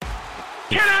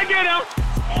Can I get a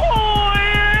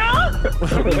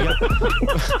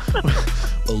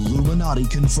Illuminati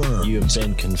confirmed. You have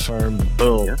been confirmed.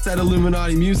 Boom. That's that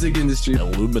Illuminati music industry.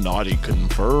 Illuminati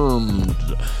confirmed.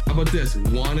 How about this?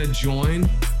 Wanna join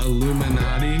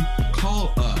Illuminati?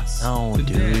 Call us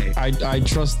today. Dude. I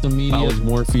trust the media as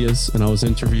Morpheus, and I was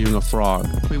interviewing a frog.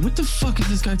 Wait, what the fuck is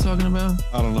this guy talking about?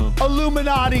 I don't know.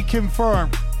 Illuminati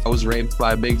confirmed. I was raped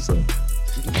by a Bigfoot.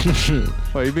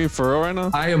 Are you being for real right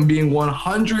now? I am being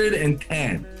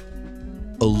 110.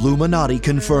 Illuminati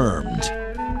confirmed.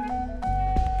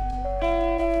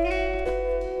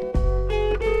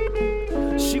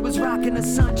 She was rocking a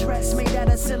sundress made out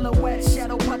of silhouette.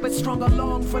 Shadow puppet strung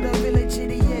along for the village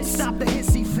idiots. Stop the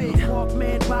hissy fit.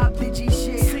 Walkman, Bob, digi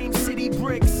shit. Same city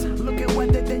bricks. Looking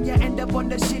weather, then you end up on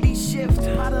the shitty shift.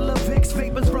 Bottle of Vicks,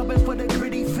 vapors rubbing for the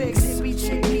gritty fix. Hippie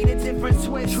chick need a different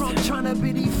twist. Drunk tryna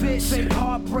bitty fish. Fake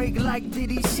heartbreak like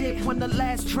Diddy shit. When the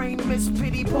last train missed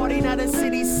pity party, now the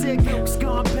city sick. Milk's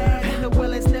gone bad and the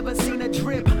well has never seen a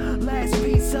drip. Last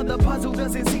piece of the puzzle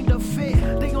doesn't seem to fit.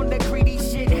 They on the greedy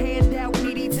shit, hand out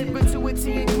needy tip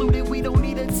gratuity included. We don't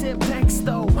need a tip, thanks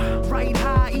though. Right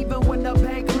high even when the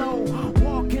bank low.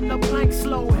 Walk in the blank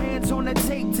slow, hands on the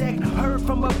tape deck. Heard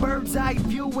from a bird's eye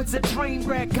view, it's a train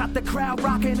wreck. Got the crowd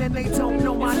rocking and they don't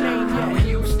know my name yet. It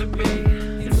used to be,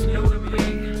 it's new to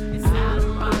me, it's out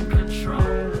of my control.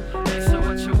 And so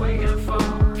what you waiting for?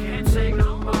 Can't take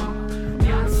no more.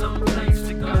 Got some place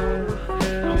to go.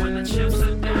 And when the chips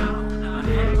are down, I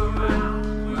hang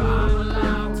around. Where I'm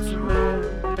allowed to roll.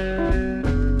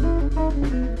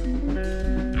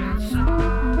 It's all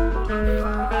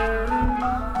fire.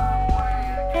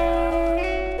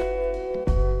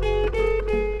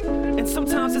 And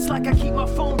sometimes it's like I keep my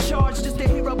phone charged just to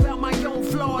hear about my own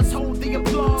flaws. Hold the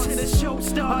applause till the show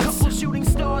starts. A couple shooting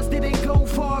stars didn't go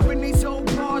far in these old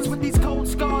bars with these cold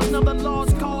scars. Another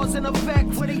lost cause in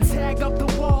effect where they tag up the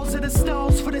walls of the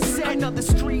stalls for the set. Another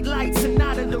street lights and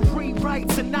not of the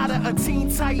rewrites and not a teen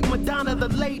type. Madonna the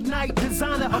late night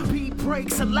designer. A beat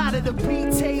breaks a lot of the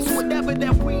beat tapes. Whatever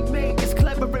that we make is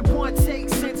clever in one take.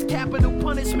 Since capital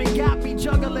punishment got me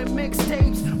juggling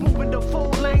mixtapes, moving to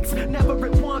full lengths, never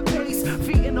at one pace.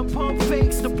 Feet in the pump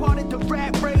fakes, departed the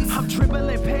rat race. I'm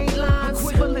dribbling paint lines,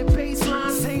 equivalent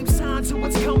baseline. Same signs to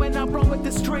what's coming. I run with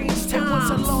the strange times. It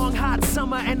was a long hot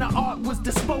summer and the art was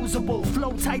disposable.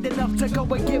 Flow tight enough to go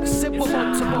and give simple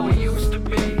multiple. It used to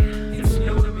be, it's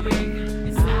new to me,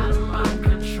 it's out of my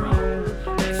control.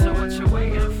 And so what you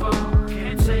waiting for?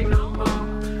 Can't take no more.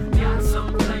 Got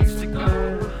some place to go.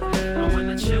 And when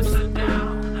the chips are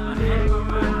down, I hang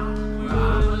around where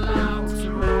I'm allowed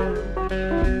to roll.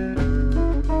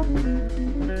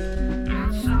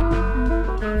 It's all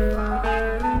fire.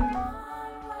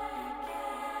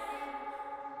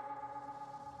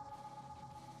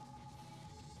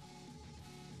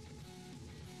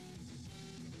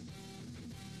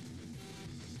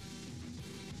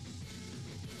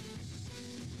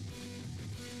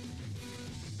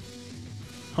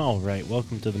 All right,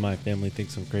 welcome to the My Family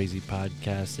Thinks I'm Crazy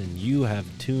podcast, and you have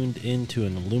tuned into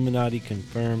an Illuminati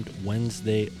confirmed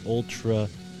Wednesday Ultra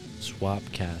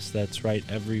Swapcast. That's right,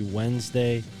 every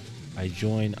Wednesday I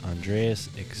join Andreas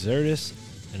Exertus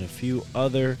and a few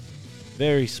other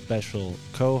very special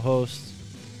co-hosts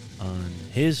on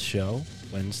his show,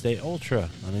 Wednesday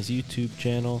Ultra, on his YouTube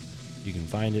channel. You can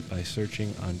find it by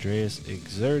searching Andreas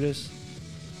Exertus.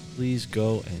 Please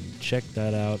go and check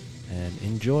that out and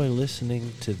enjoy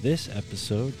listening to this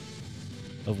episode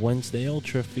of Wednesday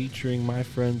Ultra featuring my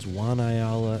friends Juan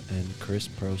Ayala and Chris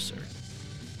Proser.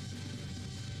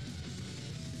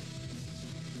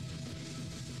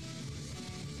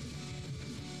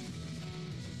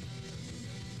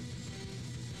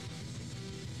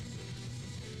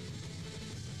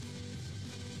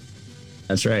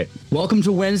 That's right. Welcome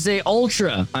to Wednesday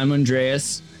Ultra. I'm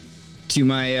Andreas. To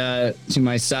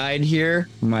my side here,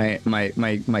 my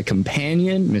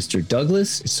companion, Mr.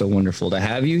 Douglas. It's so wonderful to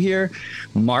have you here.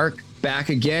 Mark, back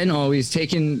again, always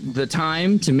taking the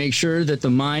time to make sure that the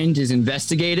mind is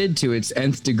investigated to its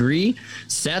nth degree.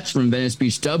 Seth from Venice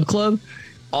Beach Dub Club,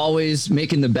 always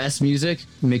making the best music,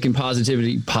 making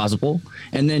positivity possible.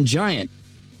 And then Giant,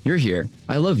 you're here.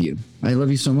 I love you. I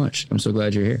love you so much. I'm so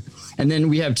glad you're here. And then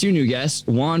we have two new guests,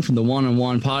 Juan from the Juan on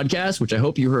Juan podcast, which I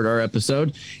hope you heard our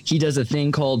episode. He does a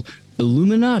thing called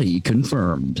Illuminati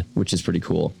Confirmed, which is pretty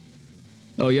cool.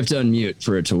 Oh, you have to unmute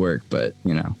for it to work, but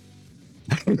you know.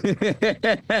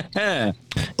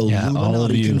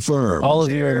 Illuminati confirmed. All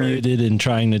of you are muted and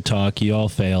trying to talk. You all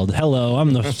failed. Hello,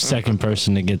 I'm the second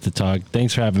person to get to talk.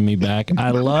 Thanks for having me back.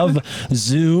 I love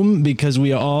Zoom because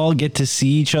we all get to see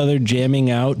each other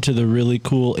jamming out to the really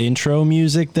cool intro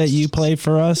music that you play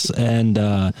for us,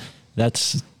 and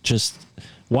that's just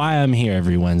why I'm here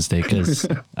every Wednesday, because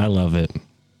I love it.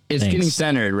 It's getting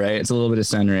centered, right? It's a little bit of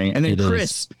centering. And then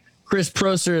Chris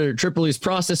Proser, Tripoli's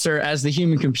processor, as the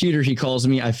human computer, he calls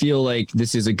me. I feel like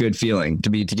this is a good feeling to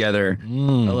be together. I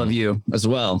love you as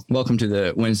well. Welcome to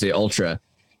the Wednesday Ultra.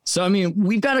 So, I mean,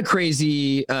 we've got a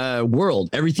crazy world.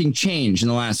 Everything changed in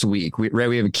the last week.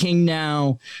 We have a king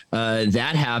now.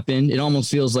 That happened. It almost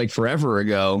feels like forever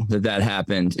ago that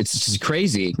happened. It's just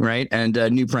crazy, right? And a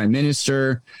new prime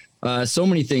minister. So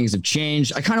many things have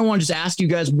changed. I kind of want to just ask you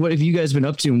guys, what have you guys been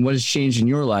up to and what has changed in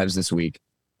your lives this week?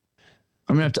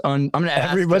 I'm gonna have to. I'm gonna.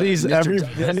 Everybody's muted.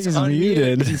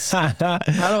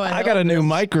 I got a new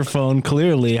microphone.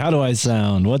 Clearly, how do I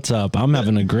sound? What's up? I'm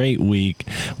having a great week.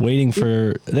 Waiting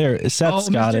for there. Seth's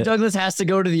got Mr. it. Douglas has to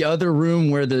go to the other room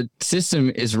where the system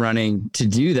is running to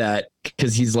do that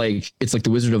because he's like, it's like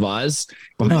the Wizard of Oz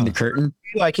behind the curtain.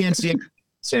 I can't see it at the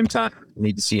same time. I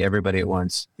need to see everybody at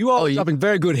once. You all dropping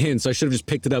very good hints. I should have just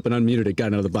picked it up and unmuted it.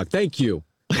 Got another buck. Thank you.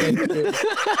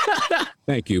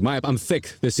 Thank you. I'm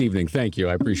thick this evening. Thank you.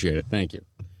 I appreciate it. Thank you.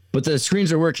 But the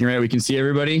screens are working, right? We can see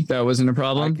everybody. That wasn't a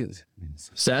problem.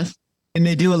 Seth? And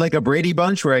they do it like a Brady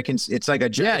Bunch where it's like a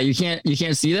Yeah, you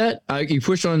can't see that. You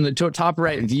push on the top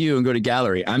right view and go to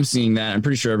gallery. I'm seeing that. I'm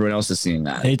pretty sure everyone else is seeing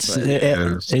that. It's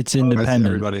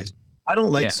independent. I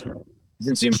don't like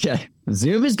Zoom. Yeah.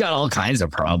 Zoom has got all kinds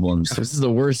of problems. This is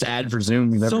the worst ad for Zoom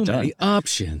we've ever done. So many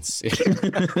options.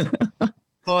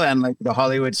 And like the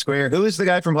Hollywood Square. Who is the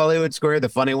guy from Hollywood Square? The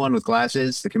funny one with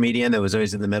glasses, the comedian that was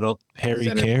always in the middle. Harry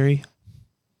Carey.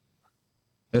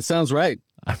 That sounds right.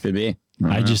 Could be.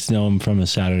 I just know him from a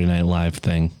Saturday Night Live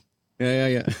thing.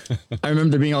 Yeah. I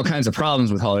remember there being all kinds of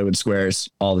problems with Hollywood Squares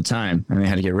all the time, and they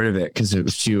had to get rid of it because it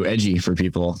was too edgy for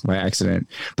people by accident.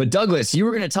 But Douglas, you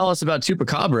were going to tell us about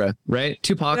Tupacabra, right?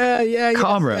 Tupac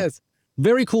Cabra. Yes.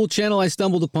 Very cool channel I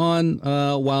stumbled upon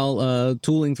while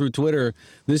tooling through Twitter.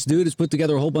 This dude has put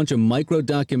together a whole bunch of micro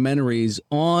documentaries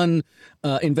on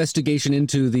investigation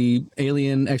into the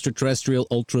alien, extraterrestrial,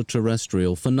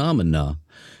 ultra-terrestrial phenomena.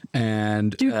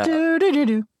 And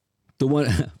the one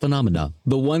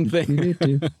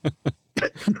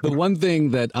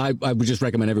thing that I would just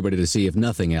recommend everybody to see, if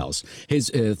nothing else, his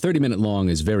 30-minute long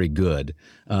is very good,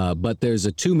 but there's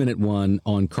a 2-minute one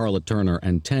on Carla Turner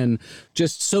and 10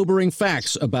 just sobering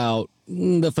facts about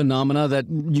the phenomena that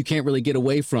you can't really get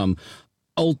away from.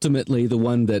 Ultimately, the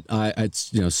one that I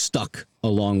stuck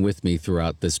along with me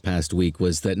throughout this past week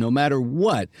was that no matter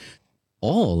what,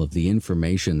 all of the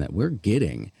information that we're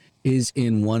getting is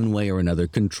in one way or another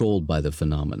controlled by the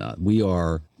phenomena. We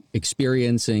are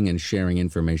experiencing and sharing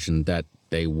information that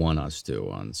they want us to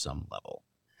on some level.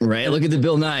 Right. Look at the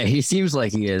Bill Nye. He seems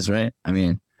like he is, right? I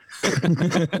mean,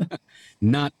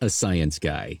 not a science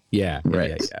guy. Yeah.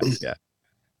 Right. Yeah.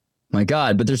 My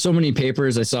God. But there's so many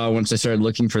papers I saw once I started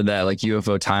looking for that, like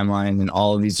UFO timeline, and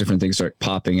all of these different things start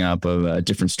popping up of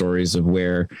different stories of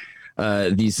where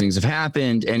these things have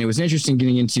happened. And it was interesting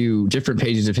getting into different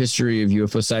pages of history of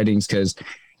UFO sightings because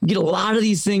you get a lot of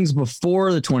these things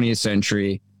before the 20th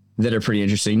century that are pretty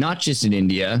interesting, not just in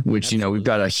India, which, we've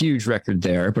got a huge record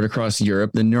there, but across Europe,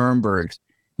 the Nuremberg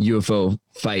UFO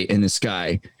fight in the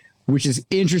sky, which is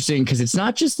interesting because it's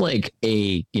not just like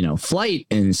a, flight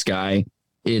in the sky.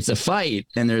 It's a fight,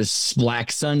 and there's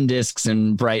black sun disks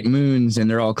and bright moons, and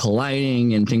they're all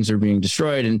colliding and things are being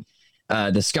destroyed. And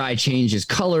the sky changes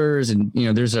colors, and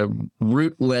there's a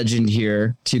root legend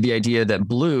here to the idea that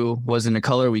blue wasn't a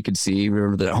color we could see.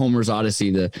 Remember the Homer's Odyssey,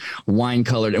 the wine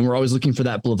colored, and we're always looking for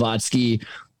that Blavatsky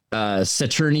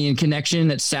Saturnian connection,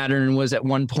 that Saturn was at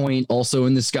one point also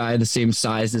in the sky, the same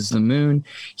size as the moon.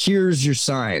 Here's your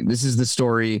sign. This is the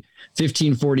story,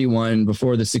 1541,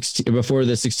 before the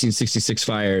 1666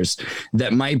 fires.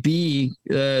 That might be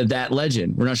that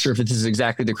legend. We're not sure if this is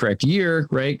exactly the correct year,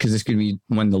 right? Because this could be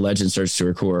when the legend starts to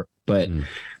occur. But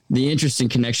the interesting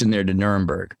connection there to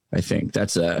Nuremberg, I think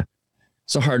it's a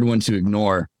hard one to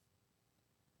ignore.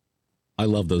 I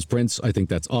love those prints. I think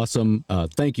that's awesome.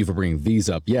 Thank you for bringing these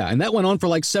up. Yeah, and that went on for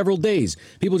like several days.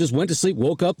 People just went to sleep,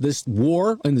 woke up, this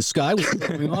war in the sky was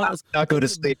going on. Not go to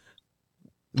sleep.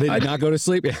 They did not go to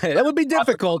sleep. That would be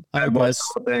difficult. Are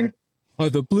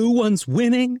the blue ones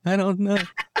winning? I don't know.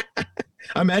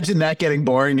 Imagine that getting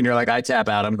boring and you're like, I tap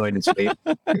out, I'm going to sleep.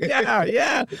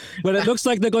 Yeah. But it looks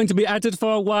like they're going to be at it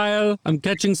for a while. I'm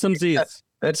catching some Z's.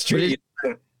 That's true.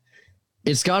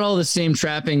 it's got all the same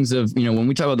trappings of, when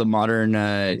we talk about the modern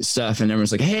stuff and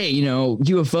everyone's like, hey,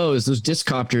 UFOs, those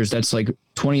discopters, that's like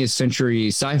 20th century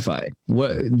sci-fi.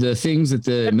 What the things that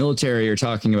the military are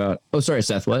talking about. Oh, sorry,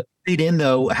 Seth, what? Read in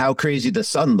though how crazy the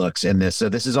sun looks in this. So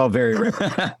this is all very, you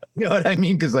know what I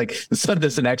mean? Because like the sun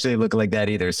doesn't actually look like that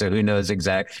either. So who knows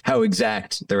how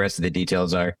exact the rest of the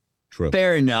details are. True.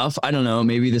 Fair enough. I don't know.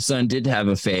 Maybe the sun did have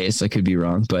a face. I could be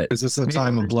wrong, but is this the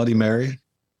time of Bloody Mary?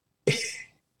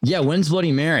 Yeah, when's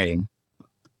Bloody Mary?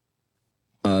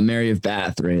 Mary of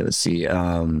Bath, right? Let's see.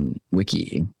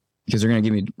 Wiki. Because they're gonna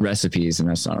give me recipes, and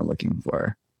that's not what I'm looking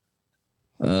for.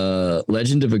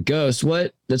 Legend of a Ghost.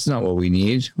 What? That's not what we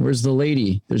need. Where's the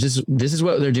lady? This is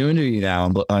what they're doing to you now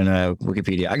on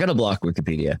Wikipedia. I gotta block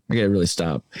Wikipedia. I gotta really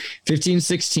stop.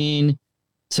 1516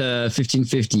 to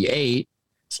 1558.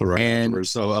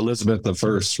 So Elizabeth the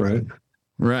First, right?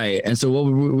 Right. And so what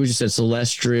we just said,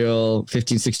 celestial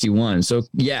 1561. So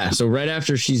yeah. So right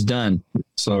after she's done.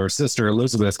 So her sister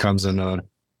Elizabeth comes into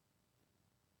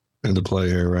play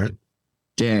here, right?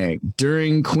 Dang.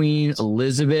 During Queen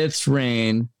Elizabeth's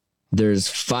reign, there's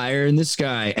fire in the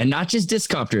sky, and not just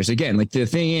discopters. Again, like the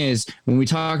thing is, when we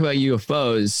talk about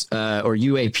UFOs or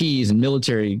UAPs and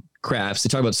military crafts, they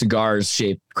talk about cigars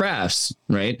shaped crafts,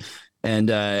 right? And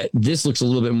this looks a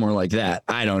little bit more like that.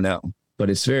 I don't know. But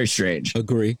it's very strange.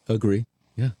 Agree.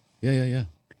 Yeah.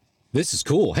 This is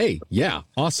cool. Hey, yeah,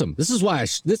 awesome. This is why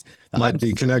this might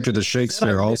be connected to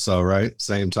Shakespeare also, right?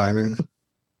 Same timing.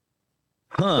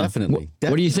 Huh. Definitely.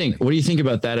 What do you think? What do you think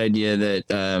about that idea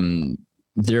that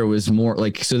there was more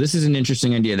like, so this is an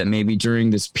interesting idea that maybe during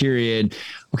this period,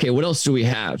 okay, what else do we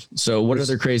have? So what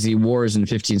other crazy wars in the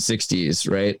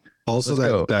 1560s, right?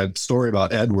 Also that story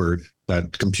about Edward,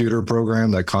 that computer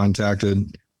program that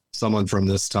contacted someone from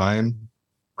this time.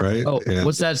 Right. Oh, and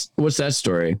what's that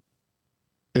story?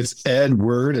 It's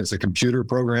Edward. It's a computer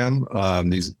program.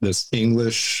 This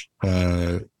English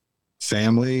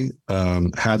family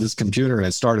had this computer and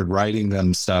it started writing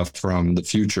them stuff from the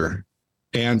future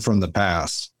and from the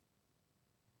past.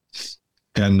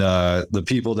 And the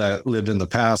people that lived in the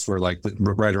past were like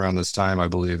right around this time, I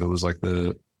believe it was like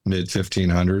the mid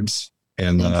 1500s.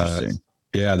 And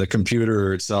the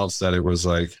computer itself said it was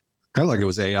like kind of like it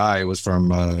was AI. It was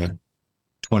from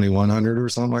 2100 or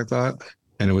something like that,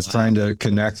 and it was trying to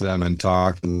connect them and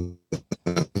talk.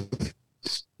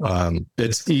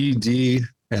 It's ED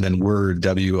and then Word,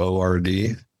 WORD.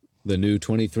 The new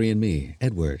 23andMe,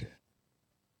 Edward.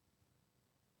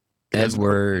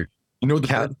 Edward. You know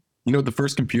what the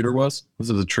first computer was? This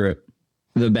is a trip.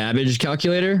 The Babbage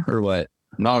calculator or what?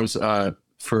 No, it was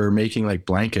for making like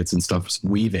blankets and stuff,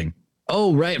 weaving.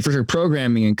 Oh, right, for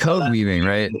programming and code weaving,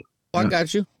 right? I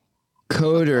got you.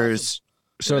 Coders.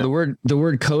 So the word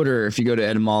coder, if you go to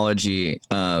etymology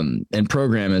and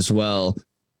program as well,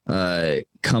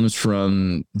 comes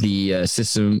from the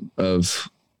system of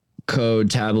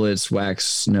code, tablets,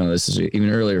 wax. No, this is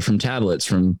even earlier, from tablets,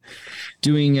 from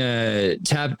doing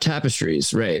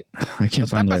tapestries. Right. I can't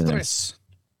find that.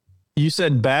 You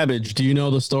said Babbage. Do you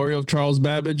know the story of Charles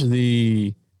Babbage,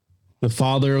 the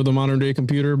father of the modern day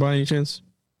computer, by any chance?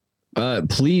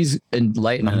 Please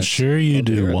enlighten us. I'm sure you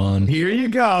do, Juan. Here you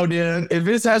go, dude. If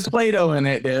this has Play-Doh in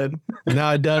it, dude.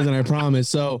 No, it doesn't, I promise.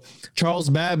 So Charles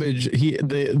Babbage,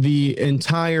 the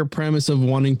entire premise of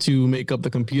wanting to make up the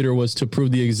computer was to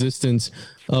prove the existence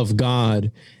of God.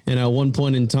 And at one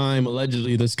point in time,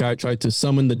 allegedly, this guy tried to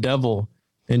summon the devil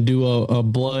and do a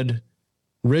blood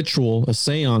ritual, a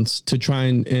seance, to try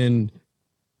and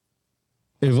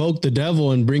evoke the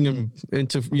devil and bring him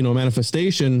into,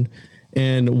 manifestation.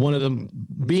 And one of them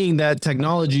being that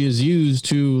technology is used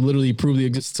to literally prove the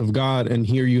existence of God. And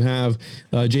here you have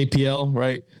JPL,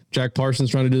 right? Jack Parsons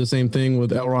trying to do the same thing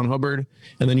with L. Ron Hubbard.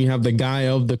 And then you have the guy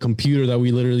of the computer that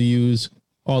we literally use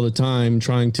all the time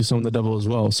trying to summon the devil as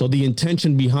well. So the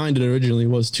intention behind it originally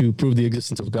was to prove the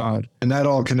existence of God. And that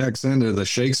all connects into the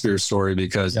Shakespeare story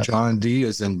because John Dee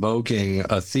is invoking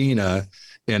Athena,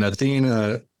 and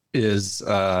Athena is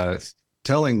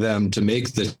telling them to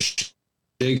make the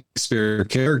Shakespeare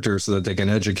character so that they can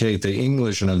educate the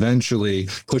English and eventually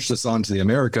push this onto the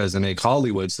Americas and make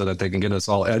Hollywood so that they can get us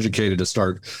all educated to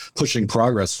start pushing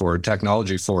progress forward,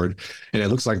 technology forward. And it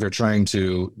looks like they're trying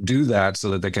to do that so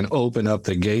that they can open up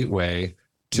the gateway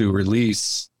to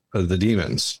release the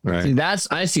demons, right?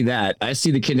 I see that. I see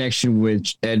the connection with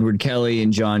Edward Kelly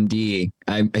and John Dee.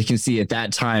 I can see at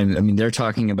that time. I mean, they're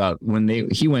talking about when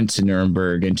he went to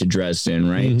Nuremberg and to Dresden,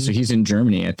 right? Mm-hmm. So he's in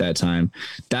Germany at that time.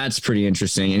 That's pretty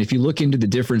interesting. And if you look into the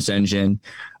difference engine,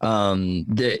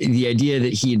 the idea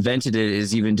that he invented it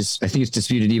is even I think it's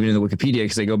disputed even in the Wikipedia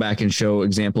because they go back and show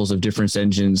examples of difference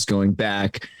engines going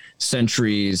back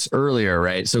centuries earlier,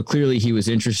 right? So clearly he was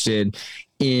interested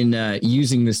in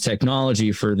using this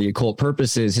technology for the occult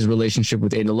purposes, his relationship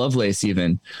with Ada Lovelace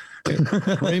even.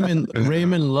 Raymond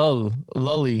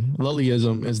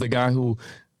Lullyism is the guy who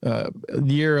the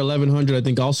year 1100 I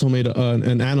think also made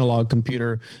an analog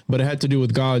computer, but it had to do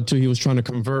with God too. He was trying to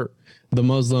convert the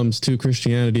Muslims to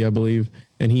Christianity, I believe,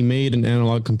 and he made an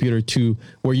analog computer too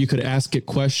where you could ask it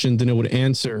questions and it would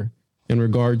answer in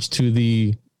regards to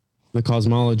the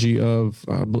cosmology of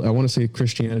I want to say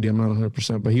Christianity. I'm not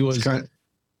 100%, but he was kind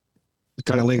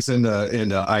of links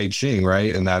into I Ching,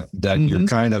 right? And that you're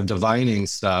kind of divining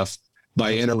stuff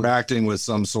by interacting with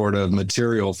some sort of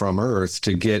material from Earth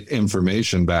to get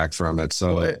information back from it.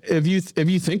 So if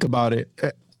you think about it,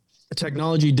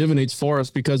 technology divinates for us,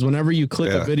 because whenever you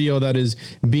click a video that is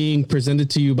being presented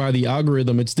to you by the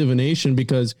algorithm, it's divination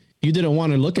because you didn't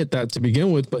want to look at that to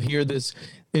begin with, but here this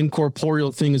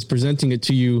incorporeal thing is presenting it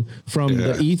to you from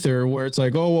the ether, where it's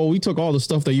like, oh, well, we took all the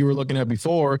stuff that you were looking at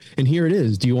before and here it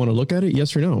is. Do you want to look at it?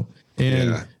 Yes or no?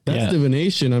 And that's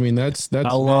divination. I mean, that's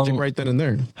magic right then and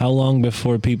there. How long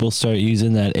before people start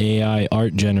using that AI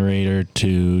art generator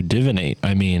to divinate?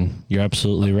 I mean, you're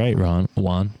absolutely right,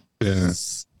 Juan. Yeah.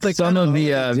 Like some of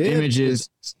the images.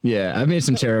 Yeah, I've made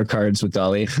some tarot cards with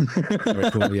Dolly.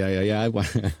 Very cool. Yeah.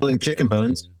 Chicken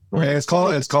bones. Hey, it's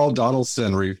called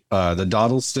Dawdleston. The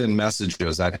Dawdleston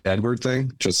messages, that Edward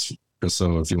thing. Just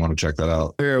so if you want to check that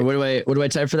out. Here, what do I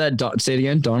type for that? Say it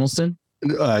again. Donaldson.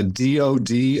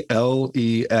 Dodleston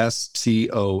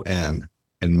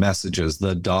and messages.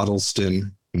 The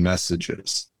Dawdleston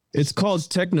messages. It's called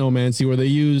technomancy, where they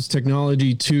use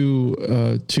technology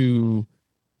to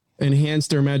enhance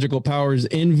their magical powers.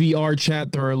 In VR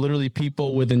chat, there are literally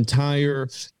people with entire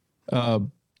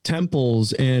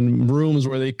temples and rooms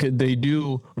where they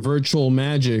do virtual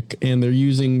magic, and they're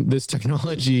using this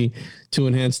technology to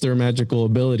enhance their magical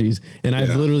abilities. And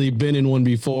I've literally been in one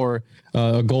before,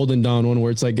 a Golden Dawn one,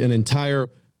 where it's like an entire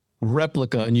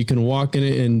replica, and you can walk in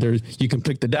it, and you can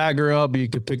pick the dagger up, you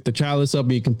can pick the chalice up,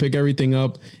 you can pick everything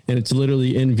up, and it's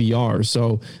literally in VR.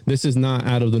 So this is not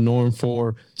out of the norm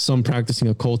for some practicing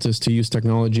occultists to use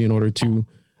technology in order to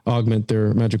augment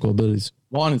their magical abilities.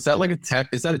 Juan, is that like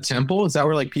is that a temple? Is that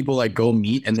where like people like go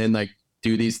meet and then like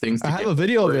do these things? I have a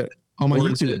video of it on my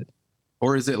YouTube.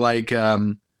 Or is it like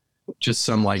just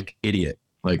some like idiot?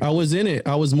 Like, I was in it.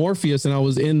 I was Morpheus, and I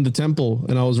was in the temple,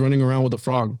 and I was running around with a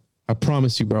frog. I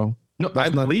promise you, bro. No, I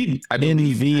believe in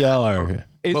VR.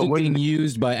 Is it being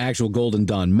used by actual Golden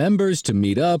Dawn members to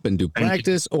meet up and do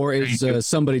practice, or is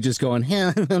somebody just going,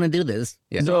 "Yeah, I'm gonna do this"?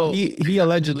 Yeah. So he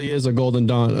allegedly is a Golden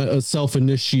Dawn, a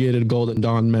self-initiated Golden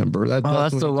Dawn member.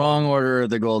 That's the wrong order of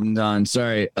the Golden Dawn.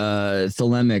 Sorry,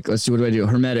 Thelemic. Let's see, what do I do?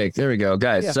 Hermetic. There we go,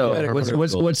 guys. Yeah, so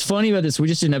what's funny about this? We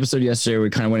just did an episode yesterday where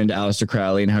we kind of went into Aleister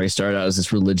Crowley and how he started out as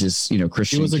this religious,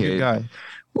 Christian. He was a kid. good guy.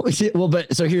 Well,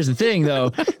 but so here's the thing,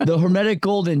 though. The Hermetic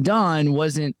Golden Dawn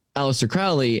wasn't Aleister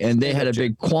Crowley, and they had a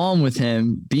big qualm with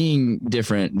him being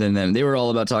different than them. They were all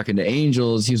about talking to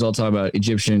angels. He was all talking about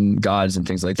Egyptian gods and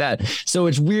things like that. So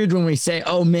it's weird when we say,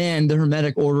 oh, man, the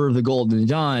Hermetic Order of the Golden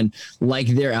Dawn, like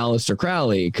they're Aleister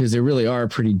Crowley, because they really are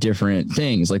pretty different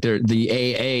things. Like the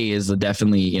AA is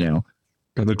definitely,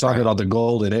 They're talking about the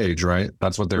golden age, right?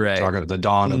 That's what they're talking about, the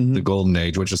dawn of the golden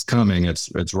age, which is coming.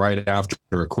 It's right after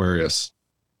Aquarius.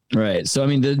 Right. So, I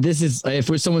mean, this is,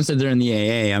 if someone said they're in the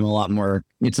AA,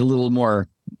 it's a little more,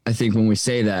 I think when we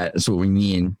say that, that's what we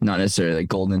mean. Not necessarily like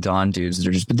Golden Dawn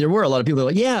dudes. But there were a lot of people that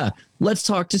were like, yeah, let's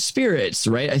talk to spirits,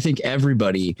 right? I think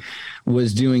everybody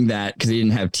was doing that because they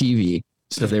didn't have TV.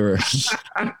 So they were.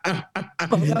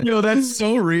 That's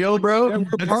so real, bro.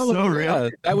 That's so real. Yeah,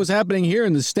 that was happening here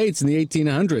in the States in the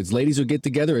 1800s. Ladies would get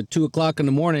together at 2:00 in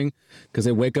the morning because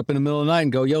they wake up in the middle of the night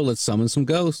and go, yo, let's summon some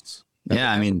ghosts.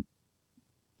 Yeah, I mean.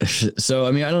 So,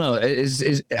 I mean, I don't know.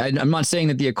 I'm not saying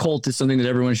that the occult is something that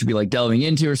everyone should be like delving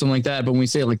into or something like that. But when we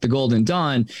say like the Golden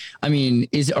Dawn, I mean,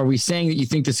 are we saying that you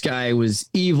think this guy was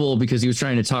evil because he was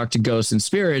trying to talk to ghosts and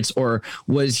spirits, or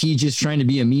was he just trying to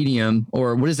be a medium,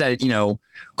 or what is that,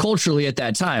 culturally at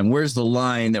that time? Where's the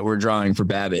line that we're drawing for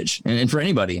Babbage and for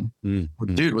anybody?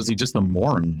 Dude, was he just a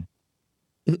moron?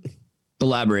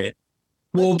 Elaborate.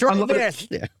 Well,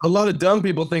 a lot of dumb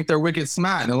people think they're wicked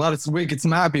smart, and a lot of wicked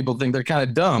smart people think they're kind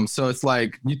of dumb. So it's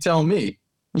like, you tell me.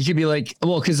 You should be like,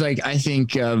 well, because like I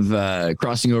think of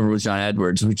Crossing Over with John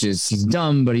Edwards, which is he's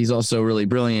dumb, but he's also really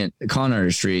brilliant con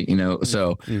artistry,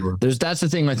 So that's the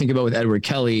thing I think about with Edward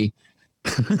Kelly.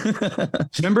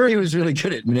 Remember, he was really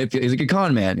good at manipulating. He's like a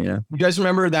con man, You guys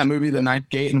remember that movie, The Ninth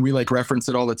Gate? And we like reference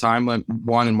it all the time. Like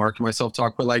Juan and Mark and myself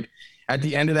talk, but like at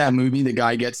the end of that movie, the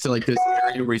guy gets to like this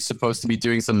area where he's supposed to be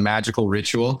doing some magical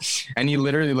ritual, and he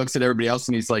literally looks at everybody else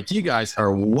and he's like, "You guys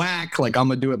are whack. Like, I'm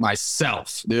gonna do it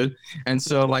myself, dude." And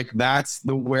so like that's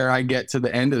where I get to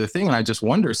the end of the thing, and I just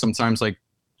wonder sometimes, like,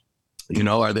 you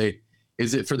know,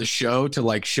 is it for the show to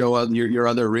like show your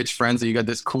other rich friends that you got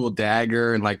this cool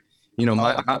dagger, and like, you know,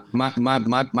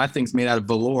 my thing's made out of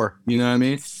velour, you know what I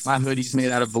mean? My hoodie's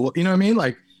made out of velour, you know what I mean?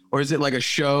 Like, or is it like a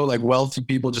show, like wealthy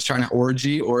people just trying to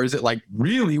orgy, or is it like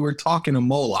really we're talking to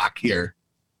Moloch here?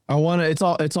 It's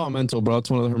all mental, bro. It's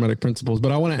one of the Hermetic principles.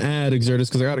 But I want to add, Exertus,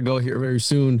 because I got to go here very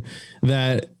soon,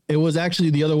 that it was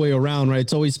actually the other way around, right?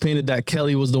 It's always painted that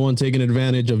Kelly was the one taking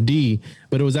advantage of D,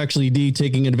 but it was actually D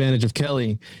taking advantage of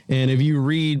Kelly. And if you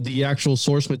read the actual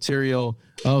source material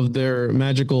of their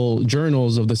magical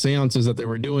journals of the seances that they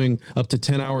were doing up to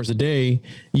 10 hours a day,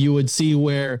 you would see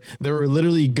where there were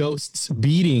literally ghosts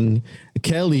beating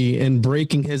Kelly and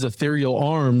breaking his ethereal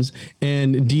arms,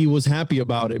 and D was happy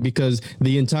about it because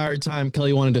the entire time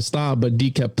Kelly wanted to stop, but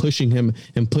D kept pushing him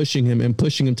and pushing him and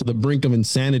pushing him to the brink of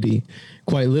insanity,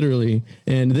 quite literally.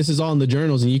 And this is all in the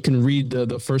journals, and you can read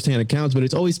the firsthand accounts, but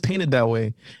it's always painted that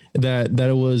way, that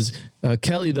it was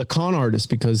Kelly, the con artist,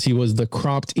 because he was the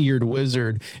cropped-eared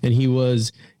wizard, and he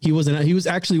was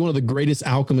actually one of the greatest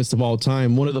alchemists of all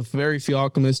time, one of the very few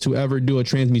alchemists to ever do a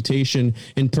transmutation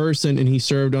in person, and he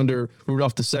served under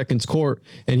Rudolph II's court,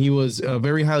 and he was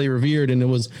very highly revered, and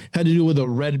it had to do with a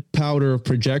red powder of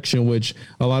projection, which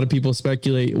a lot of people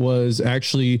speculate was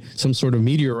actually some sort of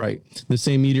meteorite, the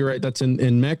same meteorite that's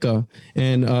in Mecca,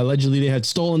 and allegedly they had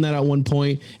stolen that at one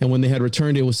point, and when they had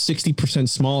returned, it was 60%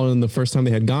 smaller than the first time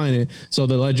they had gotten it. So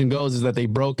the legend goes is that they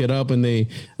broke it up, and they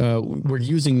were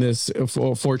using this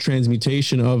for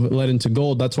transmutation of lead into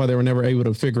gold. That's why they were never able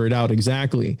to figure it out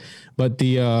exactly. But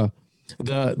the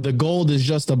gold is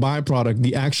just a byproduct.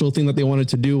 The actual thing that they wanted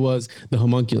to do was the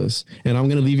homunculus. And I'm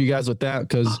going to leave you guys with that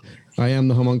because I am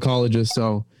the homuncologist.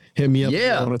 So hit me up.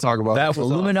 Yeah, I want to talk about that.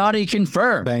 Illuminati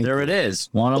confirmed. There it is.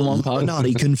 One-on-one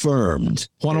Illuminati confirmed.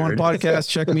 One-on-one podcast.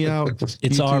 Check me out. It's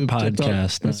YouTube, our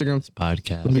podcast, TikTok, Instagram. It's a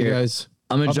podcast. Love you guys.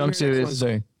 I'm gonna jump to his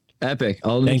epic.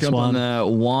 I'll jump on the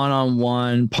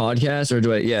one-on-one podcast, or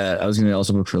do I? Yeah, I was gonna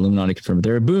also look for Illuminati confirmed.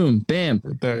 There, boom, bam.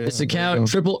 This account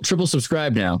triple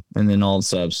subscribe now, and then all the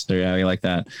subs. There you go, like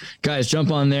that, guys. Jump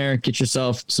on there, get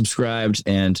yourself subscribed,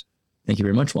 and thank you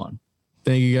very much, Juan.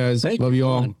 Thank you guys. Love you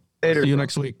all. Later. See you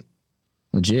next week.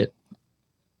 Legit.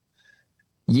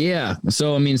 Yeah.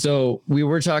 So, I mean, we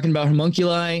were talking about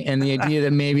homunculi and the idea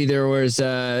that maybe there was,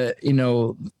 the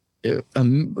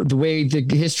way the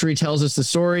history tells us the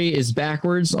story is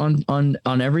backwards on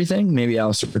everything. Maybe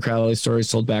Aleister Crowley's story is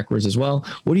told backwards as well.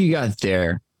 What do you got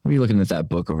there? What are you looking at that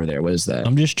book over there? What is that?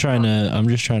 I'm just trying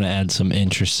to add some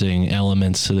interesting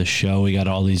elements to the show. We got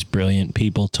all these brilliant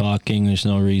people talking. There's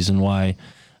no reason why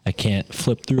I can't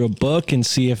flip through a book and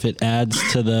see if it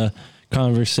adds to the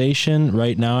conversation.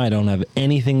 Right now, I don't have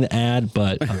anything to add,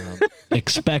 but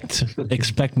expect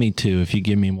me to if you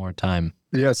give me more time.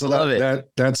 Yeah, so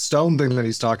that stone thing that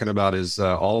he's talking about is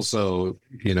also,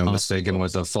 mistaken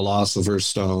with a philosopher's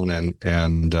stone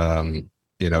and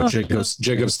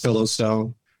Jacob's pillow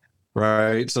stone,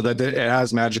 right? So that it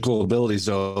has magical abilities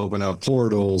to open up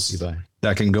portals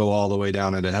that can go all the way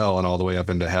down into hell and all the way up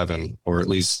into heaven, or at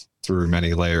least through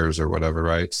many layers or whatever,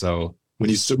 right? So when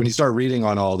you start reading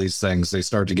on all these things, they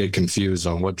start to get confused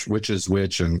on which is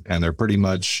which, and they're pretty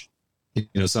much,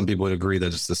 some people would agree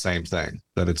that it's the same thing,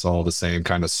 that it's all the same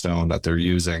kind of stone that they're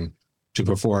using to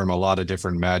perform a lot of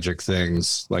different magic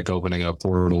things, like opening up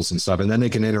portals and stuff. And then they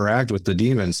can interact with the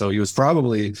demon. So he was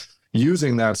probably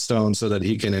using that stone so that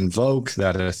he can invoke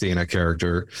that Athena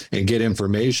character and get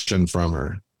information from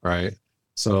her, right?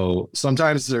 So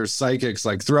sometimes there's psychics,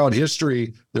 like throughout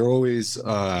history, they're always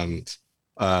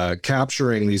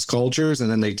capturing these cultures, and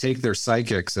then they take their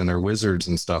psychics and their wizards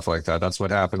and stuff like that. That's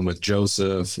what happened with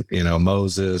Joseph,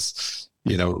 Moses,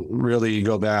 really you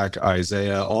go back,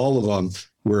 Isaiah, all of them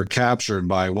were captured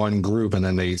by one group, and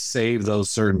then they save those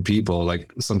certain people.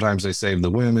 Like sometimes they save the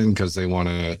women because they want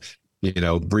to,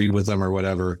 breed with them or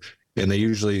whatever. And they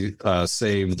usually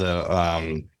save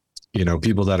the,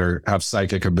 people that have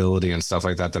psychic ability and stuff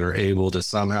like that are able to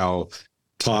somehow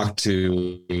talk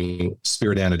to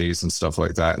spirit entities and stuff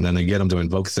like that. And then they get them to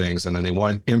invoke things, and then they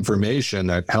want information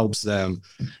that helps them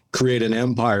create an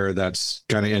empire that's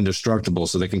kind of indestructible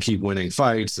so they can keep winning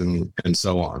fights and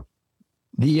so on.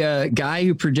 The guy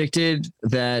who predicted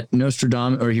that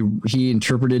Nostradamus, or he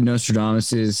interpreted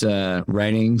Nostradamus's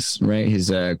writings, right?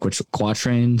 His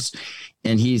quatrains,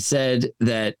 and he said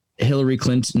that Hillary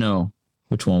Clinton,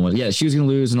 Which one was? Yeah, she was going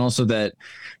to lose, and also that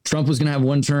Trump was going to have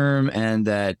one term, and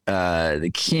that the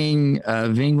King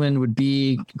of England would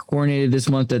be coronated this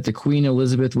month, that the Queen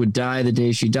Elizabeth would die the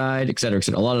day she died, et cetera, et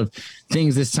cetera. A lot of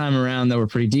things this time around that were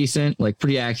pretty decent, like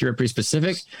pretty accurate, pretty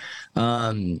specific.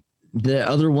 The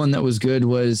other one that was good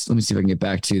was, let me see if I can get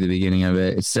back to the beginning of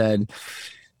it. It said,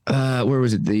 where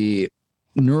was it? The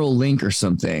neural link or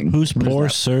something. Who's poor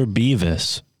Sir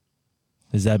Beavis?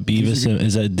 Is that Beavis?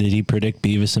 Did he predict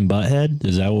Beavis and Butthead?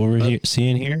 Is that what we're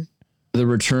seeing here? The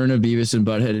return of Beavis and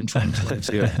Butthead in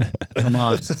 2022. Come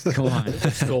on.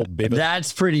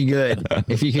 That's pretty good.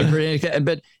 If you can predict that.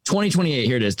 But 2028,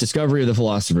 here it is. Discovery of the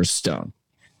Philosopher's Stone,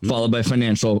 followed by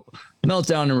financial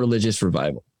meltdown and religious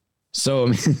revival. So,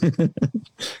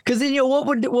 because then, what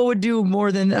would do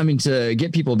more than, to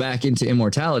get people back into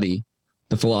immortality,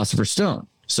 the Philosopher's Stone.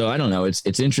 So I don't know.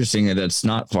 It's interesting that it's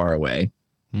not far away.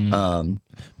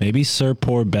 Maybe Sir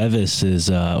Poor Bevis is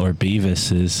or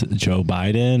Beavis is Joe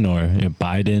Biden, or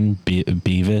Biden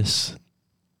Beavis.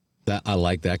 That I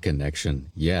like that connection.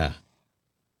 Yeah.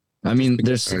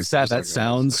 There's that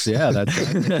sounds. Yeah, that's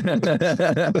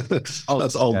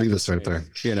that's all Beavis right there.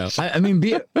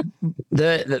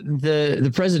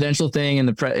 The presidential thing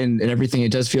and everything.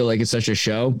 It does feel like it's such a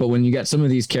show. But when you got some of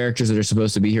these characters that are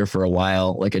supposed to be here for a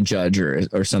while, like a judge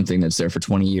or something that's there for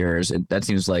 20 years, that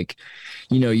seems like,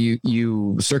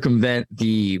 you circumvent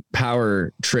the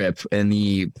power trip and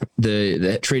the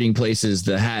trading places,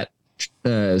 the hat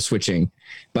switching,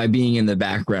 by being in the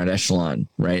background echelon,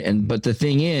 right? But the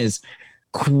thing is,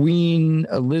 Queen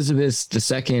Elizabeth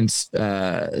II's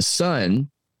son,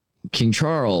 King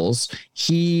Charles,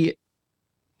 he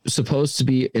supposed to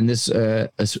be in this, and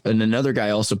another guy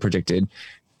also predicted,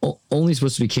 only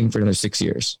supposed to be king for another 6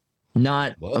 years,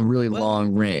 not a really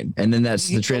long reign. And then that's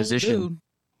the transition.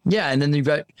 Yeah, and then you've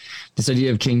got this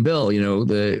idea of King Bill,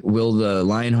 the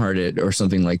Lionhearted or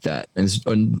something like that,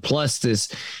 and plus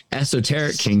this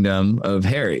esoteric kingdom of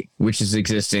Harry, which is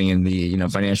existing in the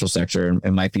financial sector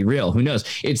and might be real. Who knows?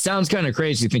 It sounds kind of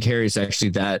crazy to think Harry's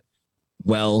actually that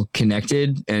well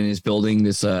connected and is building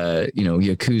this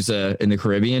Yakuza in the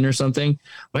Caribbean or something.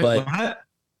 But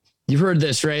you've heard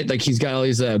this, right? Like he's got all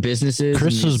these businesses.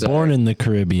 Chris was born in the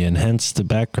Caribbean, hence the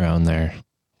background there.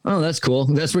 Oh, that's cool.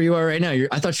 That's where you are right now.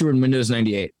 I thought you were in Windows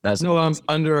 98. No, I'm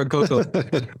under a cocoa,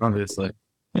 obviously.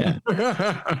 Yeah.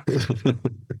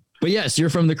 But yes,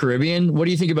 you're from the Caribbean. What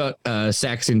do you think about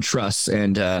Saxon trusts,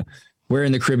 and where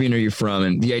in the Caribbean are you from?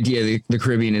 And the idea the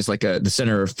Caribbean is like the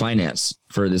center of finance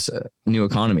for this new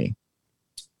economy.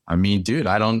 Dude,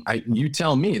 you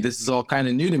tell me. This is all kind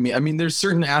of new to me. There's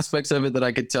certain aspects of it that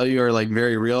I could tell you are like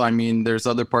very real. There's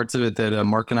other parts of it that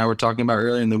Mark and I were talking about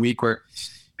earlier in the week where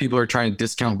people are trying to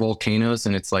discount volcanoes,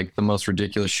 and it's like the most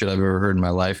ridiculous shit I've ever heard in my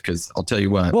life. Because I'll tell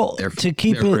you what, to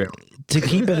keep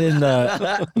it in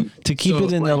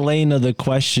the lane of the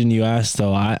question you asked,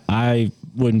 though, I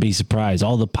wouldn't be surprised.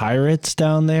 All the pirates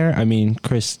down there.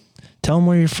 Chris, tell them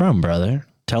where you're from, brother.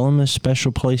 Tell them a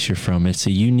special place you're from. It's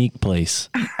a unique place.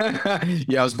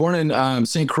 Yeah, I was born in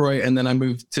St. Croix, and then I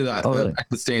moved to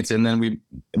the States, and then we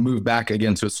moved back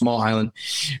again to a small island,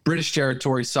 British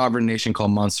territory, sovereign nation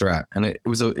called Montserrat. And it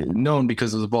was known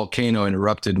because it was a volcano and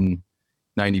erupted in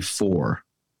 95.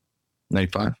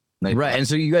 Right, and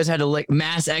so you guys had to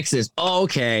mass exodus. Oh,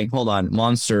 okay, hold on,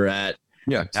 Montserrat.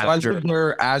 Yeah, so I lived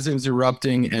there as it was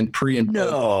erupting and pre and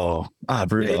no.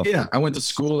 Brutal. Yeah, I went to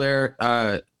school there.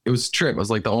 It was a trip. I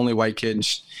was like the only white kid.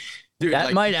 Dude,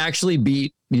 that might actually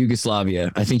beat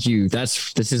Yugoslavia. I think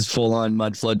this is full on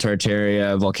mud flood,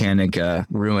 Tartaria, volcanic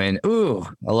ruin. Ooh,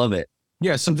 I love it.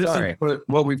 Yeah. So this is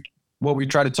what we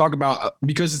try to talk about,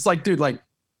 because it's like, dude, like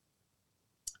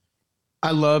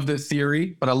I love the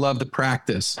theory, but I love the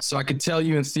practice. So I could tell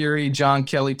you in theory, John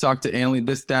Kelly talked to Anley,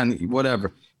 this, that, and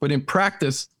whatever. But in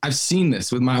practice, I've seen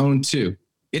this with my own too.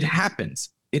 It happens.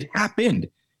 It happened.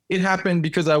 It happened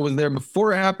because I was there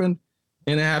before it happened,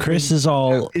 and it happened. Chris is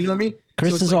all, you know what I mean?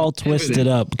 Chris is all twisted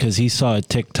up because he saw a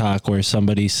TikTok where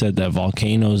somebody said that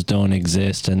volcanoes don't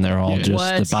exist and they're all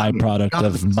just the byproduct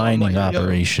of mining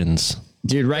operations.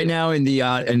 Dude, right now in the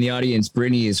audience,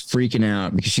 Brittany is freaking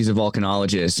out because she's a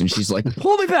volcanologist, and she's like,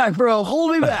 "Hold me back, bro!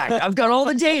 Hold me back! I've got all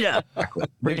the data."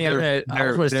 Brittany, I'm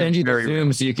gonna send you the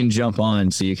Zoom so you can jump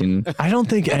on, so you can. I don't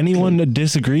think anyone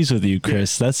disagrees with you,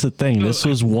 Chris. That's the thing. This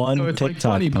was one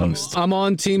TikTok post. I'm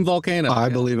on Team Volcano. I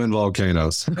believe in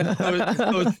volcanoes.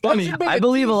 It's funny. I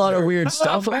believe a lot of weird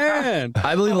stuff. Man,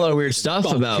 I believe a lot of weird stuff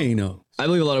about volcanoes. I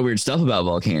believe a lot of weird stuff about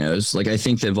volcanoes. Like I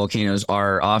think that volcanoes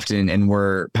are often and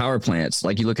were power plants.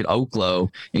 Like you look at Oklo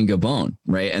in Gabon,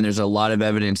 right? And there's a lot of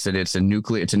evidence that it's a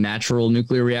natural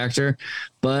nuclear reactor,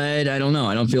 but I don't know.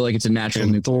 I don't feel like it's a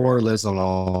natural. Thor lives on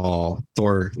all.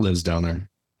 Thor lives down there.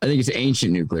 I think it's an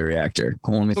ancient nuclear reactor.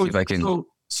 Hold on, let me see if I can.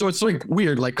 So it's like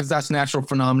weird, like, because that's natural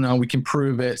phenomenon. We can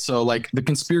prove it. So like the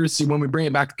conspiracy, when we bring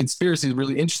it back to conspiracy, is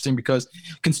really interesting because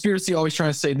conspiracy always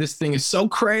trying to say this thing is so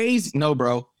crazy. No,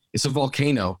 bro, it's a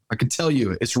volcano. I can tell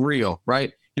you it's real,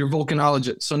 right? You're a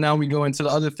volcanologist. So now we go into the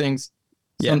other things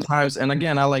sometimes. And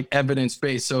again, I like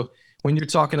evidence-based. So when you're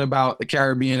talking about the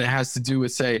Caribbean, it has to do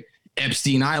with, say,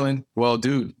 Epstein Island. Well,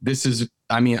 dude, this is,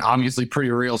 I mean, obviously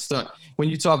pretty real stuff. When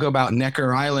you talk about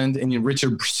Necker Island and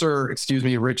Richard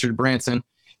Branson,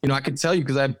 you know, I can tell you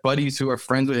because I have buddies who are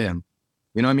friends with him.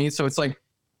 You know what I mean? So it's like,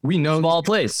 we know. Small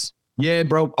place. Yeah,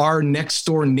 bro. Our next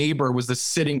door neighbor was the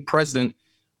sitting president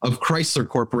of Chrysler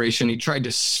Corporation. He tried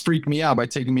to freak me out by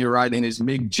taking me a ride in his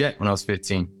MiG jet when I was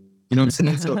 15. You know what I'm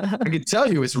saying? So I can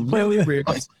tell you it's really real.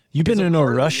 You've been in a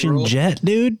Russian jet,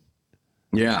 dude?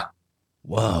 Yeah.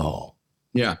 Whoa.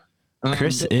 Yeah.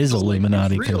 Chris is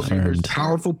Illuminati confirmed. There's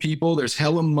powerful people. There's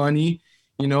hella money.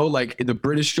 You know, like the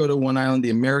British go to one island,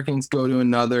 the Americans go to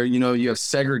another. You know, you have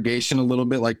segregation a little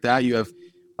bit like that. You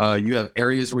have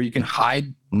areas where you can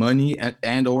hide money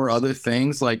and or other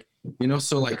things. Like, you know,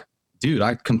 so like, dude,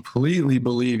 I completely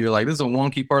believe you're like, this is a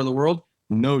wonky part of the world,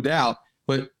 no doubt.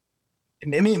 But I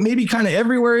mean, maybe kind of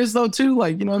everywhere is though too.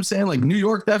 Like, you know what I'm saying? Like New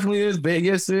York definitely is,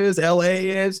 Vegas is, LA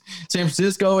is, San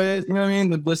Francisco is. You know what I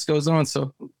mean? The list goes on.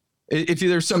 So if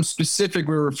there's some specific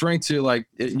we're referring to, like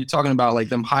you're talking about like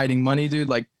them hiding money, dude,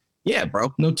 like, yeah,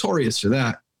 bro, notorious for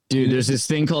that. Dude, there's this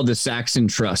thing called the Saxon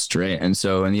Trust, right? And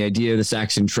the idea of the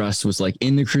Saxon Trust was like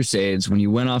in the Crusades, when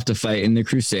you went off to fight in the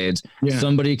Crusades,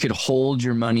 somebody could hold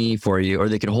your money for you, or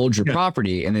they could hold your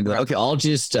property, and they'd be like, okay, I'll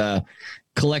just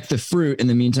collect the fruit in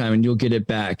the meantime, and you'll get it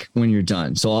back when you're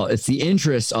done. So it's the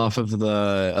interest off of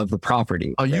the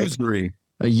property.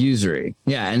 A usury.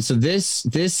 Yeah. And so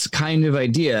this kind of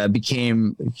idea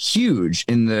became huge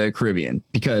in the Caribbean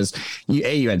because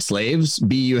you had slaves,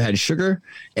 B, you had sugar,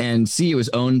 and C, it was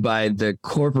owned by the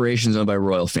corporations owned by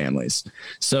royal families.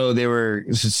 So they were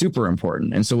super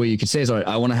important. And so what you could say is,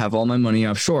 I want to have all my money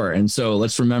offshore. And so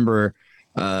let's remember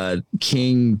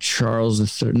King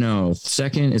Charles II. No,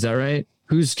 second. Is that right?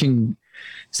 Who's king?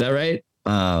 Is that right?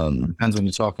 Depends when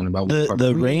you're talking about.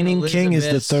 The reigning king is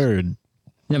the third.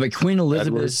 No, but Queen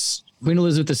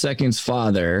Elizabeth II's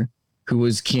father, who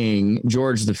was King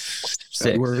George the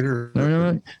Sixth.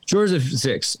 No, George the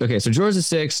Sixth. Okay, so George the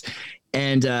Sixth,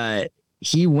 and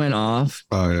he went off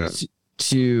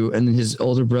to, and then his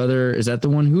older brother, is that the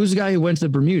one? Who's the guy who went to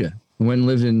Bermuda? Who went and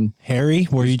lived in Harry?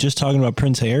 Were you just talking about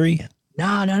Prince Harry?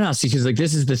 No. See, because like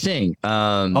this is the thing.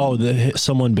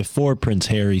 Someone before Prince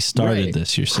Harry started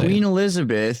this. You're saying Queen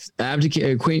Elizabeth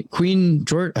abdicated.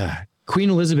 Queen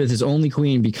Elizabeth is only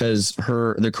queen because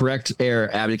the correct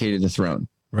heir abdicated the throne.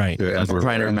 Right. Yeah, I'm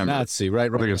trying to remember. Nazi, right?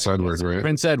 I think it's Edward, right?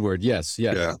 Prince Edward, yes.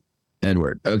 Yeah.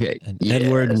 Edward. Okay. And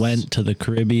Edward went to the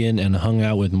Caribbean and hung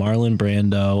out with Marlon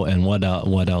Brando. And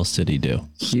what else did he do?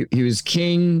 He was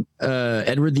King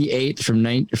Edward VIII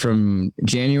from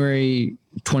January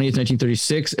 20th,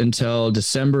 1936 until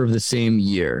December of the same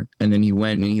year. And then he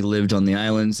went and he lived on the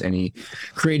islands and he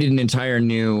created an entire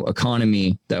new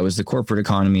economy that was the corporate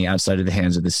economy outside of the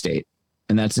hands of the state.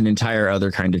 And that's an entire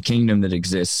other kind of kingdom that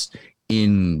exists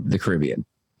in the Caribbean.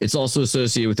 It's also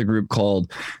associated with a group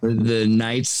called the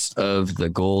Knights of the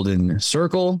Golden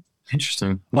Circle.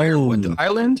 Interesting. The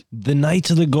island? The Knights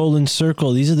of the Golden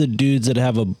Circle. These are the dudes that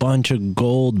have a bunch of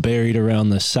gold buried around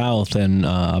the South, and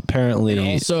apparently and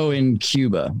also in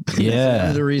Cuba. Yeah, one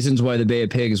of the reasons why the Bay of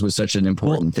Pigs was such an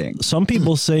important thing. Some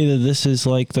people say that this is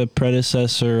like the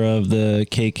predecessor of the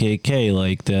KKK.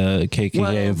 Like the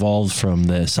KKK evolved from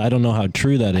this. I don't know how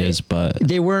true that is, but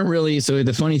they weren't really. So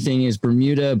the funny thing is,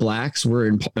 Bermuda blacks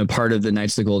were a part of the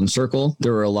Knights of the Golden Circle.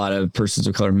 There were a lot of persons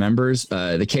of color members.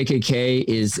 The KKK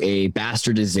is a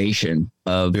bastardization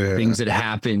of things that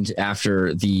happened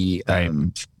after the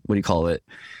what do you call it,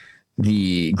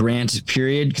 the Grant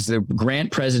period, because the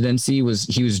Grant presidency he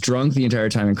was drunk the entire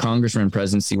time, and Congress ran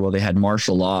presidency while they had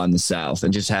martial law in the South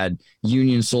and just had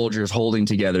Union soldiers holding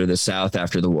together the South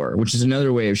after the war, which is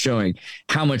another way of showing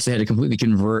how much they had to completely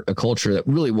convert a culture that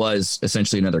really was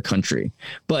essentially another country.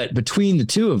 But between the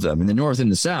two of them, in the North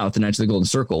and the South, the Knights of the Golden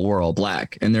Circle were all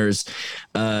black. And there's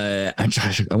I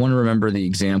want to remember the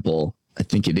example. I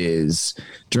think it is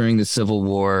during the Civil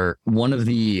War, one of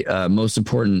the most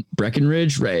important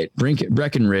Breckinridge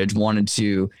wanted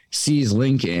to seize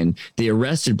Lincoln. They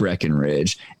arrested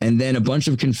Breckinridge, and then a bunch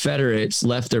of Confederates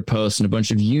left their posts and a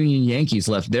bunch of Union Yankees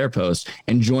left their posts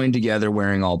and joined together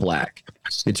wearing all black.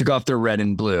 They took off their red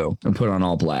and blue and put on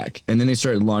all black. And then they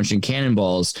started launching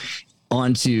cannonballs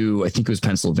onto, I think it was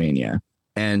Pennsylvania,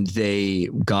 and they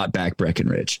got back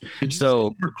Breckinridge.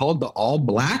 So they were called the All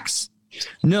Blacks?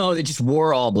 No, they just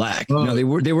wore all black. Oh. No, they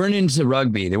weren't into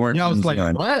rugby. They weren't. Yeah, I was like,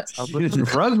 what? I was looking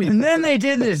for rugby. And then they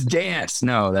did this dance.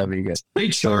 No, that'd be good. They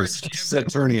charged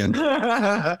Saturnian.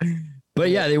 But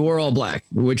yeah, they wore all black,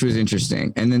 which was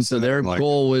interesting. And then so their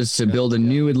goal was to build a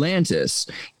new Atlantis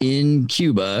in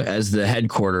Cuba as the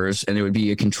headquarters, and it would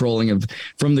be a controlling of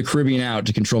from the Caribbean out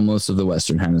to control most of the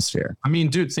Western Hemisphere. I mean,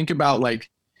 dude, think about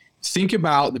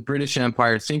the British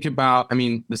Empire. Think about, I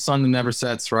mean, the sun that never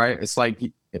sets, right? It's like,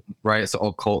 right? It's an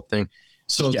occult thing.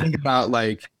 So think about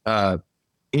like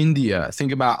India.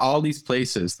 Think about all these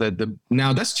places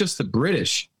now that's just the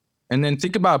British. And then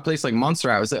think about a place like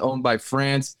Montserrat. Was owned by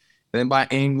France, then by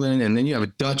England, and then you have a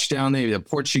Dutch down there, you have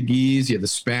Portuguese, you have the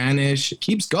Spanish. It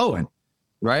keeps going,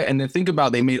 right? And then think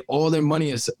about they made all their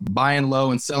money as buying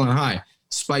low and selling high.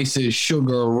 Spices,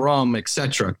 sugar, rum,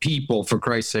 etc. People, for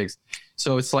Christ's sakes.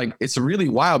 So it's like, it's really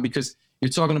wild because you're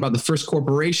talking about the first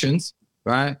corporations,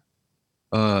 right?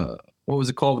 What was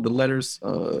it called with the letters?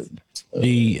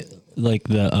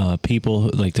 People,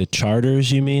 like the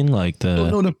charters, you mean? Like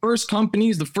the first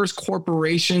companies, the first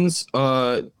corporations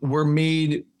were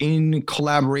made in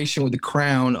collaboration with the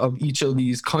crown of each of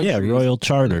these countries. Yeah, royal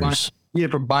charters.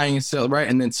 For buying and selling, right?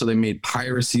 And then so they made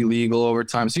piracy legal over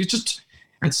time. So you just,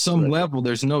 at some level,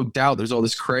 there's no doubt there's all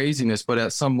this craziness, but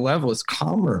at some level it's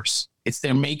commerce.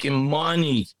 They're making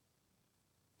money.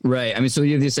 Right. I mean, so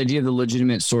you have this idea of the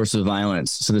legitimate source of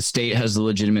violence. So the state has the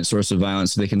legitimate source of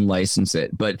violence so they can license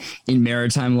it. But in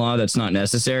maritime law, that's not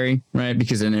necessary, right?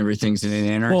 Because then everything's in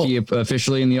anarchy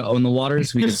officially in the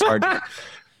waters. We can start.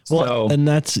 And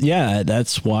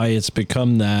that's why it's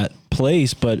become that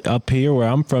place. But up here where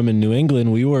I'm from in New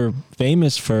England, we were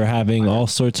famous for having all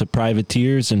sorts of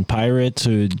privateers and pirates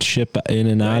who would ship in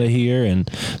and out of here. And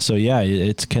so, yeah,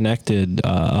 it's connected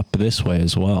up this way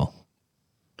as well.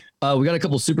 We got a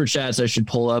couple super chats I should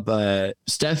pull up.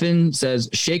 Stefan says,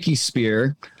 Shaky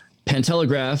Spear,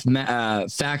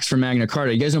 Pantelegraph, fax for Magna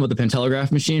Carta. You guys know about the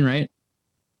Pantelegraph machine, right?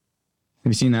 Have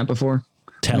you seen that before?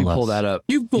 Pull that up.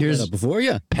 You've pulled that up before,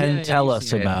 yeah. Tell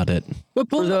us about it. Well,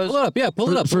 pull it up. Yeah, pull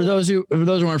it up. For those who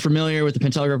aren't familiar with the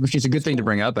Pantelegraph machine, it's a good thing to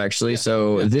bring up, actually.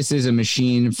 This is a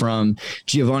machine from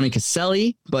Giovanni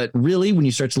Caselli, but really, when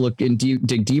you start to look and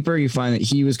dig deeper, you find that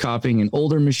he was copying an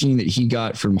older machine that he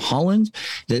got from Holland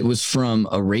that was from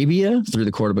Arabia through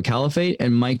the Cordoba Caliphate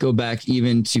and might go back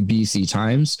even to BC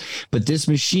times. But this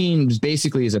machine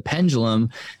basically is a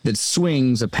pendulum that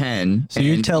swings a pen. So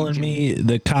you're telling me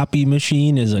the copy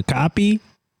machine is a copy?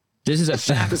 This is a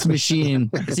fax machine.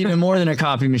 It's even more than a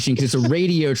copy machine because it's a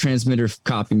radio transmitter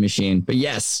copy machine. But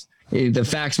yes, the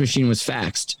fax machine was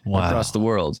faxed across the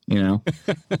world, and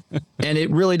it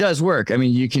really does work. I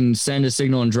mean, you can send a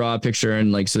signal and draw a picture,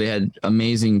 and so they had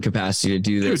amazing capacity to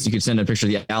do this. You could send a picture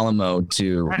of the Alamo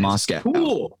to Moscow.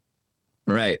 Cool.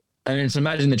 Right. I mean, so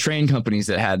imagine the train companies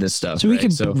that had this stuff. So we can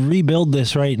rebuild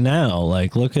this right now.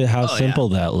 Look at how simple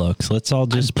that looks. Let's all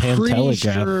just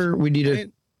Pantelegraph. Sure we need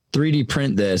to 3D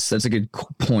print this. That's a good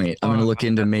point. I'm going to look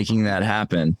into making that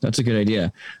happen. That's a good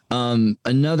idea.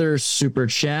 Another super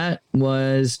chat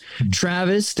was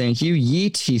Travis. Thank you.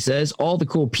 Yeet. He says all the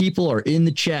cool people are in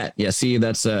the chat. Yeah. See,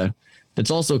 that's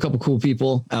also a couple cool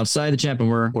people outside the chat, but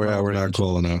we're not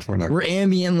cool enough. We're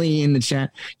ambiently in the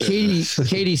chat.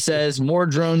 Katie says more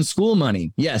drone school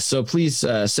money. Yes. So please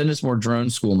send us more drone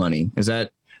school money.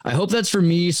 I hope that's for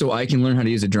me so I can learn how to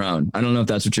use a drone. I don't know if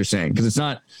that's what you're saying because it's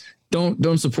not.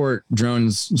 Don't support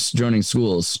droning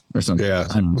schools or something. Yeah.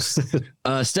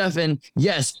 Stefan,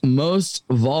 yes, most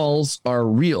volcanoes are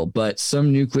real, but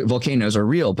some nuclear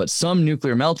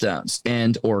meltdowns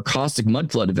and or caustic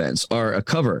mud flood events are a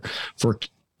cover for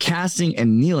casting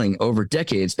and kneeling over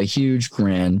decades a huge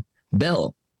grand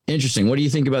bill. Interesting. What do you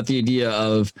think about the idea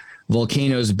of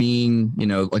volcanoes being,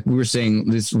 like we were saying,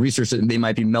 this research that they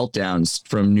might be meltdowns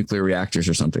from nuclear reactors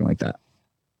or something like that?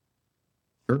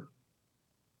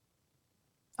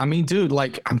 I mean, dude,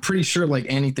 I'm pretty sure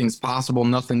anything's possible,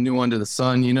 nothing new under the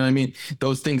sun. You know what I mean?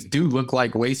 Those things do look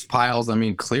like waste piles. I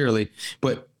mean, clearly,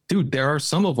 but dude, there are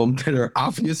some of them that are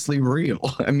obviously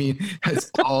real. I mean,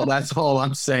 that's all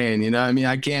I'm saying. You know what I mean?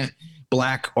 I can't,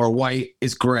 black or white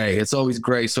is gray. It's always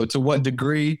gray. So to what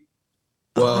degree?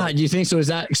 Do you think so? Is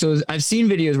that so? I've seen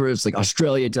videos where it's like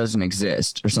Australia doesn't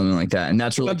exist or something like that, and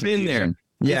that's really I've been there.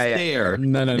 Yeah, It's there.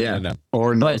 No.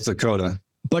 Or North Dakota.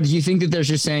 But do you think that they're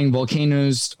just saying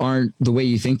volcanoes aren't the way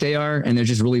you think they are, and they're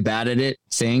just really bad at it,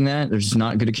 saying that they're just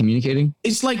not good at communicating?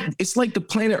 It's like the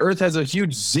planet Earth has a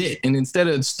huge zit, and instead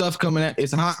of stuff coming out,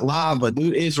 it's hot lava,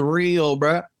 dude. It's real,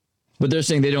 bruh. But they're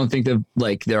saying they don't think that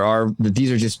that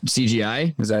these are just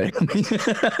CGI. Is that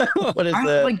what is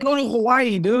that? Like go to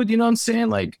Hawaii, dude. You know what I'm saying?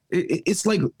 Like it's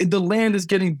like the land is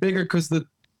getting bigger because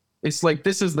it's like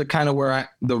this is the kind of where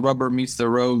the rubber meets the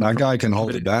road. That guy can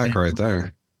hold it back right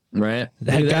there. Right.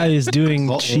 That guy is doing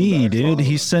chi, dude.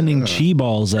 He's sending chi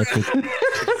balls at the.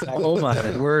 Oh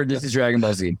my word! This is Dragon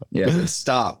Ball Z. Yeah.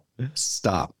 Stop.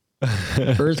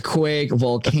 Earthquake,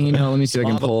 volcano. Let me see if I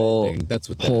can pull. That's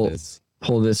what that is.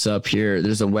 Pull this up here.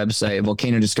 There's a website,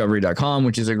 volcanodiscovery.com,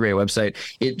 which is a great website.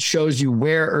 It shows you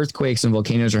where earthquakes and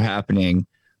volcanoes are happening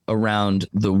around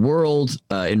the world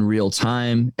in real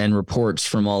time, and reports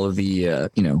from all of the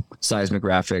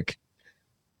seismographic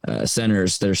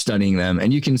centers that are studying them.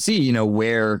 And you can see,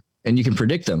 where, and you can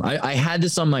predict them. I had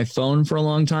this on my phone for a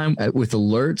long time with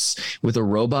alerts with a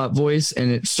robot voice,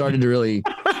 and it started to really.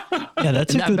 Yeah,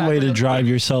 that's a good way to drive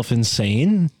yourself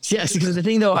insane. Yes, because the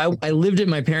thing though, I lived at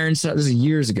my parents' house, this is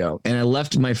years ago, and I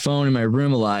left my phone in my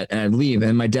room a lot, and I'd leave,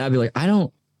 and my dad would be like, I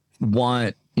don't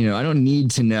need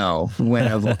to know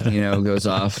when a volcano goes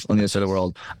off on the other side of the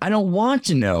world. I don't want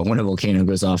to know when a volcano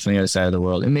goes off on the other side of the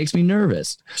world. It makes me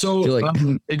nervous. So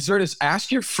Exertus,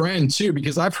 ask your friend too,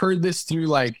 because I've heard this through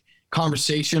like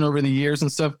conversation over the years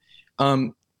and stuff.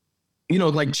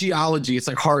 Like geology, it's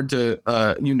like hard to,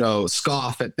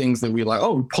 scoff at things that we like,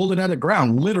 oh, pulled it out of the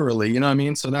ground, literally, you know what I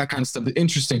mean? So that kind of stuff is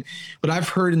interesting. But I've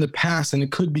heard in the past, and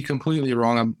it could be completely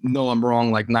wrong. I'm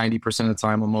wrong like 90% of the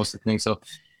time on most of the things. So,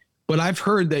 but I've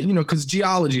heard that, because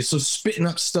geology, so spitting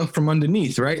up stuff from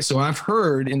underneath, right? So I've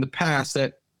heard in the past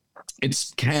that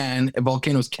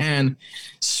volcanoes can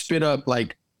spit up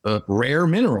like rare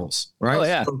minerals, right? Oh,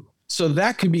 yeah. So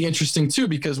that could be interesting too,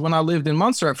 because when I lived in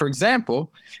Montserrat, for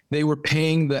example, they were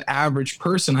paying the average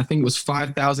person, I think it was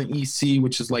 5,000 EC,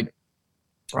 which is like,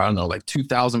 I don't know, like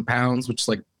 2,000 pounds, which is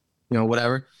like,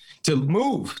 whatever, to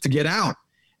move, to get out.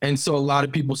 And so a lot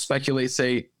of people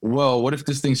say, well, what if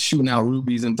this thing's shooting out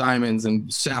rubies and diamonds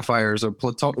and sapphires or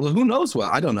plutonium? Who knows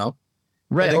what? I don't know.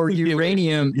 Right, or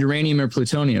uranium or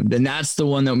plutonium. Then that's the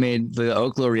one that made the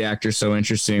Oklo reactor so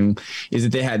interesting, is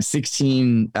that they had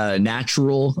 16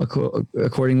 natural,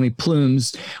 accordingly,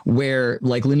 plumes where,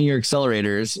 like linear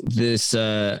accelerators, this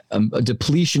a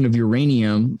depletion of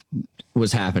uranium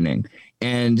was happening.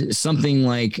 And something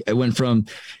like it went from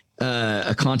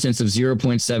a contents of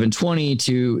 0.720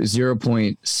 to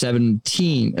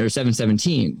 0.17 or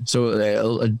 717.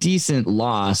 So a decent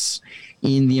loss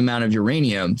in the amount of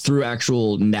uranium through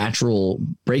actual natural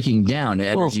breaking down,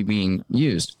 energy being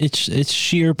used. It's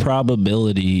sheer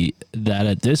probability that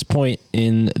at this point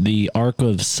in the arc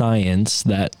of science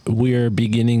that we're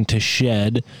beginning to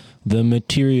shed the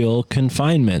material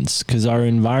confinements, because our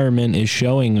environment is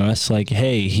showing us like,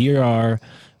 hey, here are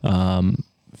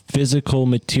physical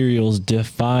materials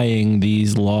defying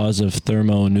these laws of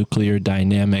thermonuclear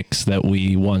dynamics that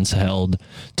we once held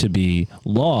to be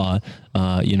law.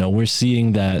 We're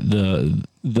seeing that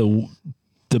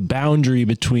the boundary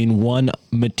between one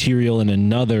material and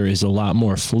another is a lot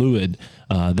more fluid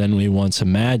than we once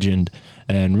imagined.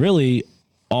 And really,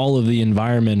 all of the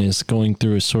environment is going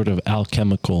through a sort of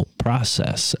alchemical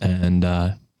process. And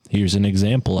here's an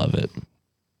example of it.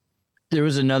 There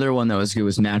was another one that was good,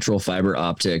 was natural fiber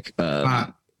optic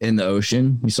in the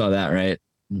ocean. You saw that, right?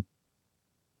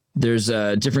 There's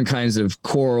different kinds of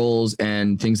corals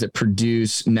and things that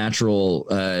produce natural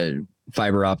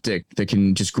fiber optic that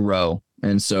can just grow.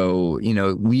 And so,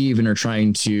 we even are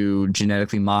trying to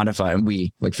genetically modify,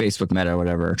 like Facebook Meta or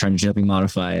whatever, are trying to genetically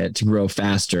modify it to grow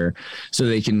faster so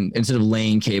they can, instead of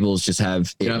laying cables, just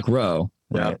have it grow.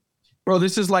 Right? Bro,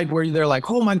 this is like where they're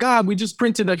like, oh my God, we just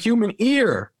printed a human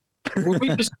ear.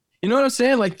 We just, you know what I'm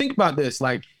saying? Like, think about this,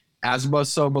 like as above,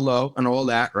 so below, and all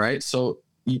that, right? So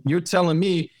you're telling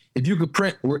me if you could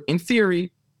print, in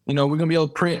theory, we're gonna be able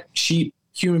to print sheep,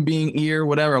 human being ear,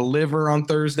 whatever, liver on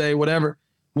Thursday, whatever.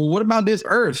 Well, what about this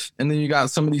Earth? And then you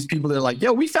got some of these people that are like,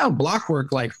 yo, we found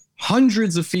blockwork like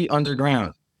hundreds of feet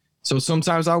underground. So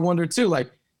sometimes I wonder too,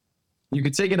 like, you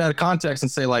could take it out of context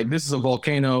and say like, this is a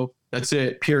volcano, that's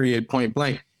it, period, point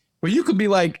blank. But you could be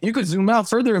like, you could zoom out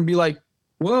further and be like,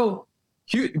 well,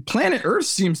 planet Earth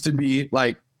seems to be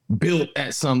like built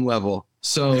at some level.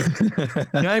 So, you know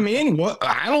what I mean?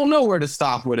 I don't know where to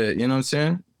stop with it. You know what I'm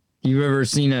saying? You've ever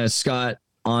seen Scott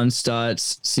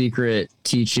Onstat's Secret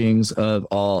Teachings of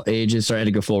All Ages. Sorry, I had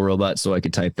to go full robot so I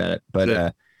could type that.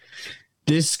 But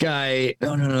this guy,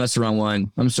 no, that's the wrong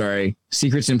one. I'm sorry.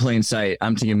 Secrets in Plain Sight.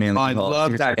 I'm thinking Manly. I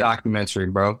love that documentary,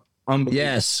 bro.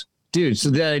 Yes. Dude, so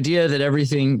the idea that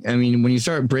everything, I mean, when you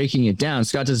start breaking it down,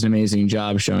 Scott does an amazing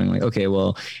job showing like, okay,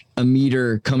 well, a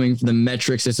meter coming from the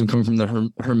metric system, coming from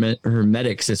the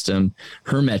hermetic system,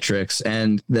 hermetrics,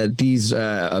 and that these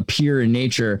appear in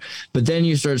nature. But then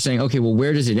you start saying, okay, well,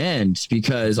 where does it end?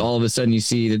 Because all of a sudden you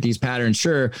see that these patterns,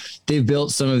 sure, they've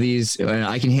built some of these, and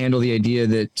I can handle the idea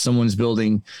that someone's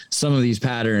building some of these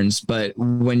patterns. But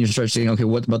when you start saying, okay,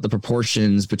 what about the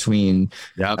proportions between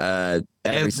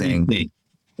everything?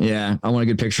 Yeah, I want a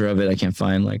good picture of it. I can't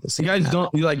find like this. You guys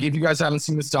don't like if you guys haven't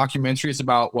seen this documentary, it's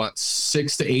about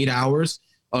 6 to 8 hours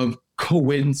of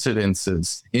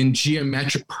coincidences in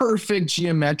perfect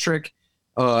geometric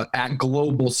at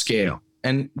global scale.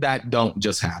 And that don't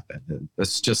just happen.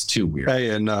 That's just too weird.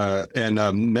 Hey,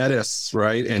 and Metis,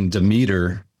 right? And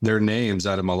Demeter, their names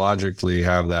etymologically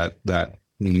have that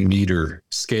meter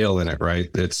scale in it, right?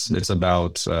 It's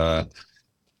about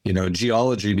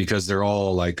geology, because they're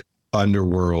all like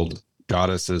underworld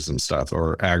goddesses and stuff,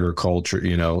 or agriculture,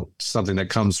 something that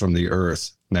comes from the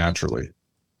earth naturally.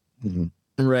 Mm-hmm.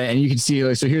 Right. And you can see,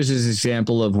 like, so here's this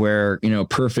example of where,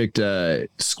 perfect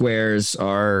squares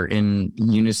are in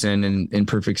unison and in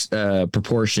perfect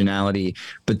proportionality.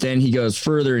 But then he goes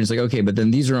further and he's like, okay, but then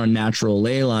these are on natural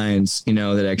ley lines,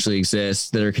 that actually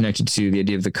exist, that are connected to the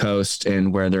idea of the coast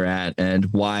and where they're at, and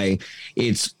why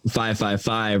it's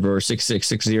 555 or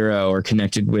 6660 or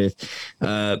connected with,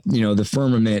 the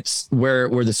firmaments where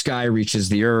the sky reaches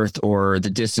the earth, or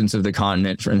the distance of the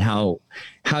continent, and how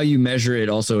you measure it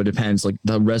also depends. Like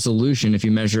the resolution, if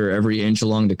you measure every inch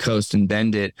along the coast and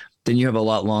bend it, then you have a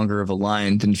lot longer of a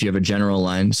line than if you have a general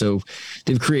line. So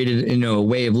they've created, a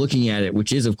way of looking at it,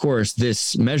 which is of course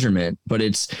this measurement, but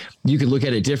you could look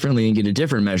at it differently and get a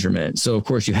different measurement. So of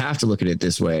course you have to look at it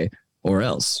this way, or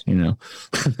else, And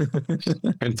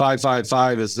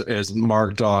 555 is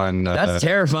marked on. That's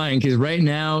terrifying, because right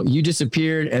now you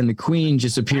disappeared and the Queen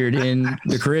just appeared in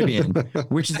the Caribbean,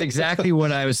 which is exactly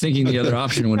what I was thinking the other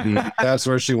option would be. That's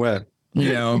where she went.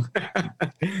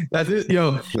 That's it.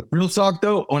 Real talk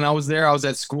though. When I was there, I was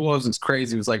at school. It was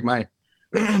crazy. It was like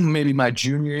maybe my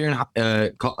junior year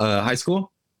in high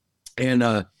school,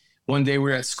 and one day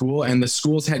we were at school and the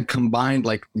schools had combined,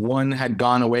 like one had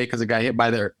gone away because it got hit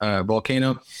by their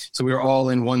volcano. So we were all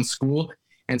in one school.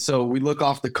 And so we look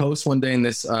off the coast one day and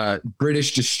this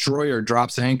British destroyer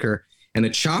drops anchor and a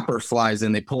chopper flies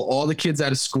in. They pull all the kids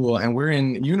out of school and we're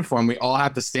in uniform. We all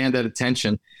have to stand at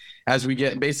attention as we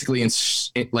get basically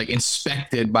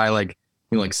inspected by like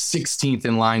 16th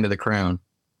in line to the crown.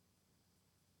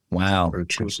 Wow.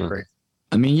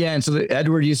 I mean, yeah. And so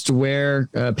Edward used to wear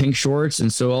pink shorts.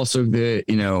 And so also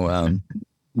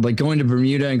like going to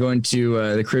Bermuda and going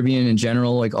to the Caribbean in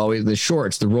general, like always the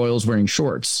shorts, the royals wearing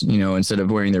shorts, instead of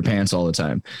wearing their pants all the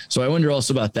time. So I wonder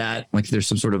also about that. Like there's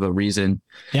some sort of a reason.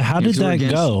 Yeah. How did that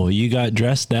go? You got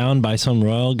dressed down by some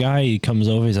royal guy. He comes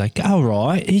over. He's like, all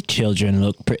right, your children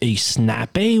look pretty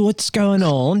snappy. What's going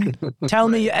on? Tell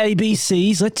me your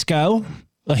ABCs. Let's go.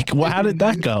 Like, how did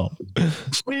that go?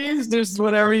 Please, just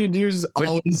whatever you do, just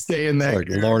always stay in there. Like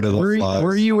Lord of the Flies.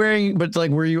 Were you wearing,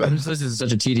 this is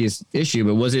such a tedious issue,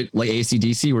 but was it like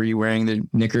AC/DC? Were you wearing the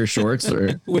knicker shorts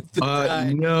or?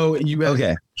 No, you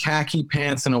had khaki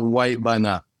pants and a white button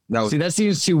up. See, that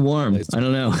seems too warm. I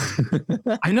don't know.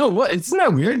 I know what, isn't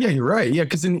that weird? Yeah, you're right. Yeah,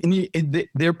 because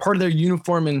they're part of their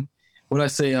uniform in, when I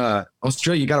say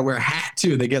Australia, you got to wear a hat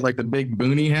too. They get like the big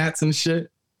boonie hats and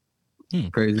shit.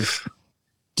 Crazy.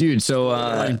 Dude, so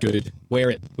I'm good. Wear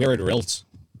it or else.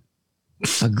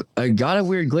 I got a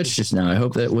weird glitch just now. I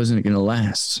hope that wasn't gonna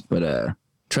last, but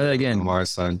try that again. On my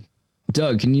side.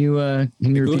 Doug, can you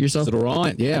repeat yourself? Is it all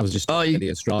right? Yeah, I was just the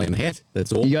Australian hat.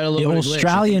 That's all. You got a little the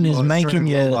Australian is making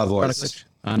you.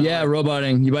 Yeah,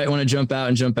 roboting. You might want to jump out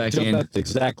and jump back in.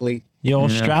 Exactly. Your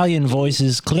Australian voice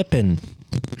is clipping.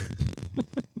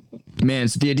 Man,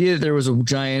 so the idea that there was a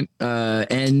giant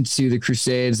end to the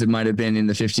Crusades that might have been in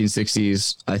the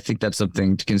 1560s, I think that's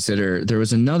something to consider. There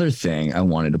was another thing I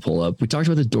wanted to pull up. We talked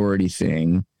about the Doherty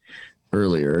thing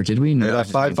earlier. Did we know? Yeah, that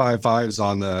 555's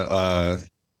on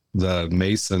the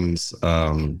Masons,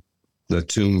 the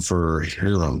tomb for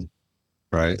Hiram,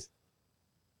 right?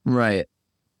 Right.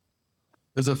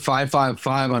 There's a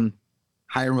 555 on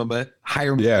Hiram.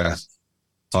 Yeah.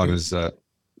 On his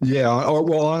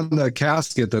on the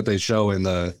casket that they show in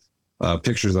the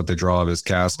pictures that they draw of his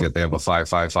casket, they have a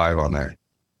 555 on there.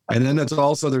 And then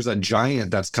there's a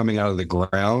giant that's coming out of the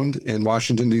ground in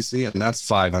Washington, D.C., and that's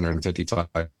 555.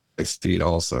 feet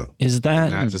also. Is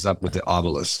that matches up with the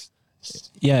obelisk?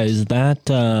 Yeah, is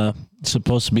that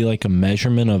supposed to be like a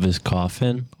measurement of his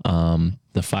coffin?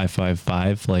 The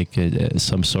 555, like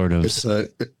some sort of. It's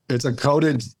a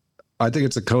coded. I think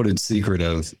it's a coded secret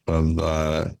of.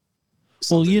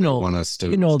 Well, want us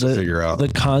to figure out. The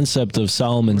concept of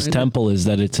Solomon's temple is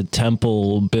that it's a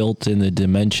temple built in the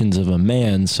dimensions of a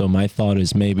man. So my thought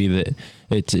is maybe that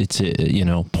it's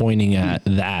pointing at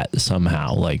that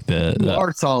somehow, like the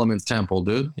are Solomon's temple,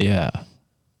 dude. Yeah.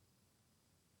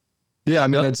 Yeah, I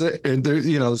mean,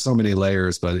 there's so many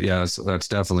layers, but yeah, that's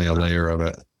definitely a layer of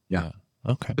it. Yeah.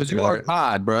 Okay. Because you are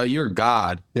God, bro. You're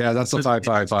God. Yeah, that's the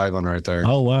 555 one right there.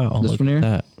 Oh wow, this one here.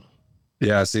 That.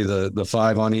 Yeah, see the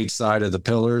 5 on each side of the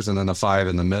pillars, and then the 5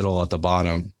 in the middle at the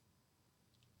bottom.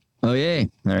 Oh yeah,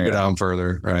 there you go go. Down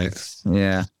further, right?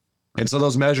 Yeah. And so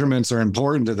those measurements are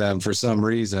important to them for some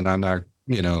reason. I'm not,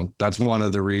 that's one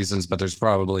of the reasons, but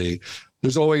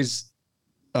there's always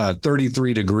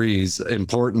 33 degrees,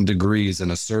 important degrees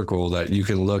in a circle that you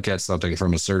can look at something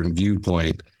from a certain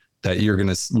viewpoint, that you're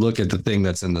going to look at the thing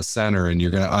that's in the center and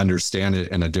you're going to understand it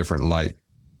in a different light.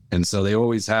 And so they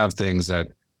always have things that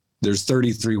there's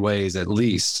 33 ways at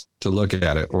least to look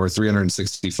at it, or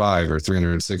 365 or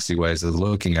 360 ways of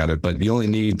looking at it, but you only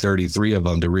need 33 of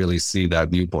them to really see that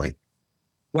viewpoint.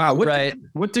 Wow.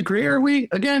 What degree are we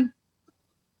again?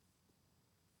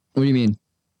 What do you mean?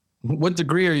 What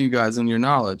degree are you guys in your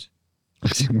knowledge?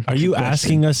 Are you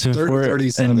asking us if we're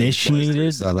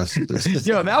initiated?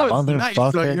 Yo, that was nice.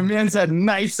 Bro. Your man said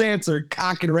nice answer,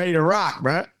 cock and ready to rock,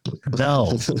 bro.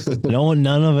 No,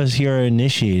 none of us here are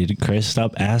initiated. Chris,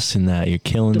 stop asking that. You're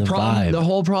killing the vibe. The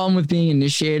whole problem with being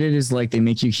initiated is like they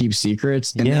make you keep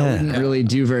secrets, and that wouldn't really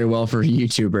do very well for a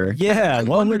YouTuber. Yeah,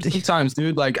 sometimes,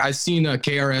 dude. Like I seen a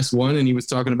KRS-One, and he was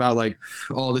talking about like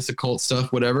all this occult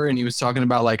stuff, whatever, and he was talking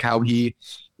about like how he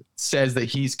says that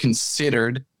he's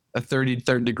considered a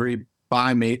 33rd degree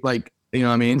by mate, like, you know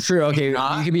what I mean? True. Okay,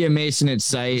 you could be a Mason at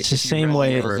sight. It's the same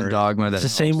way. Dogma. It's the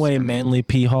same way Manly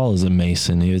P. Hall is a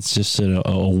Mason. It's just an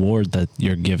award that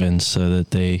you're given so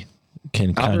that they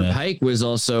can kind Albert of. Pike was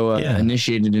also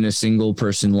initiated in a single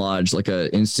person lodge, like a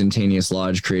instantaneous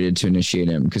lodge created to initiate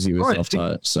him because he was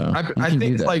self-taught. So I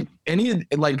think like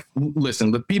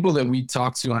listen, the people that we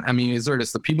talk to, I mean,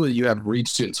 Azertis, the people that you have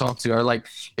reached to and talked to are like,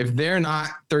 if they're not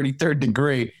 33rd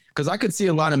degree. Because I could see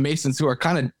a lot of Masons who are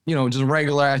kind of, just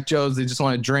regular ass Joes. They just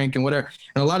want to drink and whatever.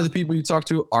 And a lot of the people you talk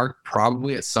to are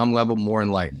probably at some level more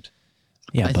enlightened.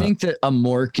 Yeah, I think that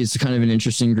Amorc is kind of an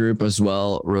interesting group as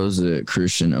well.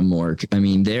 Rosicrucian Amorc. I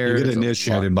mean, you get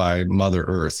initiated by Mother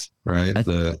Earth, right?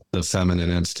 The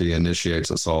feminine entity initiates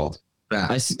us all.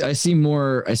 I see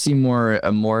more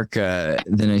Amorc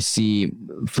than I see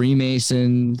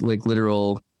Freemason, like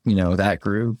literal, that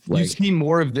group. Like, you see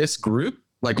more of this group?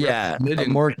 Like,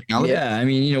 more. Yeah, I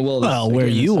mean, where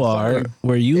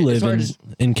you live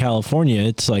in California,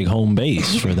 it's like home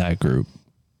base for that group.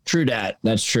 True that.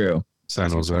 That's true.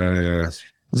 San Jose, yeah.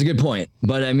 That's a good point.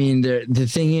 But I mean, the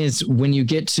thing is, when you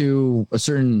get to a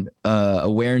certain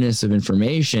awareness of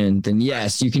information, then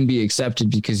yes, you can be accepted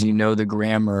because you know the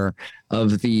grammar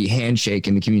of the handshake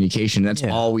and the communication. That's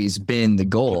always been the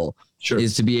goal. Sure.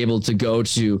 Is to be able to go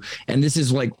to, and this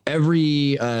is like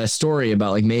every story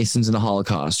about like Masons in the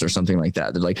Holocaust or something like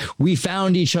that. They're like, we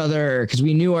found each other because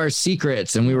we knew our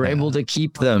secrets and we were able to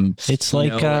keep them. It's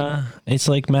it's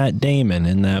like Matt Damon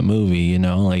in that movie,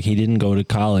 like he didn't go to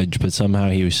college, but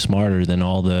somehow he was smarter than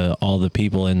all the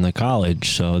people in the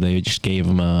college. So they just gave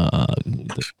him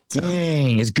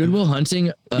Dang, is Good Will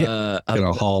Hunting a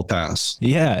hall pass?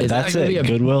 Yeah, that's it.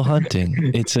 Good Will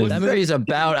Hunting. That movie is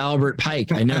about Albert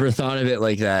Pike. I never thought of it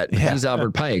like that. Yeah. He's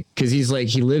Albert Pike because he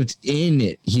lived in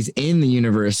it. He's in the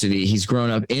university. He's grown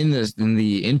up in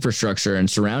the infrastructure and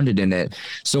surrounded in it.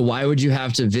 So why would you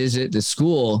have to visit the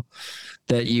school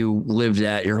that you lived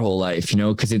at your whole life?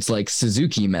 Because it's like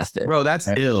Suzuki method. Bro, that's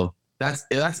ill.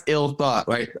 That's ill thought,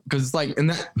 right? Because it's like, and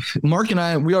that Mark and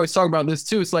I, we always talk about this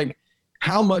too. It's like,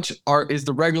 how much is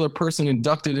the regular person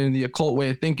inducted in the occult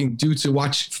way of thinking due to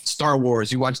watch Star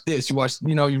Wars? You watch this,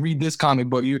 you read this comic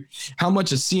book. How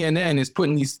much of CNN is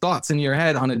putting these thoughts in your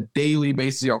head on a daily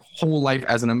basis, your whole life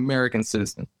as an American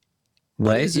citizen?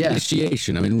 Right? Yeah.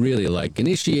 Initiation. I mean, really, like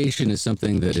initiation is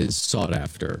something that is sought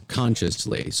after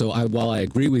consciously. So while I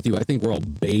agree with you, I think we're all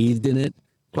bathed in it.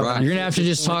 Right. You're gonna have to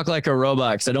just talk like a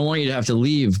robot because I don't want you to have to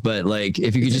leave. But like,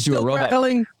 if you could just do a robot,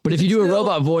 but if you do a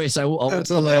robot voice, I will.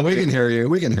 We can hear you.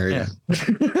 We can hear you.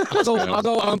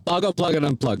 I'll go plug and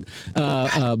unplug.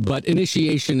 But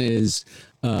initiation is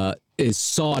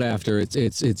sought after.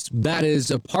 It's that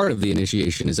is a part of the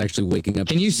initiation is actually waking up.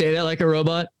 Can you say that like a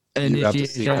robot? You have to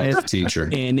see a teacher.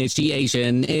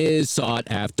 Initiation is sought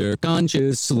after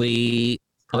consciously.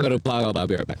 I'll be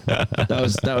right back. That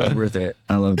was worth it.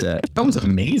 I love that. That was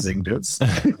amazing, dude.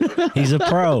 He's a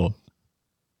pro.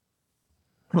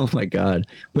 Oh my god!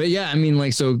 But yeah, I mean,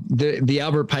 like, so the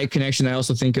Albert Pike connection. I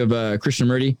also think of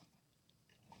Krishnamurti,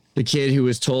 the kid who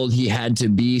was told he had to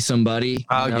be somebody.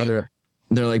 Oh, yeah.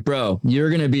 They're like, bro, you're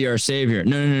gonna be our savior.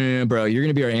 No, bro, you're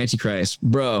gonna be our antichrist,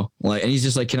 bro. Like, and he's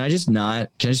just like, can I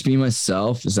just be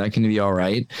myself? Is that gonna be all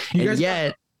right? Do you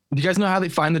guys know how they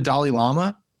find the Dalai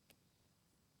Lama?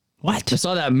 What? I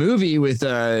saw that movie with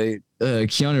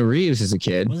Keanu Reeves as a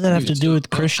kid. What does that have to do with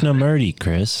Krishnamurti,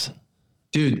 Chris?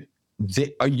 Dude,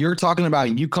 you're talking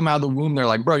about you come out of the womb. They're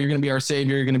like, bro, you're going to be our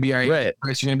savior. You're going to be our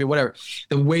Christ. You're going to be whatever.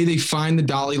 The way they find the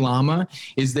Dalai Lama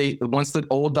is once the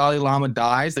old Dalai Lama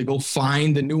dies, they go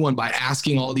find the new one by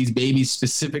asking all these babies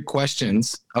specific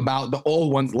questions about the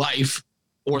old one's life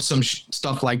or some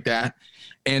stuff like that.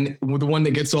 And the one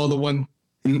that gets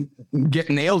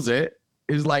nails it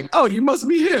is like, oh, you must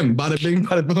be him. Bada bing,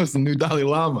 bada boom, it's the new Dalai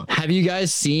Lama. Have you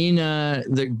guys seen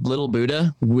the Little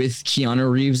Buddha with Keanu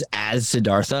Reeves as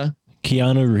Siddhartha?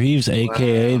 Keanu Reeves,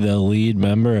 aka the lead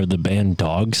member of the band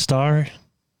Dogstar.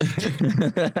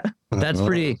 It's a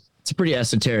pretty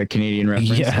esoteric Canadian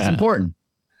reference. Yeah. It's important.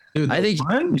 Dude, I think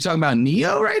you talking about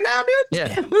Neo right now, dude?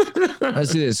 Yeah.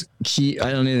 Let's do this.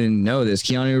 I don't even know this.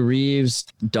 Keanu Reeves,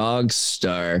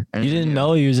 Dogstar. You didn't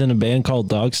know he was in a band called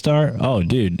Dogstar? Oh,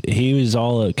 dude, he was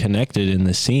all connected in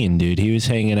the scene, dude. He was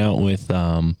hanging out with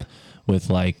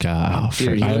like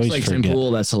dude, he looks like Tim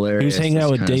Pool. That's hilarious. He was hanging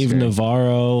out with Dave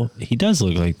Navarro. He does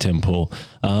look like Tim Pool.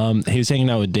 He was hanging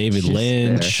out with David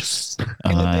Lynch.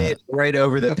 Right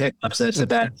over the pickups. That's a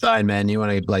bad sign, man. You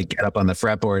want to like get up on the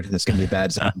fretboard. That's gonna be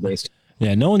bad sound waste.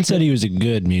 Yeah, no one said he was a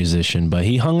good musician, but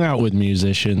he hung out with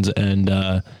musicians, and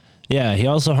he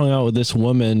also hung out with this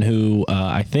woman who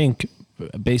I think,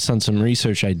 based on some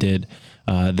research I did,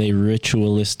 they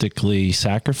ritualistically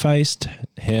sacrificed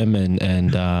him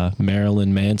and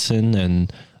Marilyn Manson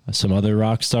and some other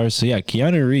rock stars. So yeah,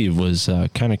 Keanu Reeves was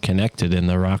kind of connected in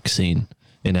the rock scene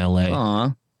in LA.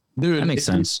 Aw, dude, that makes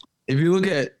sense. If you look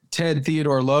at Ted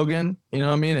Theodore Logan, you know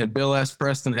what I mean, and Bill S.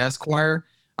 Preston Esquire,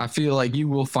 I feel like you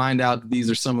will find out that these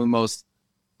are some of the most,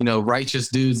 righteous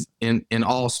dudes in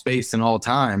all space and all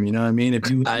time. You know what I mean?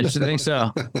 I just think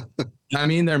so. I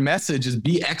mean, their message is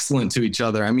be excellent to each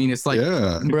other. I mean, it's like,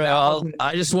 bro,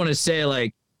 I just want to say,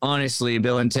 like, honestly,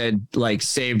 Bill and Ted like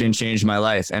saved and changed my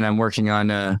life, and I'm working on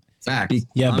fact.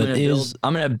 I'm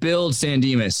gonna build San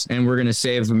Dimas, and we're gonna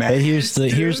save America.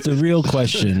 But here's the real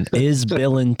question: is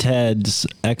Bill and Ted's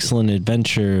Excellent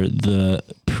Adventure the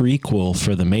prequel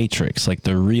for the Matrix, like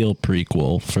the real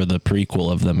prequel for the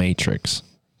prequel of the Matrix?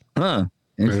 Huh?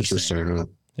 Interesting.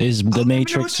 Is the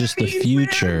Matrix just the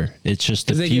future? It's just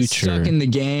the they future. Get stuck in the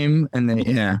game, and then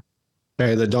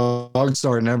Hey, the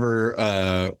Dogstar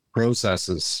never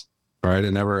processes, right?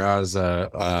 It never has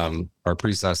our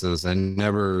precesses, and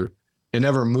it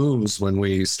never moves when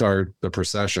we start the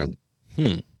procession.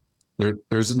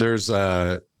 There's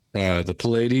the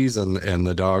Pleiades and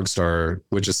the Dogstar,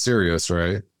 which is Sirius,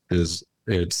 right?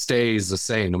 It stays the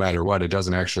same no matter what. It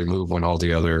doesn't actually move when all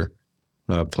the other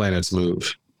planets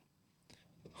move.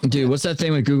 Dude, what's that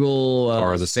thing with Google?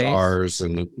 Or the stars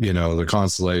and the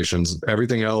constellations.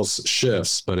 Everything else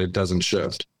shifts, but it doesn't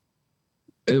shift.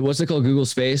 What's it called? Google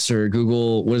Space or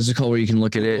Google? What is it called? Where you can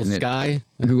look at it? Google Sky.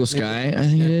 Google Sky, I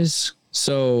think it is.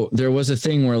 So there was a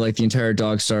thing where like the entire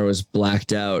Dogstar was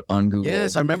blacked out on Google.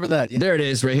 Yes, I remember that. Yeah. There it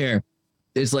is, right here.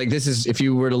 It's like this is if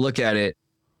you were to look at it,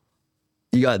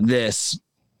 you got this.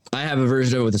 I have a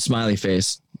version of it with a smiley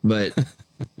face, but.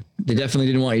 They definitely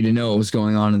didn't want you to know what was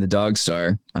going on in the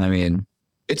Dogstar. I mean,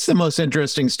 it's the most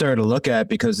interesting star to look at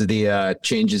because of the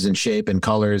changes in shape and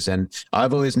colors. And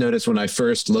I've always noticed when I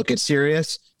first look at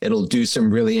Sirius, it'll do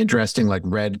some really interesting like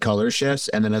red color shifts.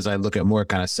 And then as I look at more, it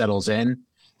kind of settles in.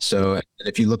 So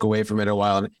if you look away from it a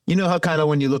while, you know how kind of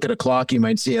when you look at a clock, you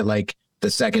might see it like the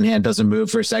second hand doesn't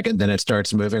move for a second, then it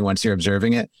starts moving once you're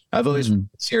observing it. I've always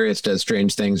Sirius does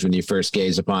strange things when you first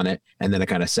gaze upon it, and then it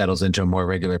kind of settles into a more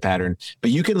regular pattern.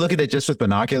 But you can look at it just with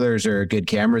binoculars or a good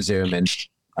camera zoom, and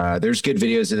there's good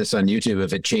videos of this on YouTube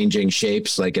of it changing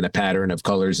shapes, like in a pattern of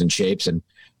colors and shapes, and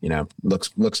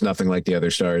looks nothing like the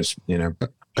other stars.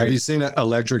 Have you seen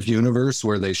Electric Universe,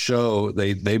 where they show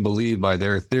they believe by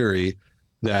their theory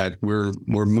that we're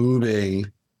moving,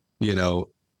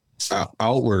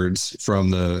 outwards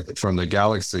from the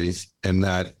galaxy, and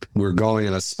that we're going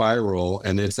in a spiral,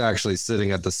 and it's actually sitting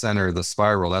at the center of the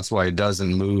spiral. That's why it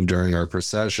doesn't move during our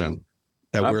procession.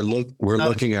 that we're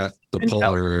looking at the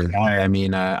polar. I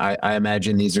mean, I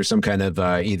imagine these are some kind of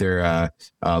either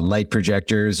light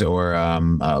projectors or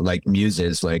like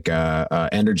muses, like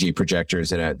energy projectors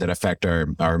that affect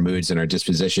our moods and our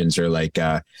dispositions, or like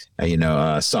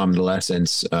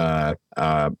somnolescence,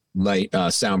 light,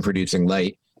 sound producing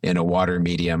light in a water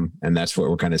medium, and that's what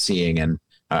we're kind of seeing. And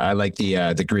I like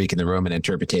the Greek and the Roman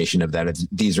interpretation of that.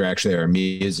 These are actually our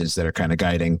muses that are kind of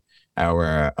guiding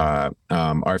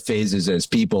our phases as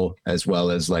people, as well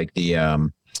as like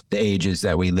the ages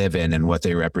that we live in and what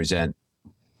they represent.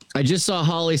 I just saw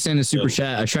Holly send a super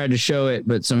chat. I tried to show it,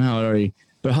 but somehow it already.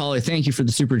 But Holly, thank you for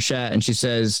the super chat. And she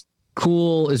says,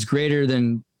 "Cool is greater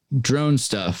than drone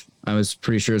stuff." I was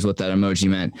pretty sure is what that emoji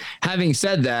meant. Having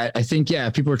said that, I think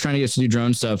people are trying to get us to do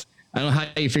drone stuff. I don't know how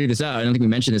you figured this out. I don't think we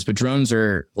mentioned this, but drones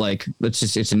are like,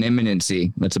 it's an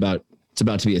imminency. It's about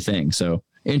to be a thing. So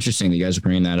interesting that you guys are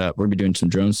bringing that up. We'll be doing some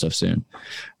drone stuff soon.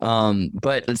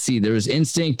 But let's see, there was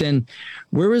Instinct. Then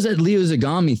where was that Leo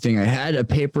Zagami thing? I had a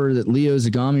paper that Leo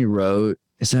Zagami wrote.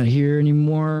 Is that here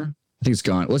anymore? I think it's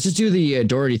gone. Let's just do the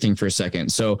Doherty thing for a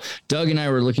second. So Doug and I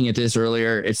were looking at this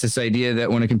earlier. It's this idea that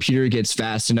when a computer gets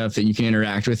fast enough that you can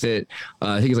interact with it,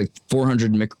 I think it's like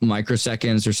 400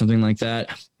 microseconds or something like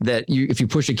that, that if you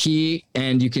push a key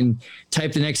and you can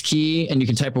type the next key and you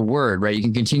can type a word, right? You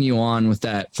can continue on with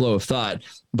that flow of thought.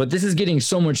 But this is getting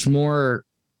so much more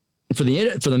for the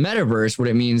metaverse. What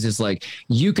it means is like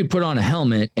you could put on a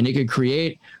helmet and it could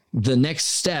create the next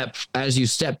step as you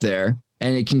step there.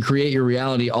 And it can create your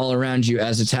reality all around you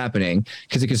as it's happening,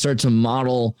 because it can start to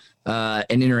model and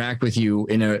interact with you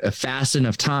in a fast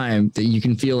enough time that you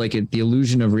can feel like the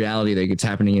illusion of reality that it's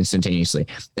happening instantaneously.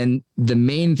 And the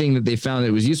main thing that they found that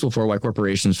it was useful for, why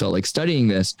corporations felt like studying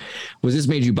this, was this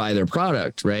made you buy their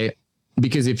product, right?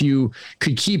 Because if you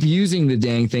could keep using the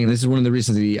dang thing, this is one of the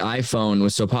reasons the iPhone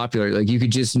was so popular. Like you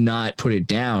could just not put it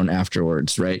down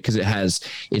afterwards, right? Because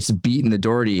it's beaten the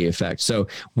Doherty effect. So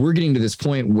we're getting to this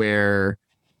point where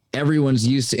everyone's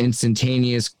used to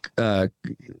instantaneous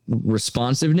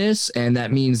responsiveness, and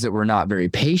that means that we're not very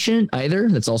patient either.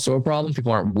 That's also a problem.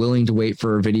 People aren't willing to wait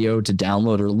for a video to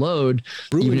download or load,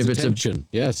 even if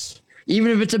it's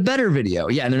even if it's a better video.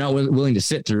 Yeah, and they're not willing to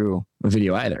sit through a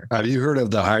video either. Have you heard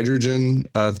of the hydrogen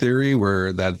theory,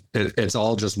 where that it's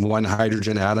all just one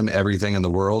hydrogen atom, everything in the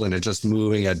world, and it's just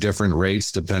moving at different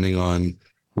rates depending on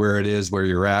where it is, where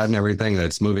you're at, and everything?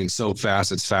 That's moving so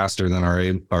fast, it's faster than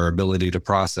our ability to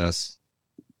process.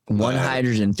 One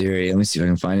hydrogen theory. Let me see if I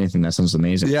can find anything. That sounds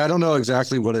amazing. Yeah, I don't know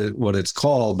exactly what it's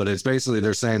called, but it's basically,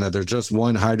 they're saying that there's just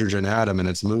one hydrogen atom and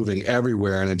it's moving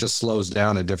everywhere, and it just slows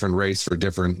down at different rates for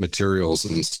different materials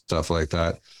and stuff like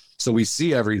that. So we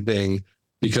see everything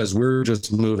because we're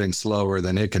just moving slower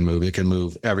than it can move. It can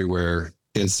move everywhere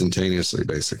instantaneously,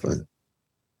 basically.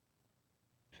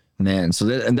 Man, so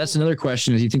that's another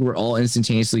question. Do you think we're all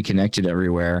instantaneously connected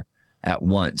everywhere at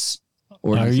once?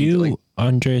 Or are you,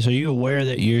 Andres, are you aware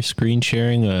that you're screen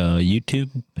sharing a YouTube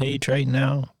page right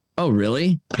now? Oh,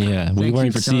 really? Yeah, we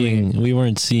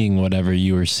weren't seeing whatever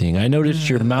you were seeing. I noticed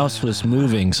your mouse was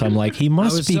moving, so I'm like, he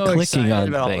must be clicking on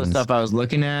about things. All the stuff I was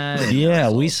looking at.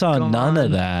 Yeah, we saw none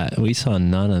of that.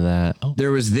 Oh.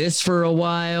 There was this for a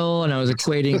while, and I was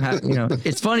equating how,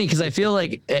 it's funny because I feel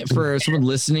like for someone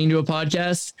listening to a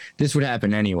podcast, this would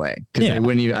happen anyway.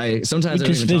 Because sometimes I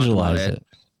don't even visualize talk about it.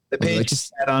 The page I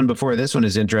had on before this one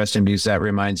is interesting because that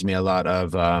reminds me a lot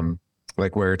of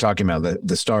like we're talking about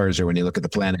the stars, or when you look at the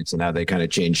planets and how they kind of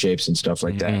change shapes and stuff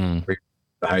like that.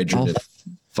 The hydrogen.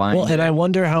 Fine. Well, and I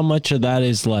wonder how much of that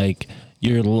is like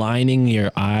you're lining your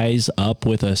eyes up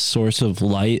with a source of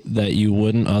light that you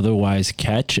wouldn't otherwise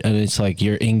catch, and it's like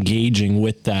you're engaging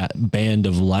with that band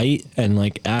of light, and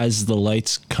like as the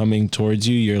light's coming towards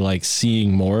you, you're like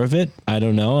seeing more of it. I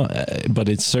don't know, but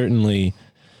it's certainly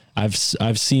I've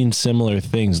seen similar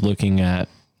things looking at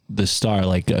the star,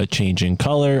 like a change in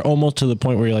color, almost to the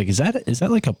point where you're like, is that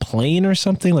like a plane or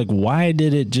something? Like, why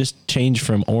did it just change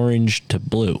from orange to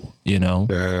blue?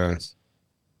 Yeah.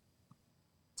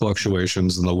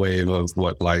 Fluctuations in the wave of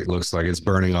what light looks like. It's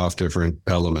burning off different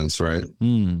elements, right?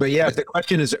 But yeah, the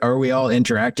question is, are we all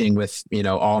interacting with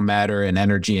all matter and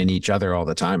energy and each other all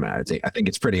the time? I think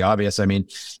it's pretty obvious. I mean,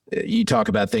 you talk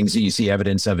about things that you see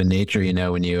evidence of in nature.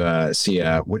 When you see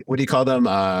what do you call them?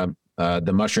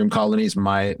 The mushroom colonies,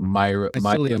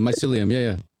 mycelium,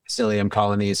 yeah. Mycelium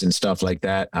colonies and stuff like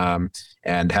that,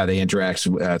 and how they interact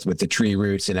with the tree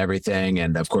roots and everything.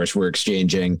 And of course, we're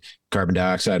exchanging carbon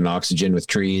dioxide and oxygen with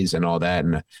trees and all that.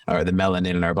 And the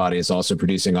melanin in our body is also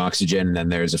producing oxygen. And then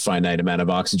there's a finite amount of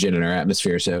oxygen in our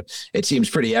atmosphere. So it seems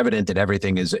pretty evident that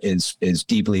everything is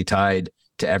deeply tied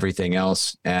to everything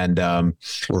else. And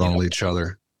we're all each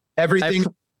other. everything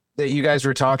that you guys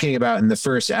were talking about in the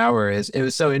first hour it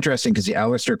was so interesting because the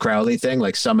Aleister Crowley thing,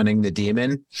 like summoning the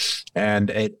demon, and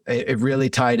it really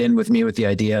tied in with me with the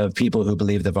idea of people who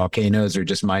believe the volcanoes are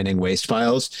just mining waste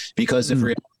piles, because if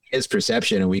reality is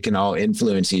perception and we can all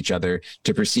influence each other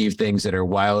to perceive things that are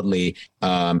wildly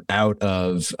out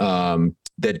of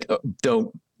that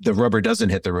don't, the rubber doesn't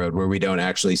hit the road, where we don't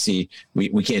actually see,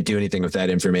 we can't do anything with that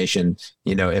information.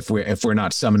 You know, if we're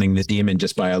not summoning the demon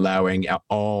just by allowing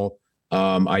all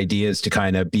ideas to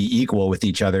kind of be equal with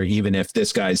each other, even if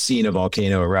this guy's seen a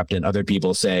volcano erupt and other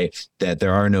people say that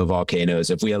there are no volcanoes,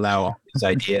 if we allow all these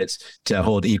ideas to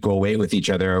hold equal weight with each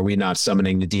other, are we not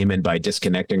summoning the demon by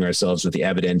disconnecting ourselves with the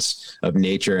evidence of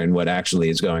nature and what actually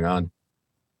is going on?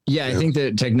 Yeah, I think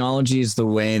that technology is the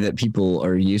way that people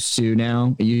are used to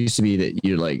now. It used to be that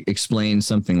you like explain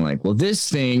something like, well,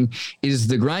 this thing is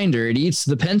the grinder. It eats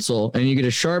the pencil and you get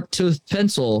a sharp tooth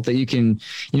pencil that you can,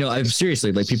 you know, I've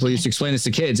seriously, like people used to explain this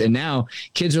to kids, and now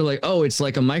kids are like, oh, it's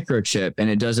like a microchip and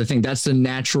it does a thing. That's the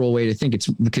natural way to think. It's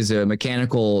because the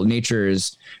mechanical nature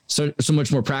is so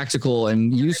much more practical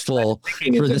and useful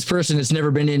for this person that's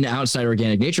never been in outside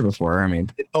organic nature before. I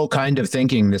mean, all kind of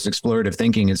thinking, this explorative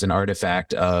thinking, is an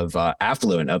artifact of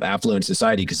affluent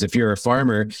society. Because if you're a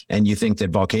farmer and you think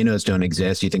that volcanoes don't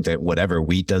exist, you think that whatever,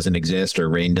 wheat doesn't exist or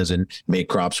rain doesn't make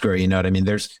crops grow, you know what I mean?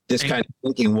 There's this kind of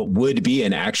thinking, what would be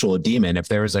an actual demon if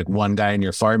there was like one guy in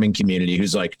your farming community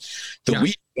who's like, the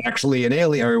wheat is actually an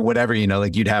alien or whatever, you know,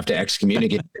 like you'd have to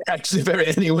excommunicate.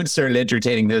 If anyone started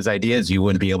entertaining those ideas, you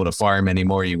wouldn't be able to farm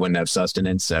anymore. You wouldn't have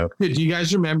sustenance. So do you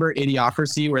guys remember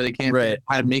Idiocracy, where they can't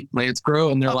how to make plants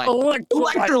grow and they're like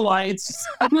electrolytes?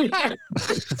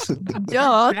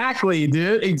 Yeah, exactly,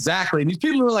 dude. Exactly. And these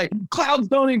people are like, clouds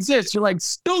don't exist. You're like,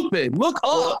 stupid. Look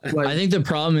up. Like, I think the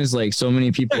problem is like so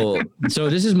many people. So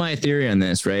this is my theory on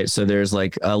this, right? So there's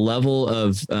like a level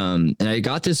of, and I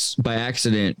got this by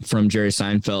accident from Jerry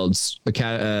Seinfeld's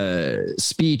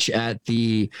speech at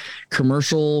the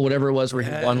commercial, whatever it was, where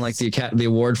he won like the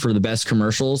award for the best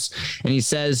commercials. And he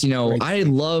says, you know, I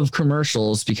love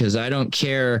commercials because I don't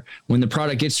care when the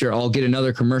product gets here, I'll get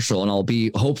another commercial and I'll be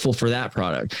hopeful for that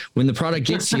product. When the product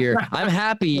gets here, I'm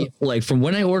happy, like from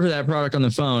when I order that product on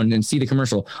the phone and see the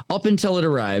commercial up until it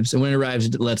arrives. And when it arrives,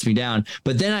 it lets me down.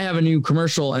 But then I have a new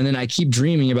commercial and then I keep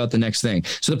dreaming about the next thing.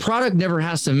 So the product never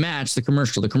has to match the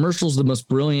commercial. The commercial is the most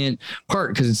brilliant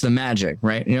part because it's the magic,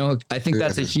 right? You know, I think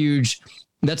that's a huge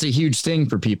thing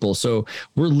for people. So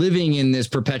we're living in this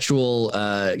perpetual,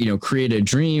 create a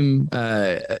dream,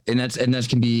 and that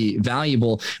can be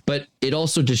valuable, but it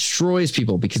also destroys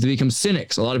people because they become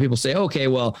cynics. A lot of people say, okay,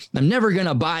 well, I'm never going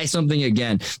to buy something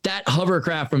again. That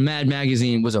hovercraft from Mad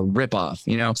Magazine was a ripoff,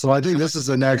 you know? So I think this is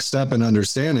the next step in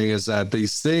understanding, is that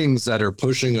these things that are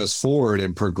pushing us forward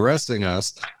and progressing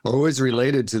us are always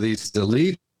related to these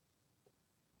delete.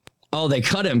 Oh, they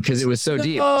cut him because it was so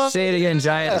deep. Say it again,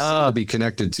 Giant. To be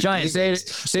connected to Giant.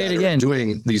 Say it again.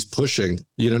 Doing these pushing,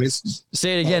 you know what I mean?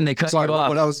 Say it again. They cut you off.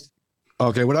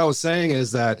 What I was saying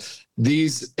is that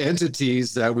these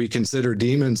entities that we consider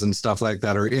demons and stuff like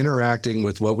that are interacting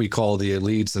with what we call the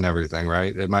elites and everything,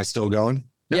 right? Am I still going?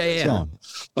 Yeah.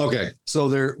 Okay.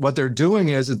 So what they're doing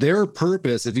is their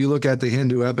purpose, if you look at the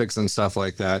Hindu epics and stuff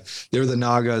like that, they're the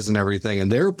Nagas and everything,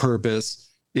 and their purpose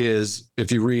is,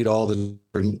 if you read all the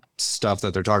different stuff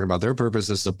that they're talking about, their purpose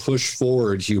is to push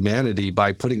forward humanity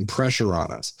by putting pressure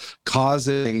on us,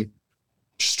 causing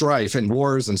strife and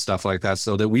wars and stuff like that,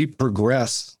 so that we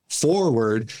progress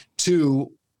forward to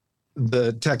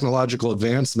the technological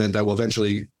advancement that will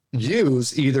eventually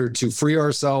use either to free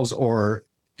ourselves or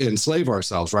enslave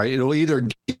ourselves, right? It'll either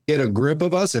get a grip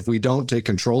of us if we don't take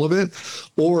control of it,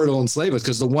 or it'll enslave us,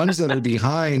 because the ones that are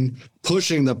behind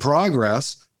pushing the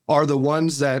progress are the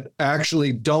ones that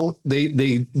actually don't, they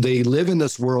live in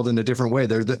this world in a different way.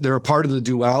 They're a part of the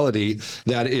duality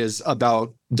that is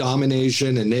about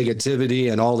domination and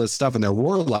negativity and all this stuff, and they're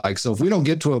warlike. So if we don't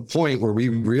get to a point where we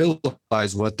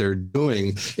realize what they're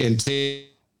doing and take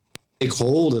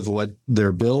hold of what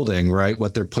they're building, right,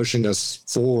 what they're pushing us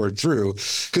forward through,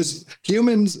 because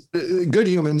humans, good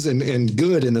humans and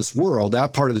good in this world,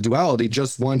 that part of the duality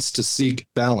just wants to seek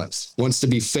balance, wants to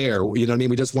be fair. You know what I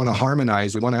mean? We just want to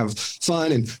harmonize. We want to have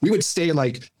fun, and we would stay in,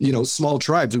 like, you know, small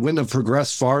tribes. We wouldn't have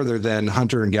progressed farther than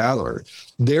hunter and gatherer.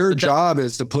 Their job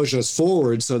is to push us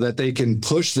forward so that they can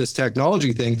push this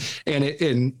technology thing,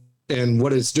 and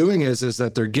what it's doing is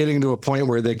that they're getting to a point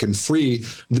where they can free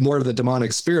more of the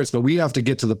demonic spirits, but we have to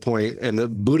get to the point, and the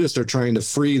Buddhists are trying to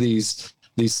free these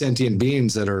sentient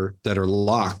beings that are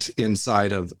locked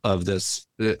inside of this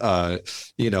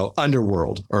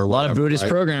underworld, or a lot of Buddhist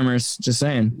programmers, just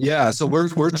saying. Yeah, so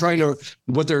we're trying to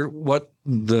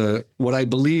what I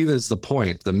believe is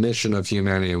the mission of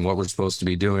humanity, and what we're supposed to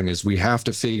be doing is we have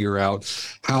to figure out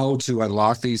how to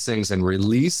unlock these things and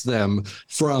release them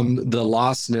from the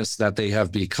lostness that they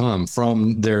have become,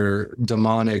 from their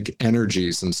demonic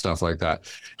energies and stuff like that.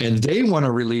 And they want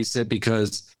to release it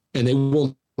and they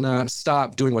will not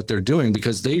stop doing what they're doing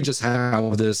because they just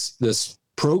have this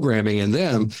programming in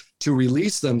them to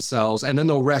release themselves, and then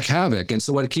they'll wreak havoc. And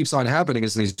so what keeps on happening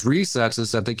is these resets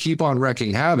is that they keep on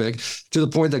wreaking havoc to the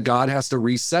point that God has to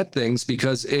reset things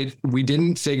because we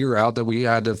didn't figure out that we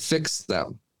had to fix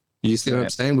them. You see what I'm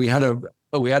saying? We had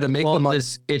to make them.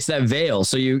 It's that veil.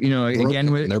 So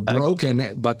they're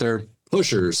broken, but they're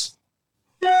pushers.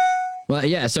 Well,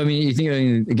 yeah. So I mean, you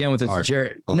think again with this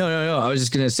Jerry. No. I was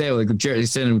just gonna say, like Jerry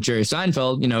said with Jerry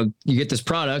Seinfeld, you get this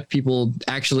product. People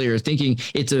actually are thinking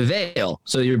it's a veil.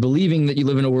 So you're believing that you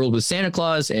live in a world with Santa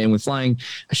Claus and with flying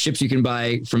ships you can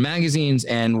buy from magazines,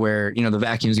 and where the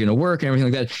vacuum is gonna work and everything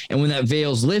like that. And when that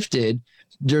veil's lifted,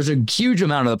 there's a huge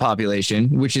amount of the population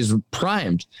which is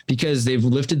primed because they've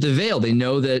lifted the veil. They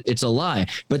know that it's a lie,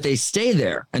 but they stay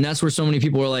there. And that's where so many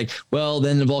people are like, well,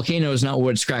 then the volcano is not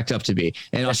what it's cracked up to be.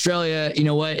 And Australia, you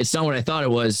know what? It's not what I thought it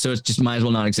was. So it just might as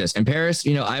well not exist. And Paris,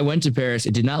 I went to Paris.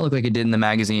 It did not look like it did in the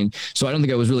magazine. So I don't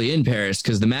think I was really in Paris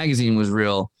because the magazine was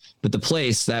real. But the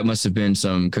place, that must have been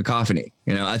some cacophony.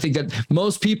 I think that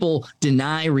most people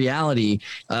deny reality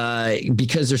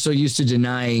because they're so used to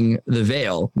denying the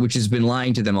veil, which has been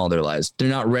lying to them all their lives. They're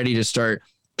not ready to start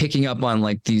picking up on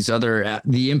like these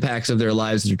the impacts of their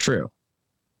lives that are true.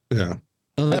 Yeah.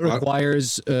 Well, that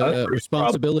requires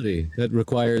responsibility. That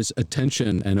requires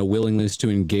attention and a willingness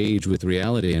to engage with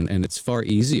reality. And it's far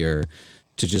easier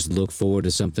to just look forward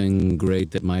to something great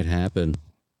that might happen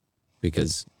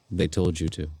because they told you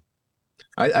to.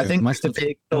 I think that's the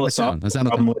big philosophical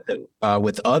problem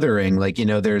with othering. Like,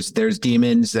 there's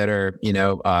demons that are,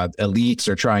 elites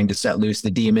are trying to set loose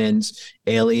the demons,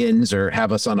 aliens, or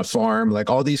have us on a farm, like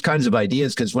all these kinds of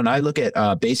ideas. Because when I look at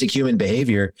basic human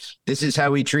behavior, this is how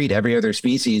we treat every other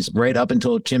species, right up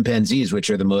until chimpanzees,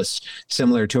 which are the most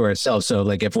similar to ourselves. So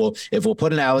like if we'll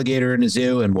put an alligator in a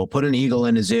zoo, and we'll put an eagle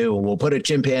in a zoo, and we'll put a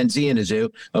chimpanzee in a zoo,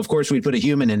 of course we'd put a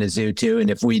human in a zoo too. And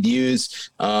if we'd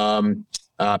use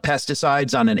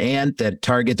pesticides on an ant that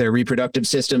target their reproductive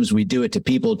systems, we do it to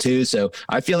people too. So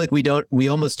I feel like we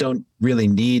almost don't really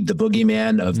need the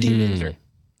boogeyman of demons.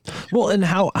 Well, and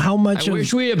how much I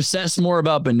wish we obsessed more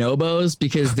about bonobos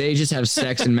because they just have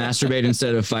sex and masturbate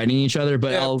instead of fighting each other.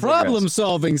 But problem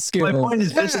solving skill. My point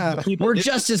is, we're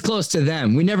just as close to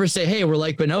them. We never say, "Hey, we're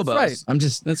like bonobos." Right.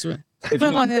 That's right.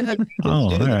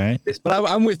 All right. But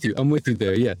I'm with you. I'm with you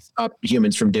there. Yes. Stop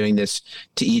humans from doing this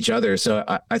to each other. So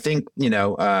I think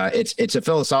it's a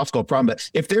philosophical problem.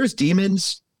 But if there's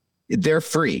demons, they're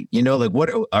free. Like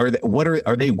what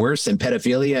are they worse than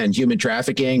pedophilia and human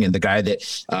trafficking and the guy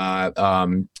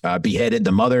that beheaded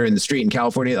the mother in the street in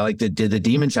California? Like, did the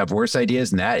demons have worse ideas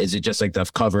than that? Is it just like the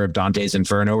cover of Dante's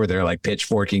Inferno where they're like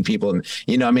pitchforking people? And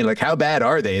like how bad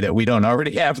are they that we don't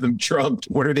already have them trumped?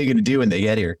 What are they going to do when they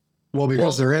get here? Well,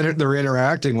 because they're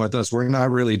interacting with us, we're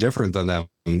not really different than them.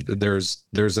 There's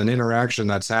an interaction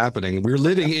that's happening. We're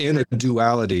living in a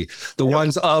duality. The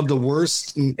ones of the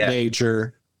worst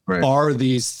nature are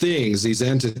these things, these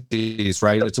entities,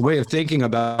 right? It's a way of thinking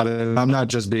about it. I'm not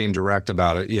just being direct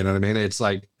about it. You know what I mean? It's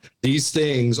like these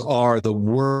things are the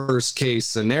worst case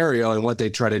scenario. And what they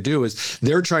try to do is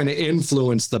they're trying to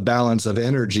influence the balance of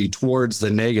energy towards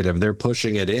the negative. They're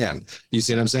pushing it in. You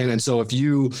see what I'm saying? And so if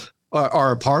you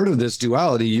are a part of this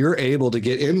duality, you're able to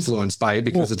get influenced by it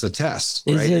because it's a test,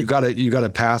 right? You got to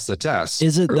pass the test.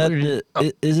 Is it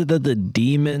that the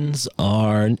demons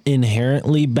are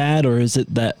inherently bad, or is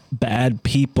it that bad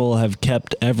people have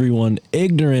kept everyone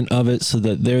ignorant of it so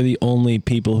that they're the only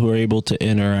people who are able to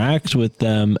interact with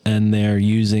them, and they're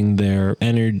using their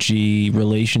energy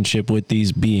relationship with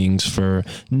these beings for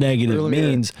negative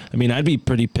means? I mean, I'd be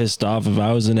pretty pissed off if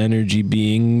I was an energy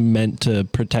being meant to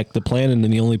protect the planet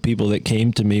and the only people that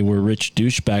came to me were rich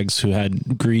douchebags who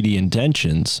had greedy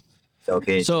intentions.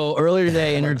 Okay. So earlier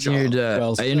today, I interviewed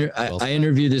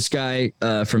this guy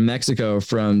from Mexico,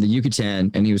 from the Yucatan,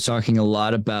 and he was talking a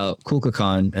lot about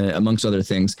Kukulkan, amongst other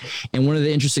things. And one of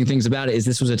the interesting things about it is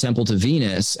this was a temple to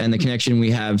Venus, and the connection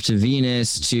we have to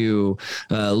Venus to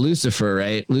Lucifer,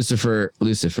 right? Lucifer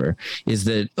is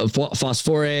that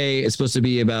phosphore is supposed to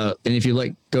be about, and if you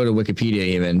like go to Wikipedia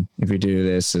even. If you do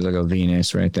this, there's like a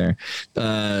Venus right there.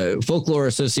 Folklore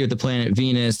associated with the planet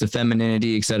Venus, the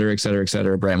femininity, et cetera, et cetera, et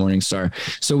cetera, bright morning star.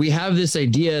 So we have this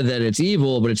idea that it's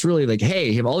evil, but it's really like, hey,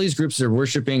 you have all these groups that are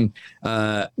worshiping,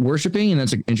 and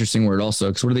that's an interesting word also,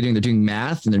 because what are they doing? They're doing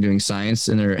math and they're doing science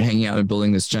and they're hanging out and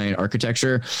building this giant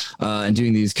architecture and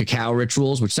doing these cacao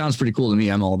rituals, which sounds pretty cool to me.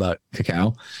 I'm all about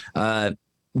cacao.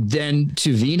 Then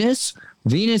to Venus.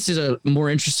 Venus is a more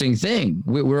interesting thing.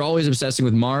 We're always obsessing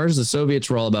with Mars. The Soviets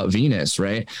were all about Venus,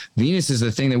 right? Venus is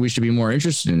the thing that we should be more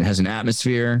interested in. It has an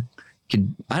atmosphere.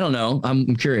 I don't know.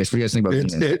 I'm curious. What do you guys think about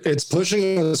Venus? It's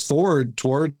pushing us forward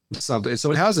toward something.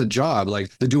 So it has a job.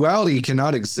 Like the duality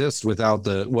cannot exist without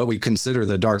what we consider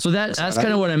the dark. So that's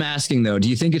kind of what I'm asking, though. Do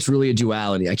you think it's really a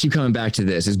duality? I keep coming back to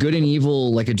this. Is good and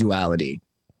evil like a duality?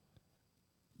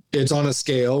 It's on a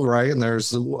scale, right? And there's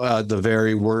the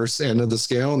very worst end of the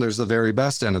scale, and there's the very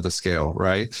best end of the scale,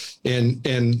 right? And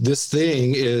this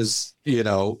thing is,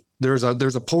 there's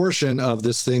a portion of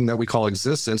this thing that we call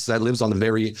existence that lives on the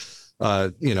very,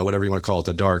 whatever you want to call it,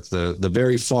 the dark, the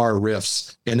very far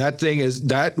rifts, and that thing is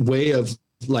that way of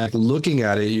like looking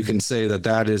at it, you can say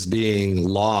that is being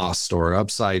lost or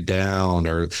upside down,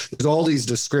 or there's all these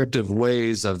descriptive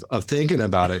ways of thinking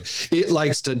about it. It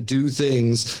likes to do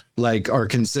things like are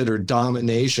considered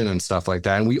domination and stuff like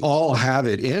that. And we all have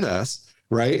it in us.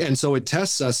 Right. And so it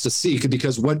tests us to see,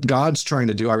 because what God's trying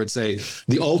to do, I would say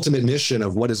the ultimate mission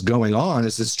of what is going on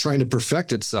is it's trying to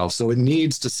perfect itself. So it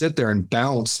needs to sit there and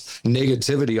bounce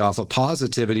negativity off of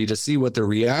positivity to see what the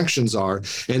reactions are,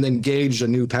 and then gauge a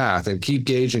new path and keep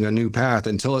gauging a new path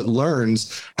until it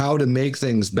learns how to make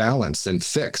things balanced and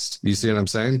fixed. You see what I'm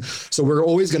saying? So we're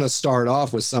always going to start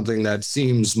off with something that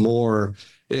seems more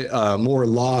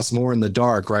lost, more in the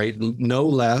dark, right? Know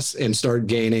less and start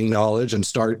gaining knowledge and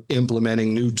start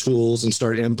implementing new tools and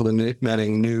start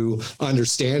implementing new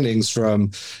understandings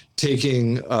from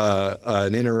taking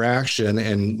an interaction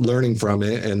and learning from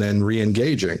it and then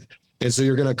re-engaging. And so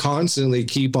you're going to constantly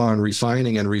keep on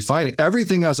refining and refining.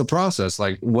 Everything has a process.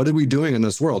 Like, what are we doing in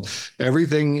this world?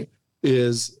 Everything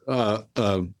is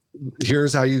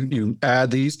here's how you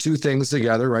add these two things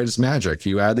together, right? It's magic.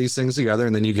 You add these things together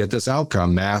and then you get this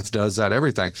outcome. Math does that,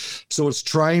 everything. So it's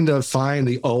trying to find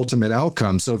the ultimate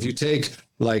outcome. So if you take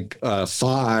like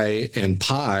phi and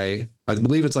pi, I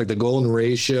believe it's like the golden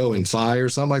ratio and phi or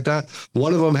something like that.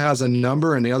 One of them has a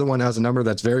number and the other one has a number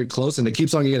that's very close, and it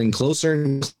keeps on getting closer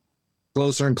and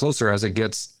closer and closer as it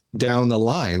gets down the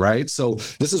line, right? So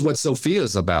this is what Sophia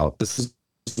is about. This is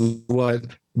what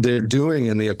they're doing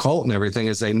in the occult and everything,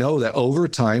 is they know that over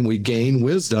time we gain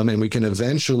wisdom and we can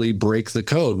eventually break the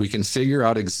code. We can figure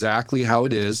out exactly how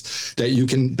it is that you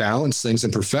can balance things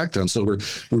and perfect them. So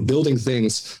we're building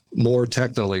things more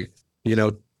technically.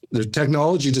 The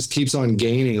technology just keeps on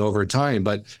gaining over time.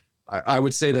 But I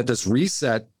would say that this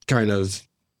reset kind of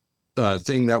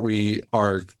thing that we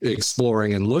are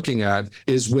exploring and looking at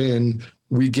is when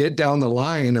we get down the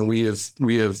line and we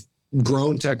have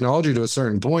grown technology to a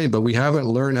certain point, but we haven't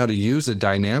learned how to use it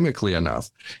dynamically enough.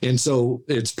 And so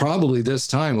it's probably this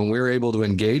time when we're able to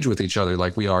engage with each other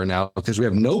like we are now, because we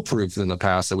have no proof in the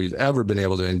past that we've ever been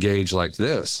able to engage like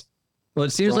this. Well,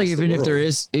 it seems like even if there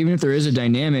is a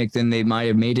dynamic, then they might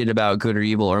have made it about good or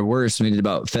evil, or worse, made it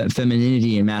about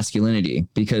femininity and masculinity,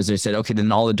 because they said, okay,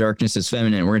 then all the darkness is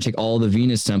feminine. We're going to take all the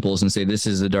Venus temples and say, this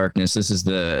is the darkness, this is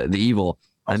the evil.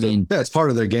 I mean, that's part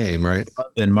of their game, right?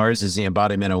 And Mars is the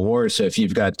embodiment of war. So if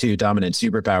you've got two dominant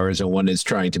superpowers and one is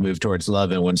trying to move towards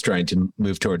love and one's trying to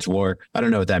move towards war, I don't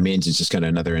know what that means. It's just kind of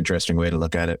another interesting way to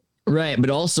look at it. Right. But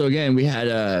also, again, we had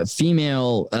a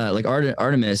female, like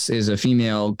Artemis is a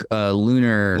female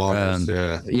lunar. Mars,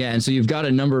 yeah. And so you've got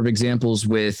a number of examples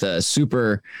with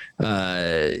super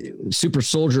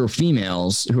soldier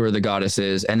females who are the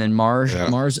goddesses. And then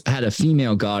Mars had a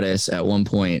female goddess at one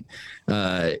point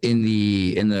in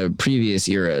the previous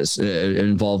eras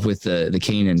involved with the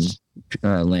Canaan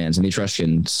lands and the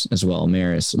Etruscans as well.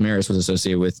 Maris was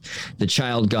associated with the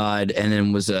child god, and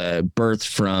then was birthed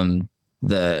from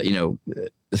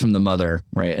from the mother,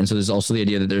 right? And so there's also the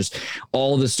idea that there's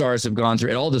all the stars have gone through,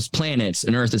 and all these planets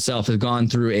and Earth itself have gone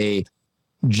through a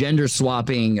gender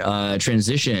swapping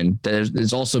transition.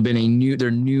 There's also been they're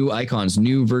new icons,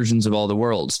 new versions of all the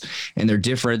worlds, and they're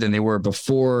different than they were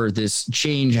before this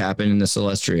change happened in the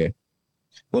Celestria.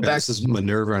 Well, back to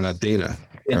Minerva and Athena.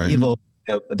 Right? Evil,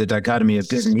 the dichotomy of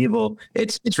good and evil.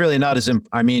 It's really not as.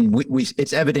 I mean,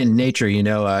 it's evident in nature.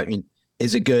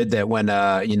 is it good that when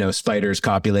spiders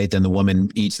copulate, then the woman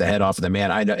eats the head off of the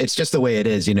man? I know it's just the way it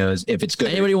is. If it's good.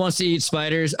 Anybody wants to eat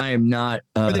spiders? I am not.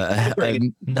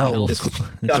 No,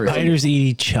 spiders eat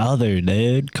each other,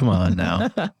 dude. Come on now.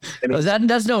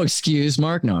 That's no excuse,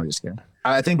 Mark. No, I'm just kidding.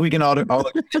 I think we can all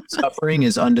agree that suffering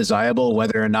is undesirable,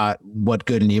 whether or not what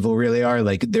good and evil really are.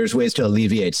 Like, there's ways to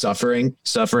alleviate suffering.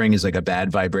 Suffering is like a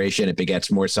bad vibration. It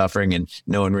begets more suffering, and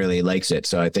no one really likes it.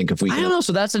 So I think if we, I don't know.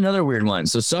 So that's another weird one.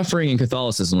 So suffering and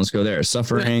Catholicism. Let's go there.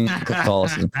 Suffering,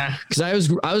 Catholicism. Because I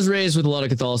was raised with a lot of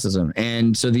Catholicism,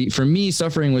 and so for me,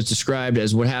 suffering was described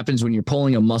as what happens when you're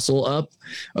pulling a muscle up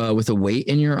with a weight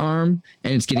in your arm,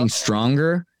 and it's getting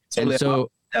stronger. And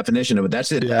so. Definition of it.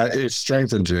 That's it. Yeah, it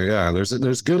strengthens you. Yeah,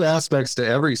 there's good aspects to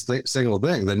every single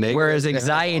thing. Whereas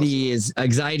anxiety is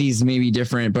maybe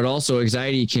different, but also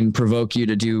anxiety can provoke you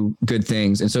to do good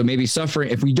things. And so maybe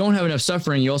suffering, if we don't have enough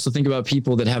suffering, you also think about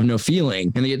people that have no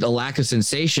feeling and they get a lack of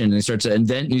sensation and they start to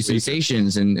invent new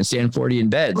sensations and stand 40 in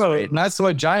bed. Bro, right? And that's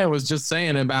what Giant was just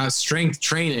saying about strength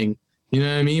training. You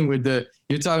know what I mean?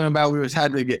 You're talking about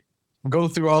had to go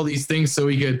through all these things so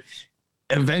we could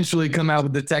eventually come out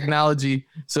with the technology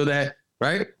so that,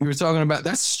 right? We were talking about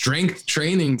that's strength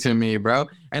training to me, bro.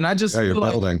 And I just you're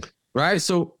building, right?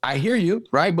 So I hear you,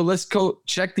 right? But let's go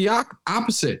check the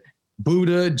opposite.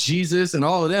 Buddha, Jesus, and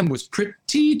all of them was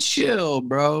pretty chill,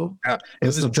 bro.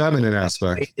 It's the feminine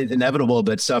aspect. It's inevitable,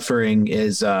 but suffering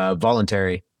is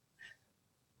voluntary.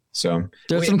 So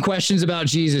there's some questions about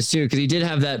Jesus too, because he did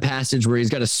have that passage where he's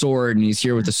got a sword and he's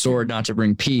here with the sword not to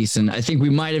bring peace. And I think we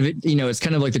might have, it's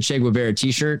kind of like the Che Guevara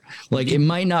t-shirt. Like, it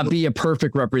might not be a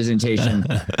perfect representation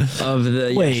of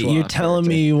the. Wait, you're telling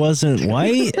me he wasn't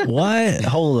white? What?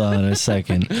 Hold on a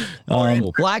second.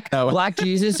 Black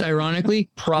Jesus, ironically,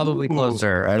 probably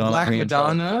closer. I don't Black know.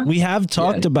 Madonna. We have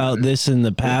talked about this in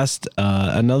the past.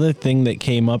 Another thing that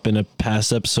came up in a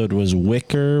past episode was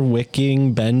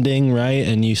wicking, bending, right?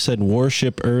 And you said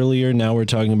worship earlier. Now we're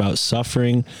talking about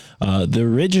suffering. The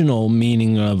original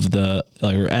meaning of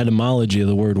or etymology of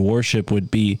the word worship would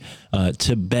be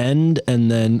to bend and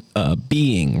then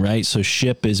being, right? So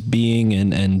ship is being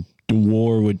and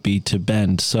war would be to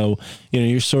bend. So,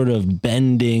 you're sort of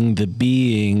bending the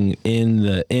being in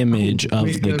the image of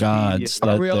the gods.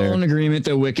 Are we all in agreement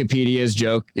that Wikipedia's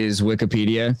joke is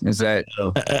Wikipedia? Is that,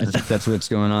 I think that's what's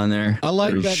going on there. I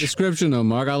like that description though,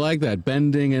 Mark. I like that.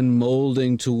 Bending and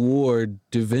molding toward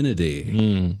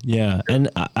divinity. Yeah. And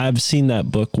I've seen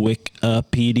that book,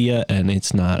 Wikipedia, and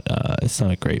it's not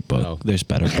a great book. No. There's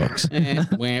better books. Yeah,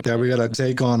 we got to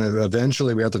take on it.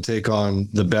 Eventually we have to take on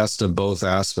the best of both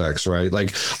aspects, right?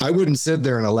 Like, I wouldn't sit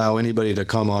there and allow anybody to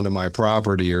come onto my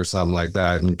property or something like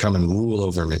that and come and rule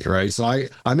over me, right? So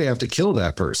I may have to kill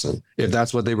that person if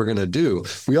that's what they were going to do.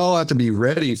 We all have to be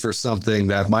ready for something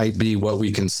that might be what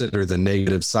we consider the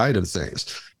negative side of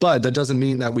things. But that doesn't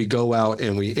mean that we go out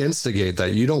and we instigate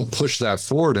that. You don't push that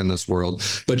forward in this world,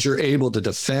 but you're able to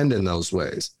defend in those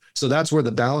ways. So that's where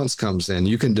the balance comes in.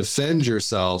 You can defend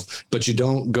yourself, but you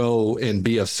don't go and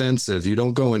be offensive. You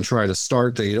don't go and try to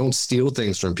start things. You don't steal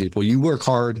things from people. You work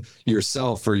hard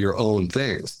yourself for your own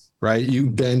things, right? You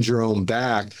bend your own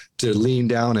back to lean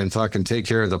down and fucking take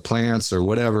care of the plants or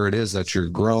whatever it is that you're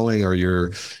growing or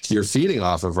you're feeding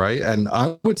off of, right? And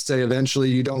I would say eventually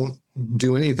you don't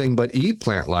do anything but eat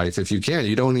plant life if you can.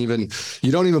 You don't even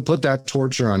put that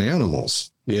torture on animals.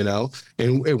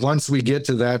 And once we get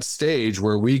to that stage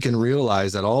where we can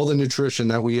realize that all the nutrition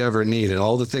that we ever need and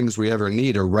all the things we ever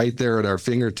need are right there at our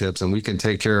fingertips and we can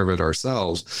take care of it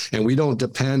ourselves. And we don't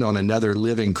depend on another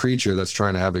living creature that's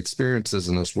trying to have experiences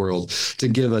in this world to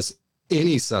give us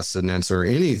any sustenance or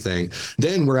anything.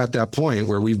 Then we're at that point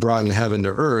where we've brought in heaven to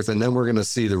earth, and then we're going to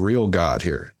see the real God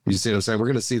here. You see what I'm saying? We're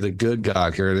going to see the good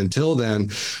God here. And until then,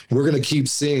 we're going to keep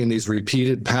seeing these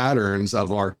repeated patterns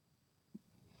of our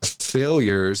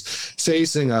failures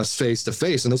facing us face to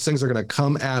face, and those things are going to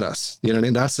come at us. You know what I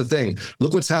mean? That's the thing.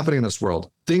 Look what's happening in this world.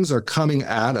 Things are coming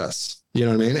at us. You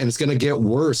know what I mean? And it's going to get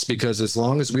worse because as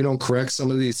long as we don't correct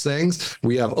some of these things,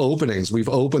 we have openings. We've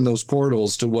opened those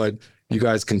portals to what you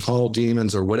guys can call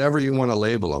demons or whatever you want to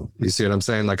label them. You see what I'm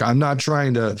saying? Like, I'm not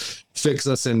trying to fix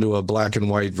us into a black and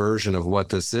white version of what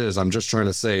this is. I'm just trying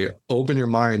to say, open your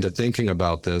mind to thinking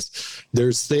about this.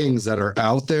 There's things that are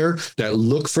out there that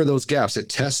look for those gaps. It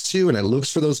tests you and it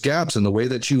looks for those gaps in the way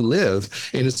that you live.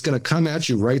 And it's going to come at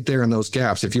you right there in those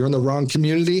gaps. If you're in the wrong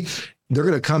community, they're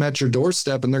going to come at your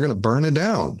doorstep and they're going to burn it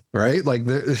down, right? Like,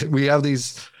 we have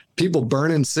these people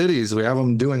burning cities. We have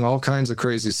them doing all kinds of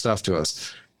crazy stuff to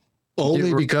us.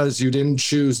 Only because you didn't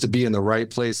choose to be in the right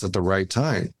place at the right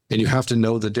time. And you have to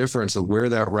know the difference of where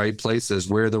that right place is,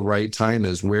 where the right time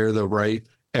is, where the right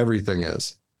everything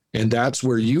is. And that's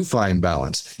where you find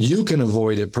balance. You can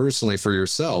avoid it personally for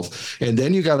yourself. And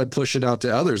then you got to push it out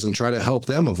to others and try to help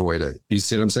them avoid it. You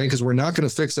see what I'm saying? Because we're not going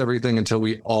to fix everything until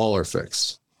we all are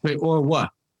fixed. Wait, or what?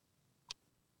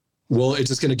 Well, it's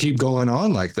just going to keep going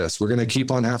on like this. We're going to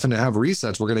keep on having to have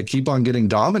resets. We're going to keep on getting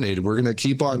dominated. We're going to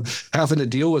keep on having to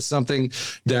deal with something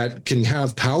that can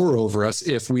have power over us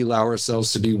if we allow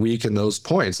ourselves to be weak in those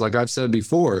points. Like I've said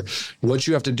before, what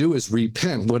you have to do is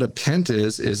repent. What a pent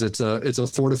is it's a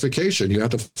fortification. You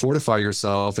have to fortify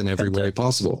yourself in every way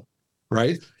possible.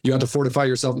 Right? You have to fortify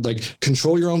yourself, like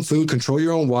control your own food, control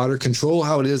your own water, control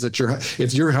how it is that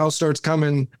if your house starts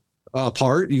coming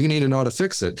apart, you need to know how to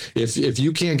fix it. If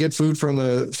you can't get food from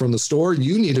the store,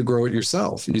 you need to grow it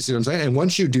yourself. You see what I'm saying? And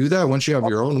once you do that, once you have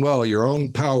your own well, your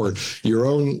own power, your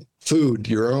own food,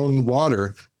 your own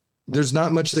water, there's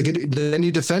not much that can. Then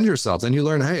you defend yourself. Then you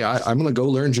learn, hey, I'm going to go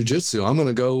learn jujitsu. I'm going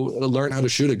to go learn how to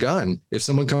shoot a gun. If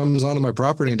someone comes onto my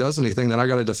property and does anything, then I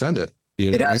got to defend it.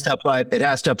 It has to apply. It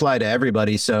has to apply to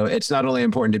everybody. So it's not only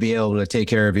important to be able to take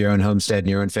care of your own homestead and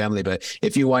your own family, but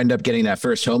if you wind up getting that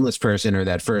first homeless person or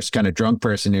that first kind of drunk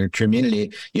person in your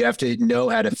community, you have to know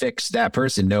how to fix that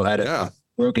person, know how to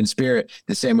broken spirit,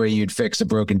 the same way you'd fix a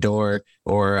broken door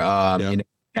or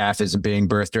calf isn't being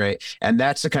birthed right. And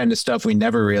that's the kind of stuff we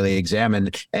never really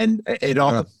examine. And it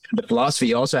all the philosophy,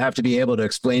 you also have to be able to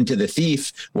explain to the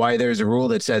thief why there's a rule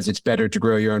that says it's better to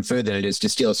grow your own food than it is to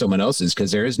steal someone else's,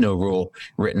 because there is no rule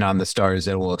written on the stars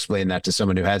that will explain that to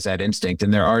someone who has that instinct.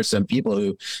 And there are some people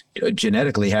who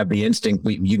genetically have the instinct,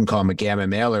 you can call them a gamma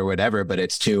male or whatever, but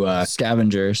it's to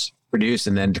scavengers produce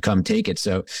and then to come take it.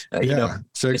 So,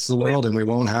 fix the world and we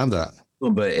won't have that.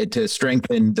 But to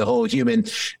strengthen the whole human,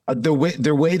 the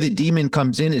way the demon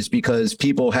comes in is because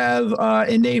people have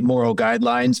innate moral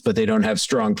guidelines, but they don't have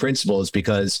strong principles.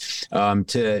 Because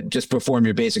to just perform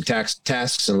your basic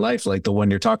tasks in life, like the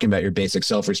one you're talking about, your basic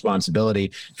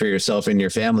self-responsibility for yourself and your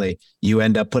family, you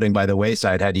end up putting by the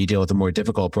wayside how do you deal with the more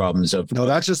difficult problems of. No,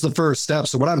 that's just the first step.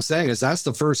 So what I'm saying is that's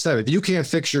the first step. If you can't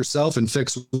fix yourself and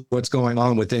fix what's going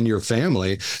on within your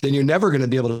family, then you're never going to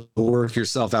be able to work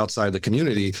yourself outside the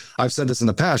community. I've said this in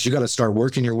the past, you got to start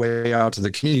working your way out to the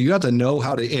community. You got to know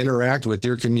how to interact with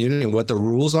your community and what the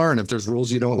rules are. And if there's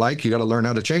rules you don't like, you got to learn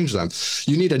how to change them.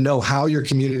 You need to know how your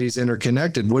community is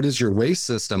interconnected. What is your waste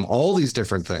system? All these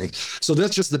different things. So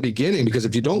that's just the beginning, because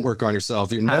if you don't work on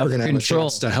yourself, you're never going to have a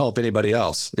chance to help anybody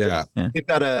else. Yeah. We've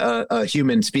got a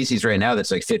human species right now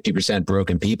that's like 50%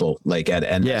 broken people,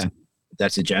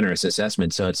 that's a generous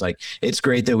assessment. So it's like, it's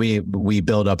great that we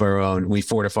build up our own, we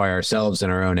fortify ourselves in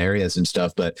our own areas and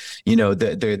stuff. But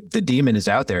the demon is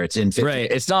out there. It's in 50.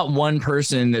 Right. It's not one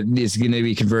person that is going to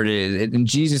be converted. And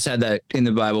Jesus had that in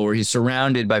the Bible where he's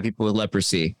surrounded by people with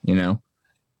leprosy,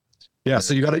 Yeah.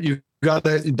 So you got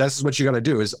that. That's what you got to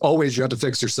do is always, you have to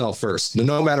fix yourself first.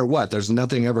 No matter what, there's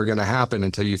nothing ever going to happen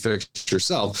until you fix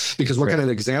yourself, because what kind of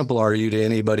example are you to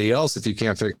anybody else if you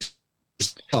can't fix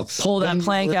yourself? Pull that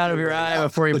plank out of your eye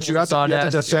before you. But you have to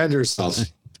defend yourself.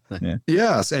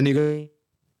 Yes, and you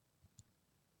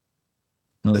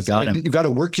got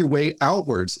to work your way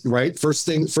outwards, right? First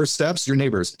steps, your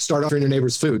neighbors. Start off in your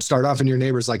neighbor's food. Start off in your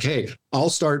neighbor's, like, hey,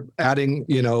 I'll start adding,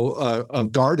 a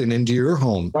garden into your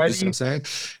home. You know what I'm saying?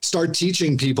 Start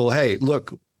teaching people, hey,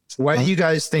 look. Why do you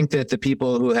guys think that the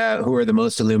people who are the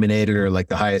most illuminated or like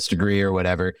the highest degree or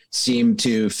whatever seem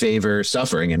to favor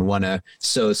suffering and want to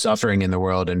sow suffering in the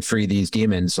world and free these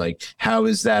demons? Like, how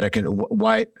is that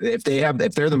why, if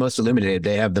they're the most illuminated,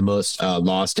 they have the most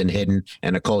lost and hidden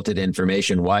and occulted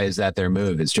information, why is that their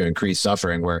move? Is to increase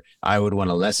suffering, where I would want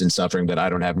to lessen suffering, but I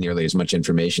don't have nearly as much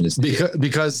information as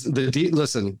because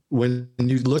listen, when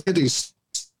you look at these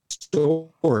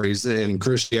stories in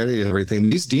Christianity and everything,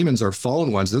 these demons are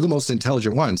fallen ones. They're the most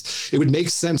intelligent ones. It would make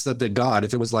sense that the God,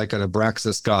 if it was like an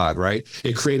Abraxas God, right?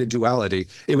 It created duality.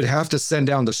 It would have to send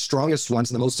down the strongest ones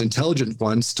and the most intelligent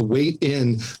ones to wait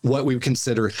in what we would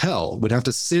consider hell. Would have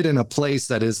to sit in a place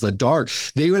that is the dark.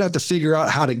 They would have to figure out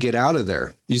how to get out of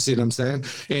there. You see what I'm saying?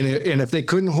 And if they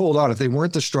couldn't hold on, if they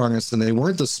weren't the strongest and they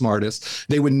weren't the smartest,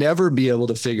 they would never be able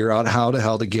to figure out how the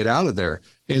hell to get out of there.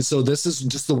 And so this is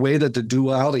just the way that the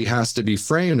duality has to be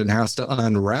framed and has to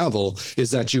unravel,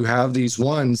 is that you have these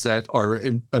ones that are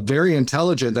very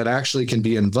intelligent that actually can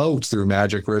be invoked through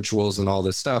magic rituals and all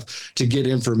this stuff to get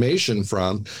information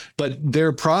from. But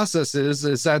their process is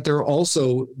that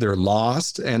they're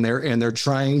lost and they're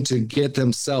trying to get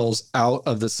themselves out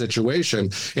of the situation.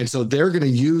 And so they're going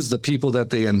to use the people that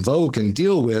they invoke and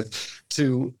deal with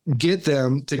to get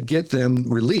them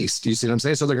released. You see what I'm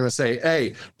saying? So they're going to say,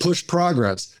 hey, push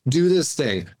progress, do this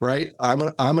thing, right? I'm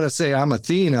going to say I'm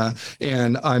Athena,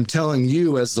 and I'm telling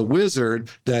you as the wizard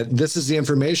that this is the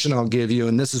information I'll give you,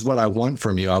 and this is what I want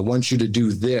from you. I want you to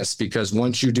do this, because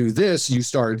once you do this, you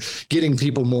start getting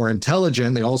people more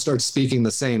intelligent. They all start speaking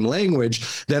the same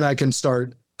language. Then I can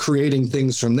start creating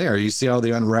things from there. You see how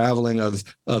the unraveling of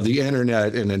the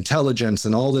internet and intelligence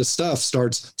and all this stuff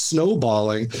starts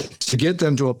snowballing to get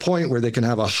them to a point where they can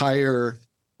have a higher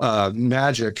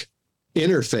magic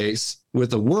interface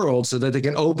with the world, so that they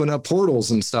can open up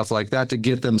portals and stuff like that to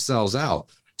get themselves out.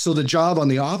 So the job on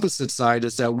the opposite side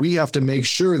is that we have to make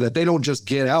sure that they don't just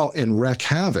get out and wreak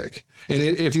havoc. And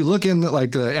if you look in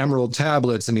like the Emerald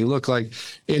Tablets and you look like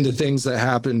into things that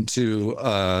happened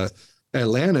to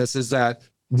Atlantis, is that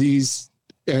these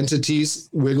entities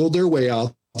wiggled their way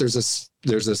out. There's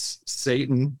this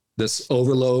Satan, this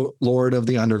overlord of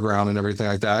the underground and everything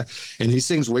like that. And these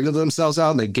things wiggled themselves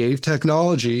out, and they gave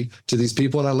technology to these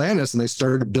people in Atlantis, and they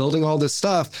started building all this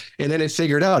stuff. And then it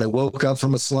figured out, it woke up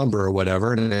from a slumber or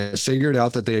whatever, and it figured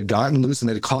out that they had gotten loose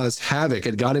and it had caused havoc.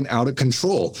 It gotten out of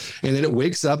control. And then it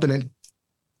wakes up and it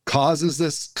causes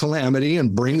this calamity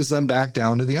and brings them back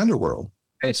down to the underworld.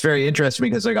 It's very interesting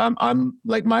because like I'm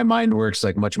like, my mind works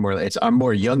like much more. I'm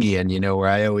more Jungian, you know, where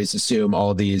I always assume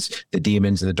all the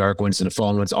demons and the dark ones and the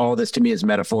fallen ones, all this to me is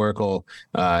metaphorical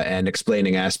and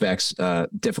explaining aspects,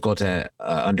 difficult to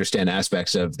understand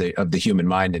aspects of the human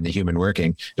mind and the human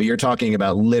working. But you're talking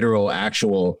about literal,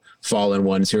 actual fallen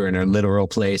ones who are in a literal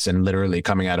place and literally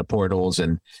coming out of portals,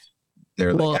 and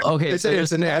they're it's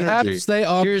an energy. Perhaps they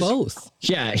are both.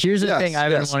 Yeah, here's the thing I've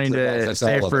been wanting to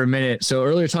say for a minute. So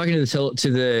earlier, talking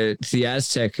to the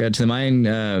Aztec, to the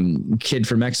Mayan kid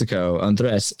from Mexico,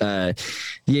 Andres, the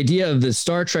idea of the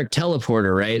Star Trek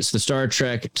teleporter, right? It's the Star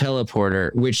Trek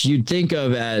teleporter, which you'd think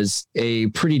of as a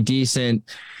pretty decent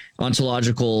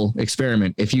ontological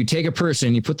experiment. If you take a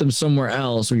person, you put them somewhere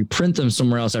else, or you print them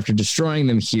somewhere else after destroying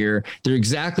them here, they're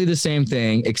exactly the same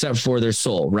thing except for their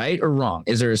soul, right or wrong?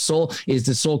 Is there a soul? Is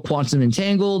the soul quantum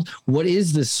entangled? What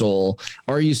is the soul?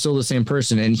 Are you still the same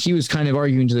person? And he was kind of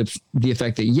arguing to the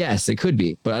effect that yes, it could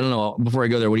be. But I don't know. Before I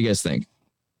go there, what do you guys think?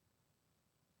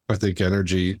 I think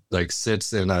energy like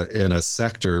sits in a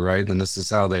sector, right? And this is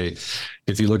how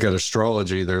if you look at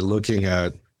astrology, they're looking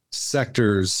at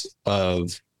sectors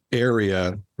of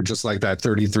area, just like that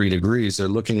 33 degrees. They're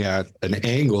looking at an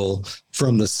angle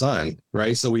from the sun,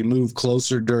 right? So we move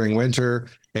closer during winter,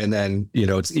 and then, you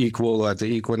know, it's equal at the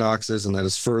equinoxes, and then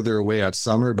it's further away at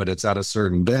summer, but it's at a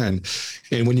certain bend.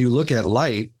 And when you look at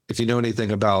light, if you know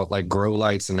anything about like grow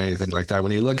lights and anything like that,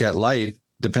 when you look at light,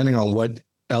 depending on what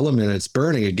element it's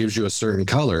burning, it gives you a certain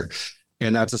color,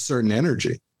 and that's a certain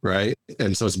energy, right?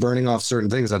 And so it's burning off certain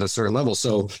things at a certain level.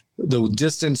 So the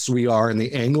distance we are and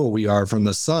the angle we are from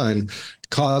the sun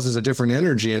causes a different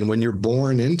energy. And when you're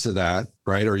born into that,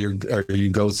 right, or you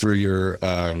go through your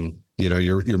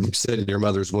you're sitting in your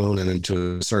mother's womb, and then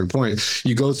to a certain point,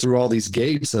 you go through all these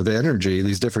gates of energy,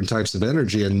 these different types of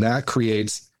energy, and that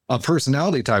creates a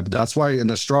personality type. That's why in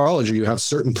astrology, you have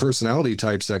certain personality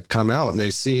types that come out, and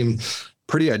they seem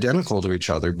pretty identical to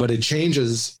each other, but it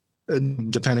changes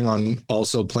depending on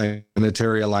also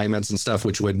planetary alignments and stuff,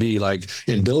 which would be like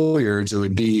in billiards, it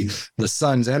would be the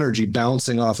sun's energy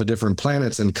bouncing off of different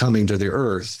planets and coming to the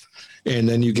earth. And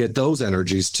then you get those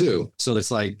energies too. So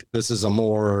it's like, this is a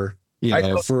more,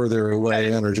 further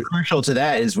away energy. Crucial to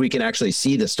that is we can actually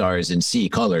see the stars and see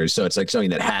colors. So it's like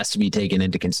something that has to be taken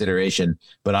into consideration.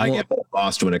 But I get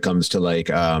lost when it comes to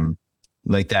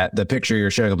like that, the picture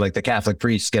you're showing of like the Catholic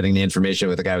priest getting the information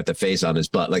with the guy with the face on his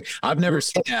butt. Like, I've never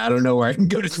seen that. I don't know where I can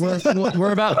go to.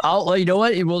 We're about, you know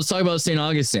what? We'll talk about St.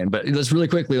 Augustine, but let's really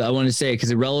quickly, I want to say,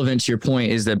 because irrelevant to your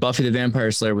point, is that Buffy the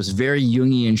Vampire Slayer was a very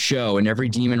Jungian show, and every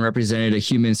demon represented a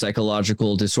human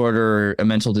psychological disorder or a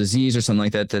mental disease or something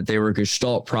like that, that they were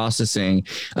Gestalt processing,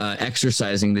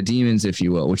 exercising the demons, if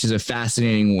you will, which is a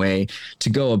fascinating way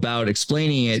to go about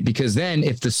explaining it. Because then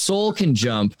if the soul can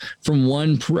jump from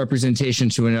one representation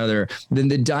to another, then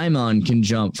the daimon can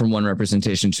jump from one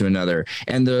representation to another.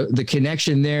 And the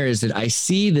connection there is that I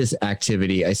see this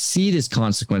activity, I see this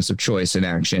consequence of choice and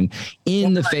action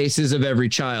in the faces of every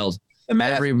child,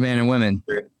 every man and women.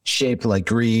 Shaped like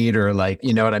greed, or like,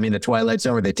 you know what I mean? The Twilight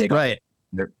Zone, where they take right.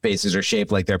 Their faces are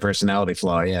shaped like their personality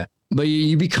flaw. Yeah. But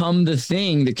you become the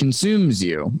thing that consumes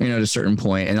you, at a certain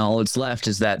point, and all that's left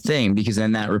is that thing, because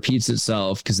then that repeats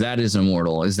itself, because that is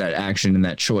immortal, is that action and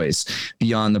that choice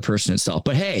beyond the person itself.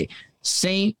 But hey,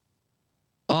 Saint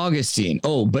Augustine.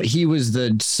 Oh, but he was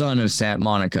the son of Santa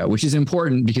Monica, which is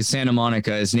important because Santa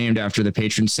Monica is named after the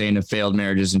patron saint of failed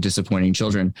marriages and disappointing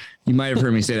children. You might have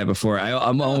heard me say that before.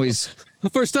 I'm always the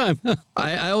first time.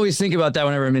 I always think about that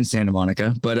whenever I'm in Santa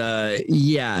Monica. But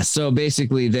yeah, so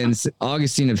basically, then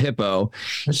Augustine of Hippo,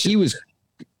 he was.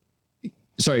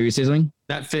 Sorry, you say something?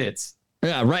 That fits.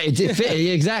 Yeah, right. It fit,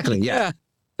 exactly. Yeah.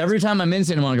 Every time I'm in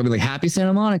Santa Monica, I'll be like, "Happy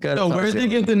Santa Monica." No, where did they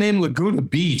get the name Laguna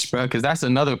Beach, bro? Because that's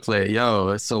another play. Yo,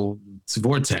 it's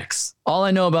Vortex. All I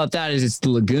know about that is it's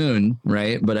the lagoon,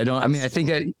 right? But I mean, I think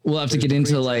that we'll have to get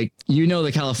into like,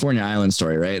 the California island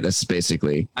story, right? That's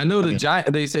basically. I know the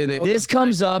giant. They say this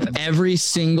comes up every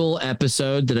single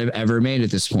episode that I've ever made at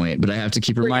this point, but I have to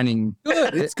keep reminding.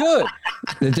 Good, it's good.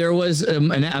 That there was a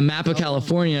map of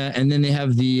California, and then they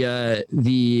have the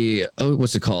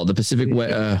what's it called? The Pacific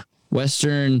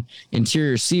Western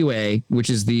Interior Seaway, which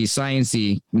is the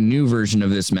sciencey new version of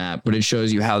this map, but it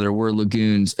shows you how there were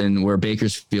lagoons and where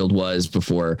Bakersfield was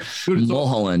before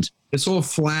Mulholland. It's all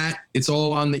flat. It's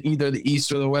all on either the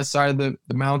east or the west side of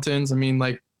the mountains. I mean,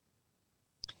 like,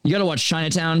 you got to watch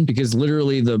Chinatown, because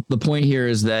literally the point here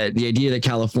is that the idea that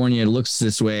California looks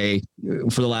this way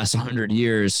for the last 100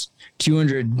 years,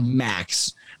 200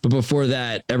 max. But before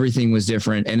that, everything was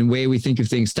different. And the way we think of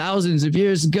things thousands of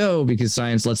years ago, because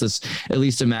science lets us at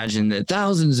least imagine that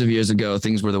thousands of years ago,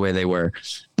 things were the way they were.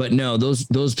 But no,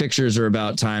 those pictures are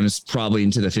about times probably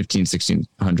into the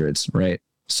 1600s, right?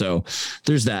 So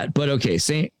there's that. But okay,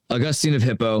 St. Augustine of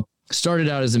Hippo started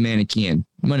out as a Manichaean.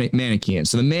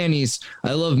 So the Mannies,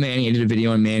 I love Manny. I did a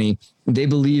video on Manny. They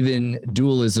believe in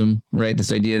dualism, right?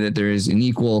 This idea that there is an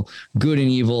equal good and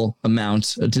evil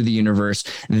amount to the universe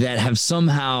that have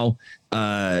somehow,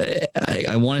 I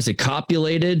want to say,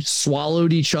 copulated,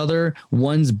 swallowed each other.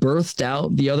 One's birthed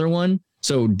out the other one.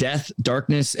 So death,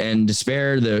 darkness, and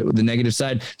despair, the negative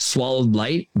side, swallowed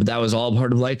light, but that was all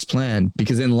part of light's plan,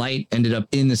 because then light ended up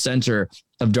in the center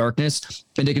of darkness,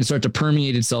 and it can start to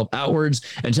permeate itself outwards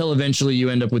until eventually you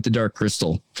end up with the dark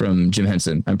crystal from Jim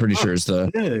Henson. I'm pretty sure it's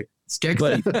the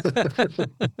Skeksis.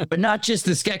 But not just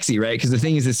the Skeksis, right? Because the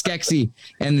thing is the Skeksis,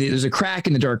 and there's a crack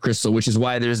in the dark crystal, which is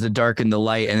why there's the dark and the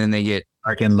light, and then they get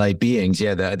dark and light beings.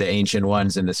 Yeah, the ancient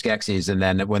ones and the Skeksis, and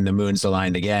then when the moon's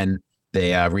aligned again,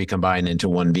 they recombine into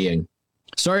one being.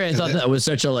 Sorry, I thought that was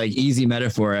such a easy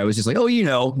metaphor. I was just like,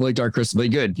 like dark crystal. But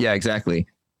good, yeah, exactly.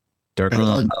 Dark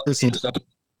crystal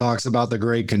talks about the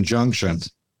great conjunction.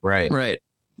 Right.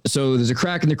 So there's a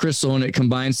crack in the crystal, and it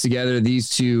combines together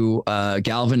these two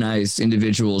galvanized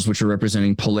individuals, which are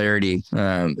representing polarity,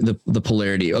 the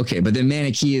polarity. Okay, but then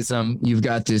Manichaeism, you've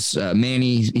got this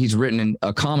Manny. He's written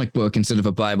a comic book instead of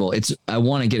a Bible. I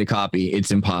want to get a copy.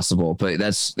 It's impossible, but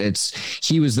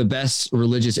he was the best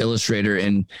religious illustrator,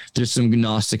 and there's some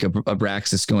Gnostic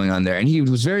abraxas going on there. And he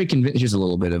was very convinced. Here's a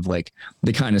little bit of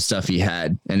the kind of stuff he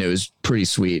had, and it was pretty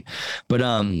sweet. But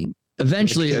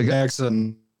eventually,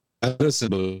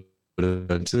 medicine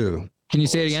Buddha too. Can you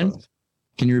say it again?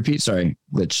 Can you repeat? Sorry,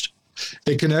 glitched.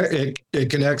 It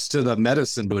connects to the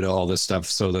medicine Buddha, all this stuff.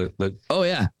 So that oh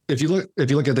yeah. If you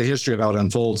look at the history of how it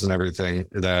unfolds and everything,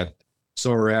 that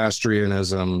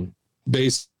Zoroastrianism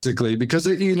basically, because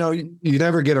you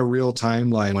never get a real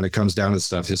timeline when it comes down to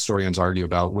stuff. Historians argue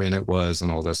about when it was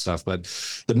and all this stuff. But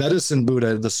the medicine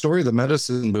Buddha, the story of the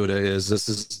medicine Buddha this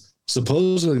is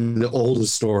supposedly the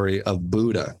oldest story of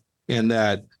Buddha, and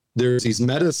that there's these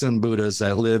medicine Buddhas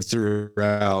that live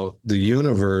throughout the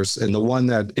universe, and the one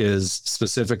that is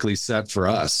specifically set for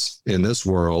us in this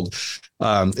world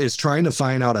is trying to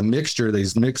find out a mixture that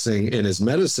he's mixing in his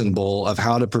medicine bowl of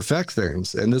how to perfect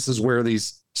things. And this is where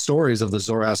these stories of the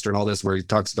Zoroaster and all this, where he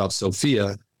talks about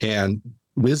Sophia and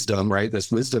wisdom, right?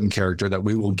 This wisdom character that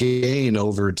we will gain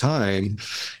over time,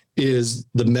 is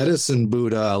the medicine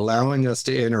Buddha allowing us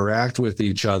to interact with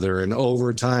each other. And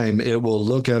over time, it will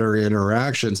look at our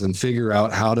interactions and figure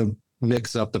out how to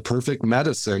mix up the perfect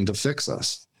medicine to fix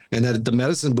us. And that the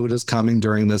medicine Buddha is coming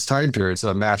during this time period.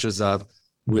 So it matches up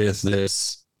with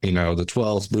this, the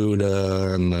 12th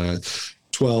Buddha and the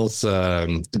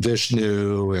 12th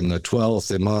Vishnu and the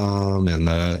 12th Imam and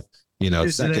the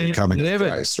second coming of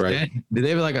Christ, right? Did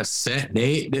they have a set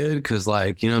date, dude? Because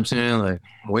you know what I'm saying?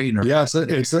 Waiting. Yeah,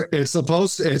 it's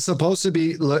supposed to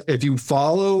be, if you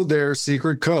follow their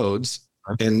secret codes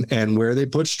and where they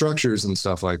put structures and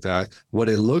stuff like that, what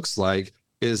it looks like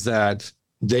is that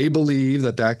they believe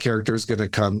that character is going to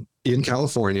come in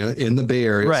California, in the Bay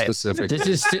Area specifically.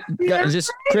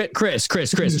 Chris,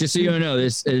 just so you know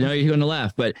this, I know you're going to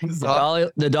laugh, but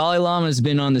the Dalai Lama has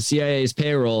been on the CIA's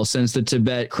payroll since the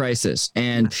Tibet crisis.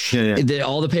 And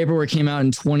all the paperwork came out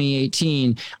in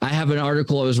 2018. I have an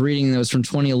article I was reading that was from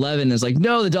 2011. That's like,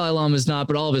 no, the Dalai Lama is not,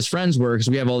 but all of his friends were, because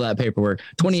we have all that paperwork.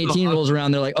 2018 rolls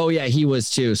around. They're like, oh yeah, he was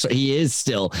too. So he is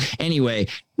still. Anyway,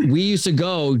 we used to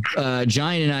go,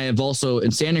 Giant and I have also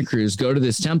in Santa Cruz, go to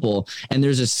this temple, and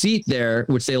there's a seat there,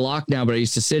 which they locked now, but I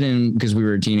used to sit in because we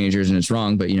were teenagers and it's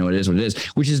wrong, but you know, it is what it is,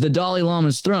 which is the Dalai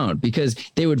Lama's throne, because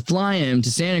they would fly him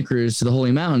to Santa Cruz, to the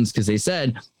Holy Mountains, because they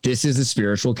said, this is the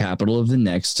spiritual capital of the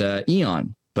next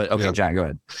eon. But okay, Giant, go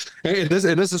ahead. And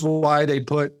this is why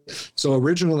so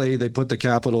originally they put the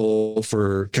capital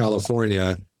for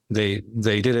California. They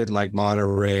did it in like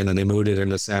Monterey, and then they moved it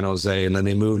into San Jose, and then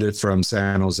they moved it from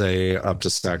San Jose up to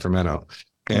Sacramento,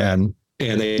 and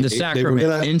into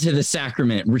the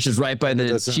Sacrament, which is right by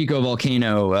the Chico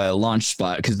volcano launch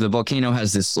spot, because the volcano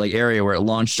has this like area where it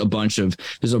launched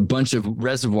there's a bunch of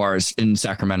reservoirs in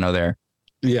Sacramento there.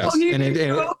 Yes,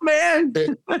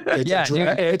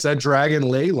 it's a dragon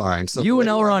ley line. So you and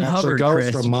L. Ron Hubbard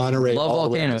goes from Monterey all the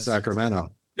way to Sacramento.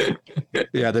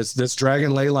 Yeah, this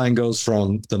dragon ley line goes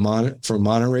from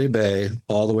Monterey Bay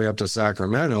all the way up to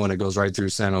Sacramento, and it goes right through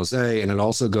San Jose, and it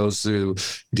also goes through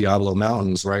Diablo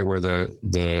Mountains, right where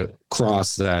the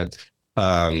cross that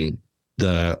the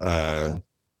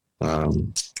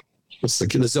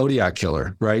Zodiac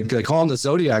Killer, right? They call him the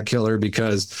Zodiac Killer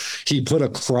because he put a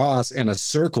cross and a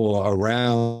circle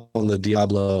around the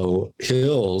Diablo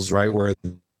Hills, right where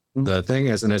the thing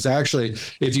is. And it's actually,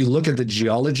 if you look at the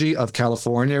geology of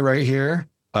California right here,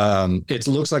 it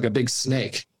looks like a big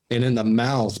snake. And in the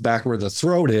mouth, back where the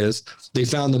throat is, they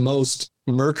found the most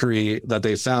mercury that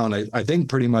they found, I think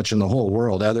pretty much in the whole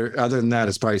world. Other than that,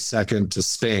 it's probably second to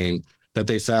Spain, that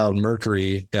they found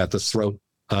mercury at the throat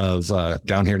of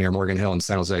down here near Morgan Hill in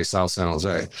San Jose, South San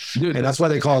Jose. Dude, and that's why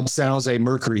they call it San Jose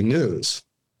Mercury News.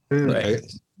 Right?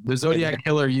 The Zodiac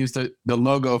Killer used the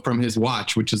logo from his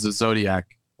watch, which is a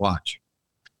Zodiac watch.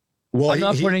 Well, I'm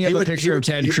not putting up a picture of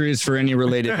Ted Cruz for any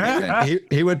related reason.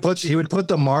 He would put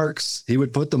the marks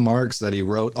that he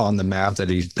wrote on the map that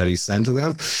he sent to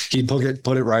them. He put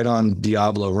it right on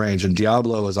Diablo Range, and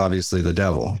Diablo is obviously the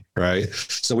devil, right?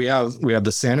 So we have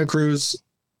the Santa Cruz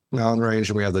mountain range,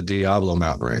 and we have the Diablo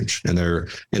mountain range, and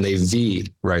they V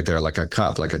right there, like a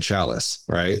cup, like a chalice,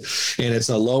 right? And it's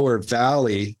a lower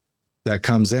valley that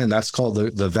comes in. That's called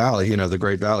the valley, the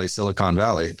Great Valley, Silicon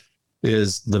Valley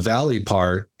is the valley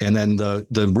part, and then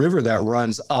the river that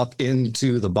runs up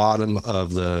into the bottom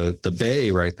of the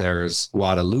bay right there is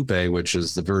Guadalupe, which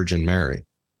is the Virgin Mary.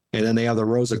 And then they have the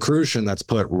Rosicrucian that's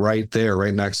put right there,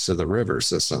 right next to the river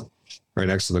system, right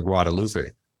next to the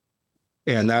Guadalupe.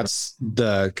 And that's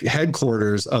the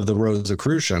headquarters of the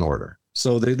Rosicrucian order.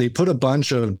 So they put a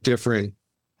bunch of different,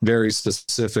 very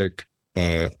specific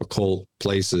occult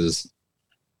places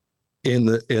in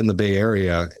the Bay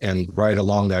Area and right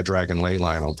along that Dragon Ley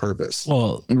line on purpose.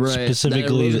 Well,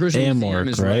 specifically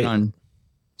Amorc, right?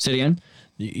 Say it again.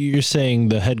 You're saying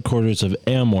the headquarters of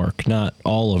Amorc, not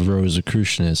all of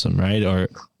Rosicrucianism, right? Or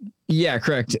yeah,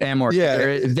 correct. Amorc.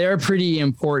 Yeah, they're pretty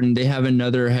important. They have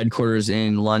another headquarters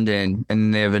in London,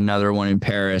 and they have another one in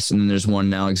Paris, and then there's one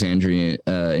in Alexandria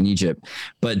in Egypt.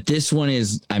 But this one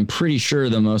is, I'm pretty sure,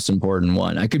 the most important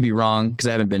one. I could be wrong because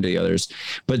I haven't been to the others,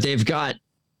 but they've got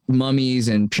mummies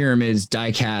and pyramids,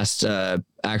 die-cast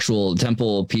actual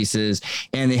temple pieces,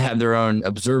 and they have their own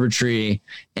observatory,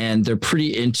 and they're pretty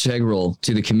integral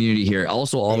to the community here.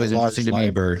 Also, always interesting to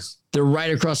me. They're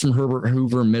right across from Herbert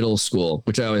Hoover Middle School,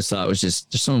 which I always thought was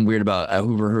just something weird about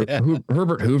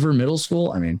Herbert Hoover Middle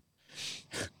School. I mean,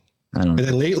 I don't know.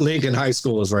 And then Lincoln High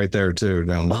School is right there too.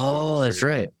 Oh, that's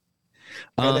right.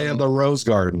 And they have the Rose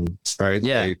Garden, right?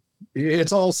 Yeah.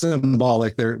 It's all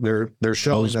symbolic. They're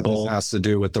showing that this has to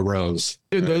do with the rose.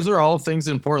 Dude, those are all things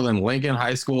in Portland. Lincoln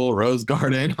High School, Rose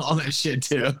Garden, all that shit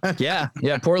too. Yeah.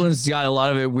 Portland's got a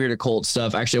lot of it weird occult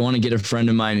stuff. Actually, I want to get a friend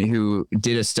of mine who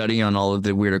did a study on all of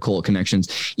the weird occult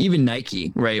connections. Even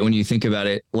Nike, right? When you think about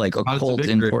it, like occult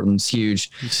in Portland's huge.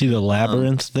 You see the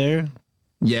labyrinth there?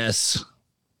 Yes.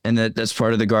 And that's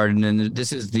part of the garden. And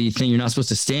this is the thing, you're not supposed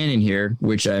to stand in here,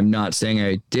 which I'm not saying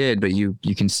I did, but you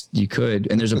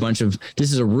could. And there's a bunch of,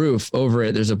 this is a roof over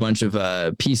it. There's a bunch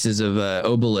of pieces of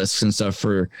obelisks and stuff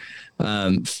for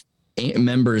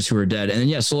members who are dead. And then,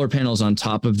 yeah, solar panels on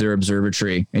top of their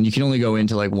observatory. And you can only go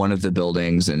into like one of the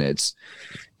buildings, and it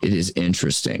is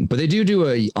interesting. But they do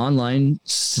a online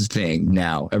thing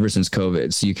now ever since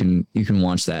COVID. So you can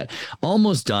watch that.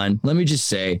 Almost done. Let me just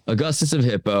say, Augustus of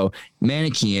Hippo,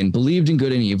 Manichaean, believed in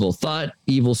good and evil, thought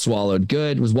evil swallowed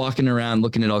good, was walking around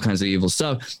looking at all kinds of evil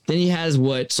stuff. Then he has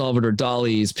what Salvador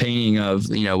Dali's painting of,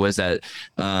 was that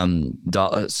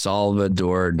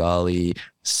Salvador Dali,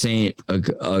 Saint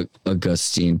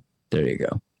Augustine. There you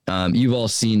go. You've all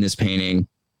seen this painting.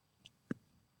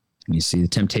 You see the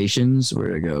Temptations.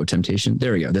 Where to go? Temptation.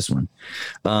 There we go. This one.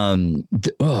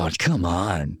 Oh, come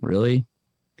on. Really?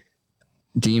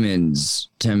 Demons.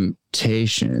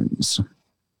 Temptations.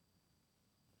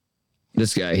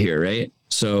 This guy here, right?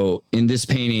 So in this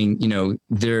painting,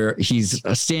 he's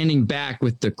standing back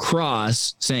with the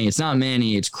cross saying it's not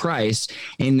Manny, it's Christ,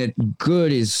 and that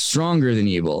good is stronger than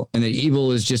evil, and that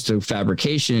evil is just a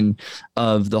fabrication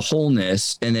of the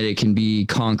wholeness, and that it can be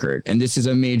conquered. And this is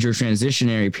a major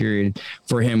transitionary period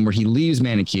for him where he leaves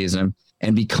Manichaeism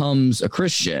and becomes a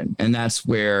Christian. And that's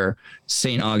where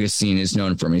St. Augustine is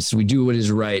known for. He says, we do what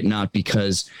is right, not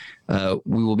because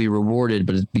we will be rewarded,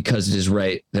 but it's because it is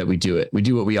right that we do it. We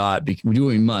do what we ought. We do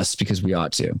what we must because we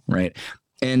ought to, right?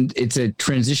 And it's a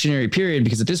transitionary period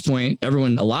because at this point, a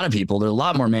lot of people, there are a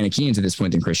lot more Manichaeans at this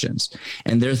point than Christians.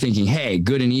 And they're thinking, hey,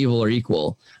 good and evil are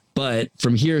equal. But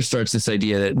from here starts this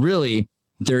idea that really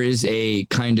there is a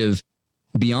kind of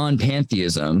beyond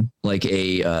pantheism, like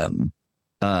I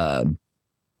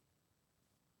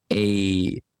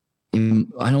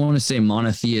don't want to say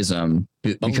monotheism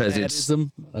because it's a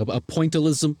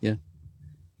pointillism. Yeah.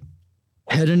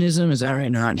 Hedonism. Is that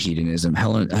right? Not hedonism.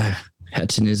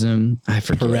 Hedonism. I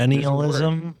forget.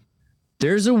 Perennialism.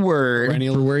 There's a word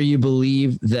for where you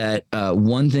believe that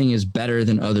one thing is better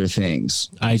than other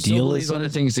things. Idealism. Other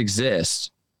things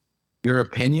exist. Your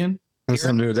opinion? That's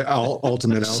the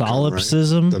ultimate outcome,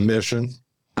 solipsism. Right? The mission.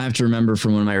 I have to remember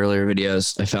from one of my earlier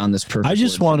videos, I found this perfect. I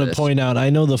just want to point out, I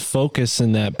know the focus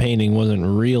in that painting wasn't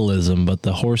realism, but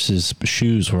the horse's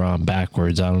shoes were on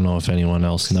backwards. I don't know if anyone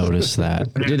else noticed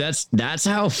that. Dude, that's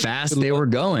how fast they were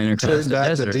going across the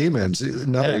desert. The demons.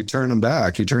 No, you turn them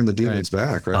back. You turn the demons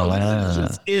back, right? Oh,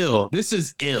 This is ill. This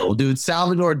is ill, dude.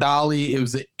 Salvador Dali, it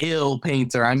was an ill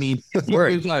painter. I mean, he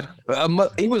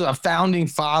was a founding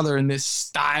father in this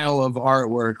style of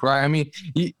artwork, right? I mean,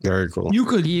 very cool.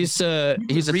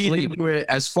 He's read into it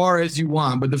as far as you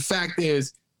want, but the fact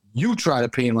is, you try to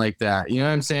paint like that. You know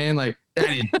what I'm saying? Like, that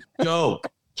is dope.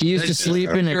 He used to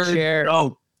sleep in a chair.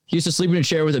 He used to sleep in a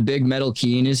chair with a big metal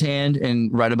key in his hand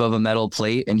and right above a metal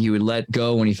plate, and he would let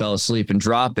go when he fell asleep and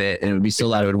drop it, and it would be so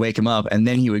loud it would wake him up, and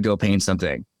then he would go paint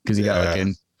something because he got like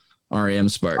an REM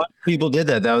spark. People did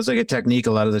that. That was like a technique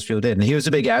a lot of those people did, and he was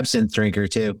a big absinthe drinker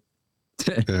too.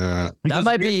 That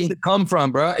might be come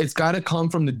from, bro. It's got to come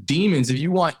from the demons. If you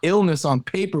want illness on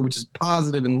paper, which is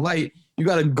positive and light, you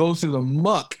got to go through the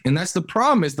muck, and that's the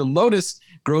problem. Is the lotus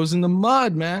grows in the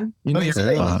mud, man. You know, you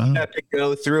have to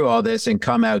go through all this and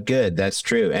come out good. That's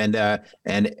true. And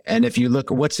if you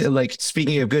look, what's it like?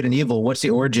 Speaking of good and evil, what's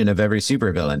the origin of every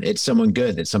supervillain? It's someone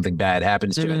good that something bad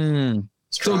happens to it.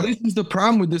 So this is the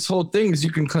problem with this whole thing. Is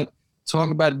you can talk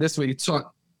about it this way.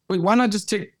 Wait, why not just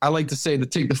take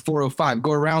the 405,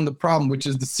 go around the problem, which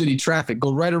is the city traffic,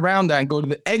 go right around that and go to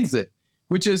the exit,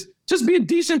 which is just be a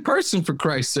decent person for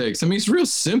Christ's sakes. I mean, it's real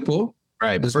simple.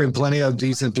 Right. There's been plenty of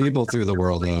decent people through the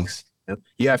world, though.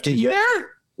 You have to.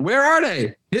 Where are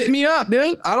they? Hit me up,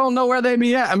 dude. I don't know where they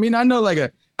be at. I mean, I know like a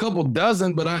couple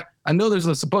dozen, but I know there's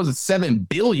a supposed 7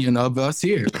 billion of us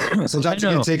here. Sometimes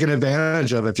you get taken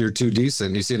advantage of if you're too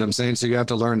decent. You see what I'm saying? So you have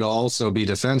to learn to also be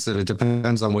defensive. It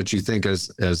depends on what you think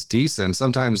as decent.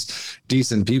 Sometimes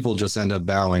decent people just end up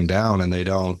bowing down and they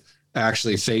don't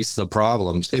actually face the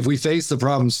problems. If we face the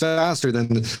problems faster, then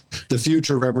the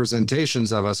future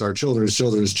representations of us, our children's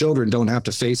children, don't have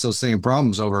to face those same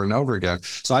problems over and over again.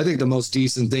 So I think the most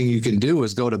decent thing you can do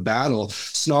is go to battle,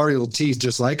 snarl teeth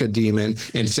just like a demon,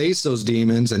 and face those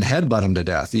demons and headbutt them to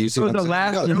death. You see what the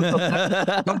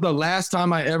last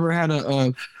time I ever had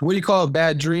a what do you call it,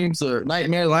 bad dreams or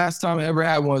nightmare? Last time I ever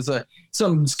had was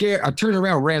something scary. I turned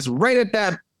around, ran right at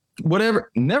that whatever.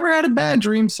 Never had a bad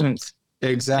dream since.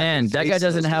 Exactly. Man, that guy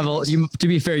doesn't have to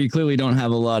be fair, you clearly don't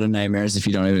have a lot of nightmares if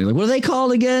you don't even what are they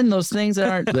called again? Those things that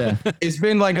aren't there. It's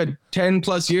been like a 10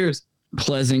 plus years.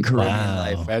 Pleasant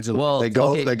Caribbean life. Well, they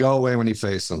go away when you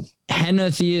face them.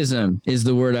 Henotheism is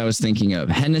the word I was thinking of.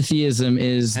 Henotheism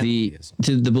is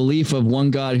the belief of one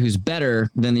God who's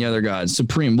better than the other gods,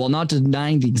 supreme, while not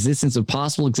denying the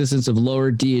possible existence of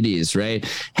lower deities, right?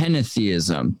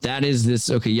 Henotheism. That is this,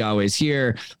 Yahweh's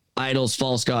here. idols,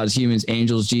 false gods, humans,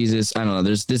 angels, Jesus. I don't know.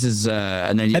 This is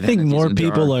and then I think more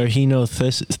people are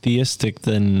henotheistic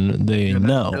than they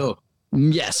know.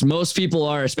 Yes, most people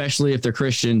are, especially if they're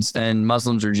Christians and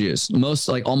Muslims or Jews.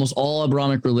 Almost all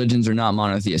Abrahamic religions are not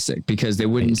monotheistic because they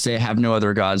wouldn't say have no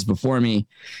other gods before me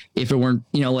if it weren't,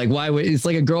 why would it's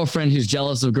like a girlfriend who's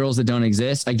jealous of girls that don't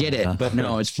exist. I get it, but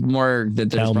no, it's more that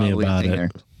there's probably a thing there.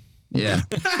 Yeah.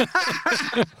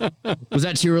 Was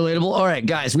that too relatable? All right,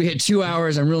 guys, we hit 2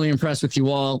 hours. I'm really impressed with you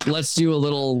all. Let's do a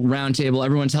little round table.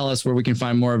 Everyone tell us where we can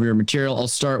find more of your material. I'll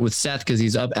start with Seth because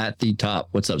he's up at the top.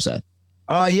 What's up, Seth?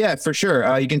 Yeah, for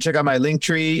sure. You can check out my link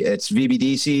tree. It's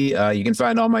VBDC. You can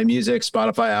find all my music,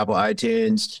 Spotify, Apple,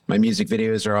 iTunes. My music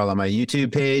videos are all on my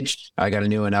YouTube page. I got a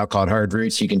new one out called Hard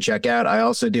Roots you can check out. I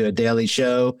also do a daily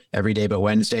show every day but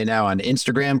Wednesday now on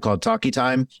Instagram called Talkie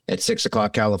Time at 6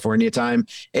 o'clock California time.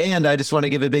 And I just want to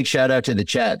give a big shout out to the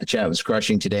chat. The chat was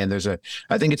crushing today. And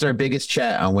I think it's our biggest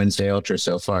chat on Wednesday Ultra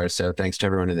so far. So thanks to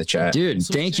everyone in the chat. Dude,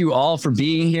 thank you all for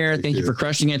being here. Thank you for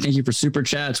crushing it. Thank you for super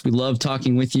chats. We love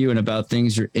talking with you and about things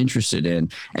you're interested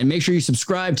in, and make sure you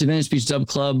subscribe to Venice Beach Dub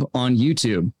Club on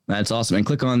YouTube. That's awesome. And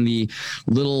click on the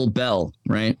little bell,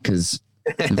 right? Because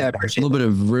a little bit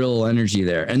of real energy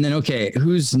there. And then, okay,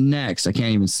 who's next? I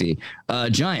can't even see.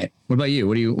 Giant, what about you?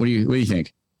 What do you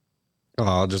think?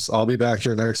 I'll be back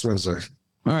here next Wednesday.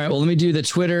 All right. Well, let me do the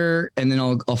Twitter, and then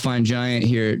I'll find Giant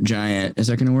here. Giant, is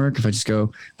that going to work? If I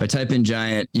type in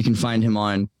Giant, you can find him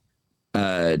on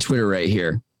Twitter right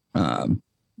here.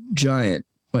 Giant.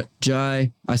 What?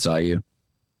 I saw you.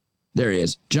 There he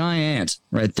is. Giant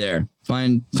right there.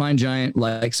 Find Giant,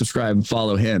 like, subscribe,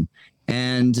 follow him.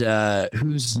 And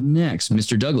who's next?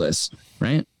 Mr. Douglas,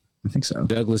 right? I think so.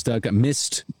 Douglas.com.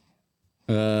 Mist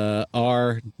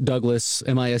R Douglas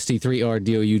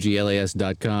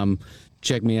MIST3RDOUGLAS.com.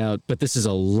 Check me out. But this is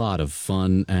a lot of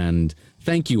fun, and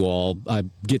thank you all. I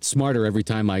get smarter every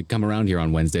time I come around here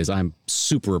on Wednesdays. I'm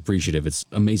super appreciative. It's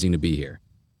amazing to be here.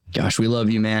 Gosh, we love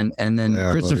you, man. And then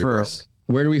Christopher,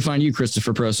 where do we find you,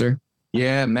 Christopher Prosser?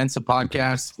 Yeah, Mensa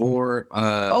Podcast or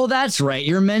oh, that's right,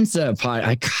 your Mensa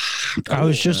pod. I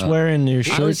was just wearing your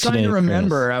shirt. I was trying today, to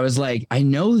remember. Chris. I was like, I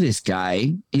know this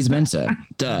guy. He's Mensa.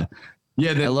 Duh.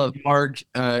 Yeah, I love Mark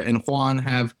and Juan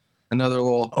have another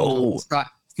little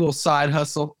side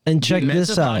hustle. And check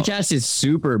this out. Podcast is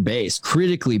super based,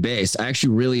 critically based. I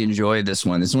actually really enjoyed this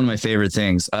one. This is one of my favorite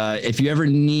things. If you ever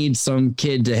need some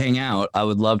kid to hang out, I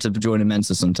would love to join a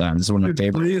Mensa sometime. This is one of my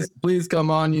favorites. Please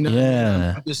come on.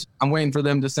 Yeah. I'm waiting for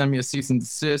them to send me a cease and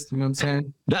desist. You know what I'm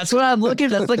saying? That's what I'm looking.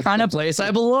 That's the kind of place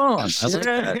I belong. Awesome.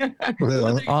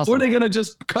 Awesome. Or they gonna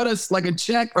just cut us like a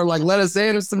check or like let us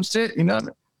in or some shit? You know?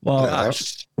 Well,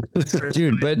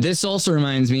 dude, but this also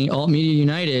reminds me, Alt Media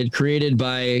United, created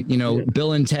by,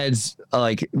 Bill and Ted's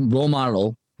like role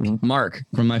model, Mark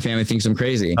from My Family Thinks I'm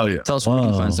Crazy. Oh yeah. Tell us where we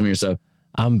can find some of your stuff.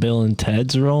 I'm Bill and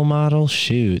Ted's role model.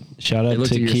 Shoot. Shout out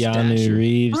to Keanu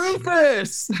Reeves.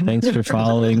 Rufus! Thanks for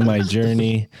following my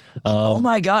journey. Oh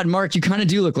my God, Mark, you kind of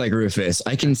do look like Rufus.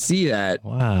 I can see that.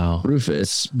 Wow.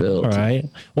 Rufus, Bill. All right.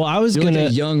 Well, I was You're going like to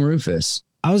a young Rufus.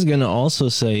 I was going to also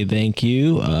say thank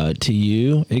you to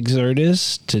you,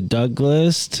 Exertus, to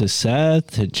Douglas, to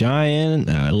Seth, to Giant.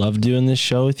 I love doing this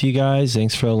show with you guys.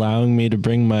 Thanks for allowing me to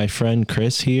bring my friend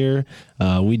Chris here.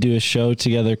 We do a show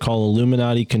together called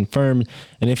Illuminati Confirmed.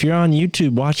 And if you're on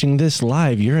YouTube watching this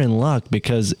live, you're in luck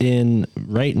because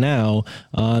right now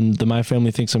on the My Family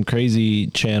Thinks I'm Crazy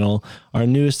channel, our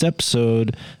newest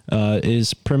episode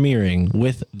is premiering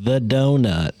with The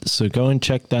Donut. So go and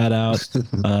check that out.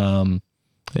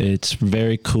 It's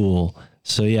very cool.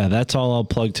 So yeah, that's all I'll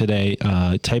plug today.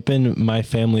 Type in My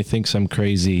Family Thinks I'm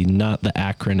Crazy, not the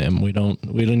acronym. We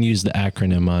don't use the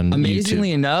acronym on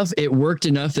Amazingly YouTube. enough, it worked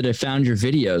enough that I found your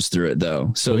videos through it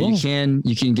though. So Cool.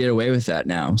 you can get away with that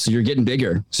now. So you're getting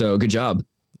bigger. So good job.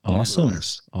 Awesome.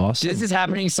 Awesome. This is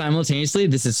happening simultaneously.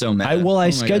 This is so mad. I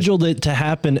scheduled it to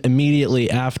happen immediately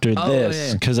after Oh,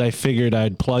 this because I figured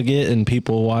I'd plug it and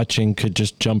people watching could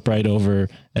just jump right over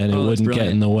and it wouldn't get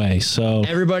in the way. So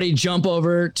everybody jump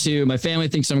over to My Family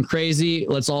Thinks I'm Crazy.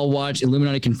 Let's all watch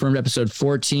Illuminati Confirmed episode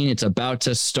 14. It's about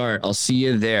to start. I'll see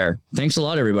you there. Thanks a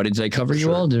lot, everybody. Did I cover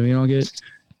you all? Did we all get?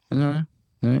 And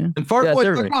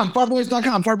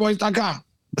fartboys.com, fartboys.com.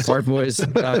 Fart Boys.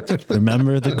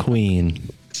 remember the Queen.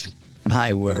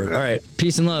 My word. All right.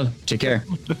 Peace and love. Take care.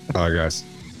 All right, guys.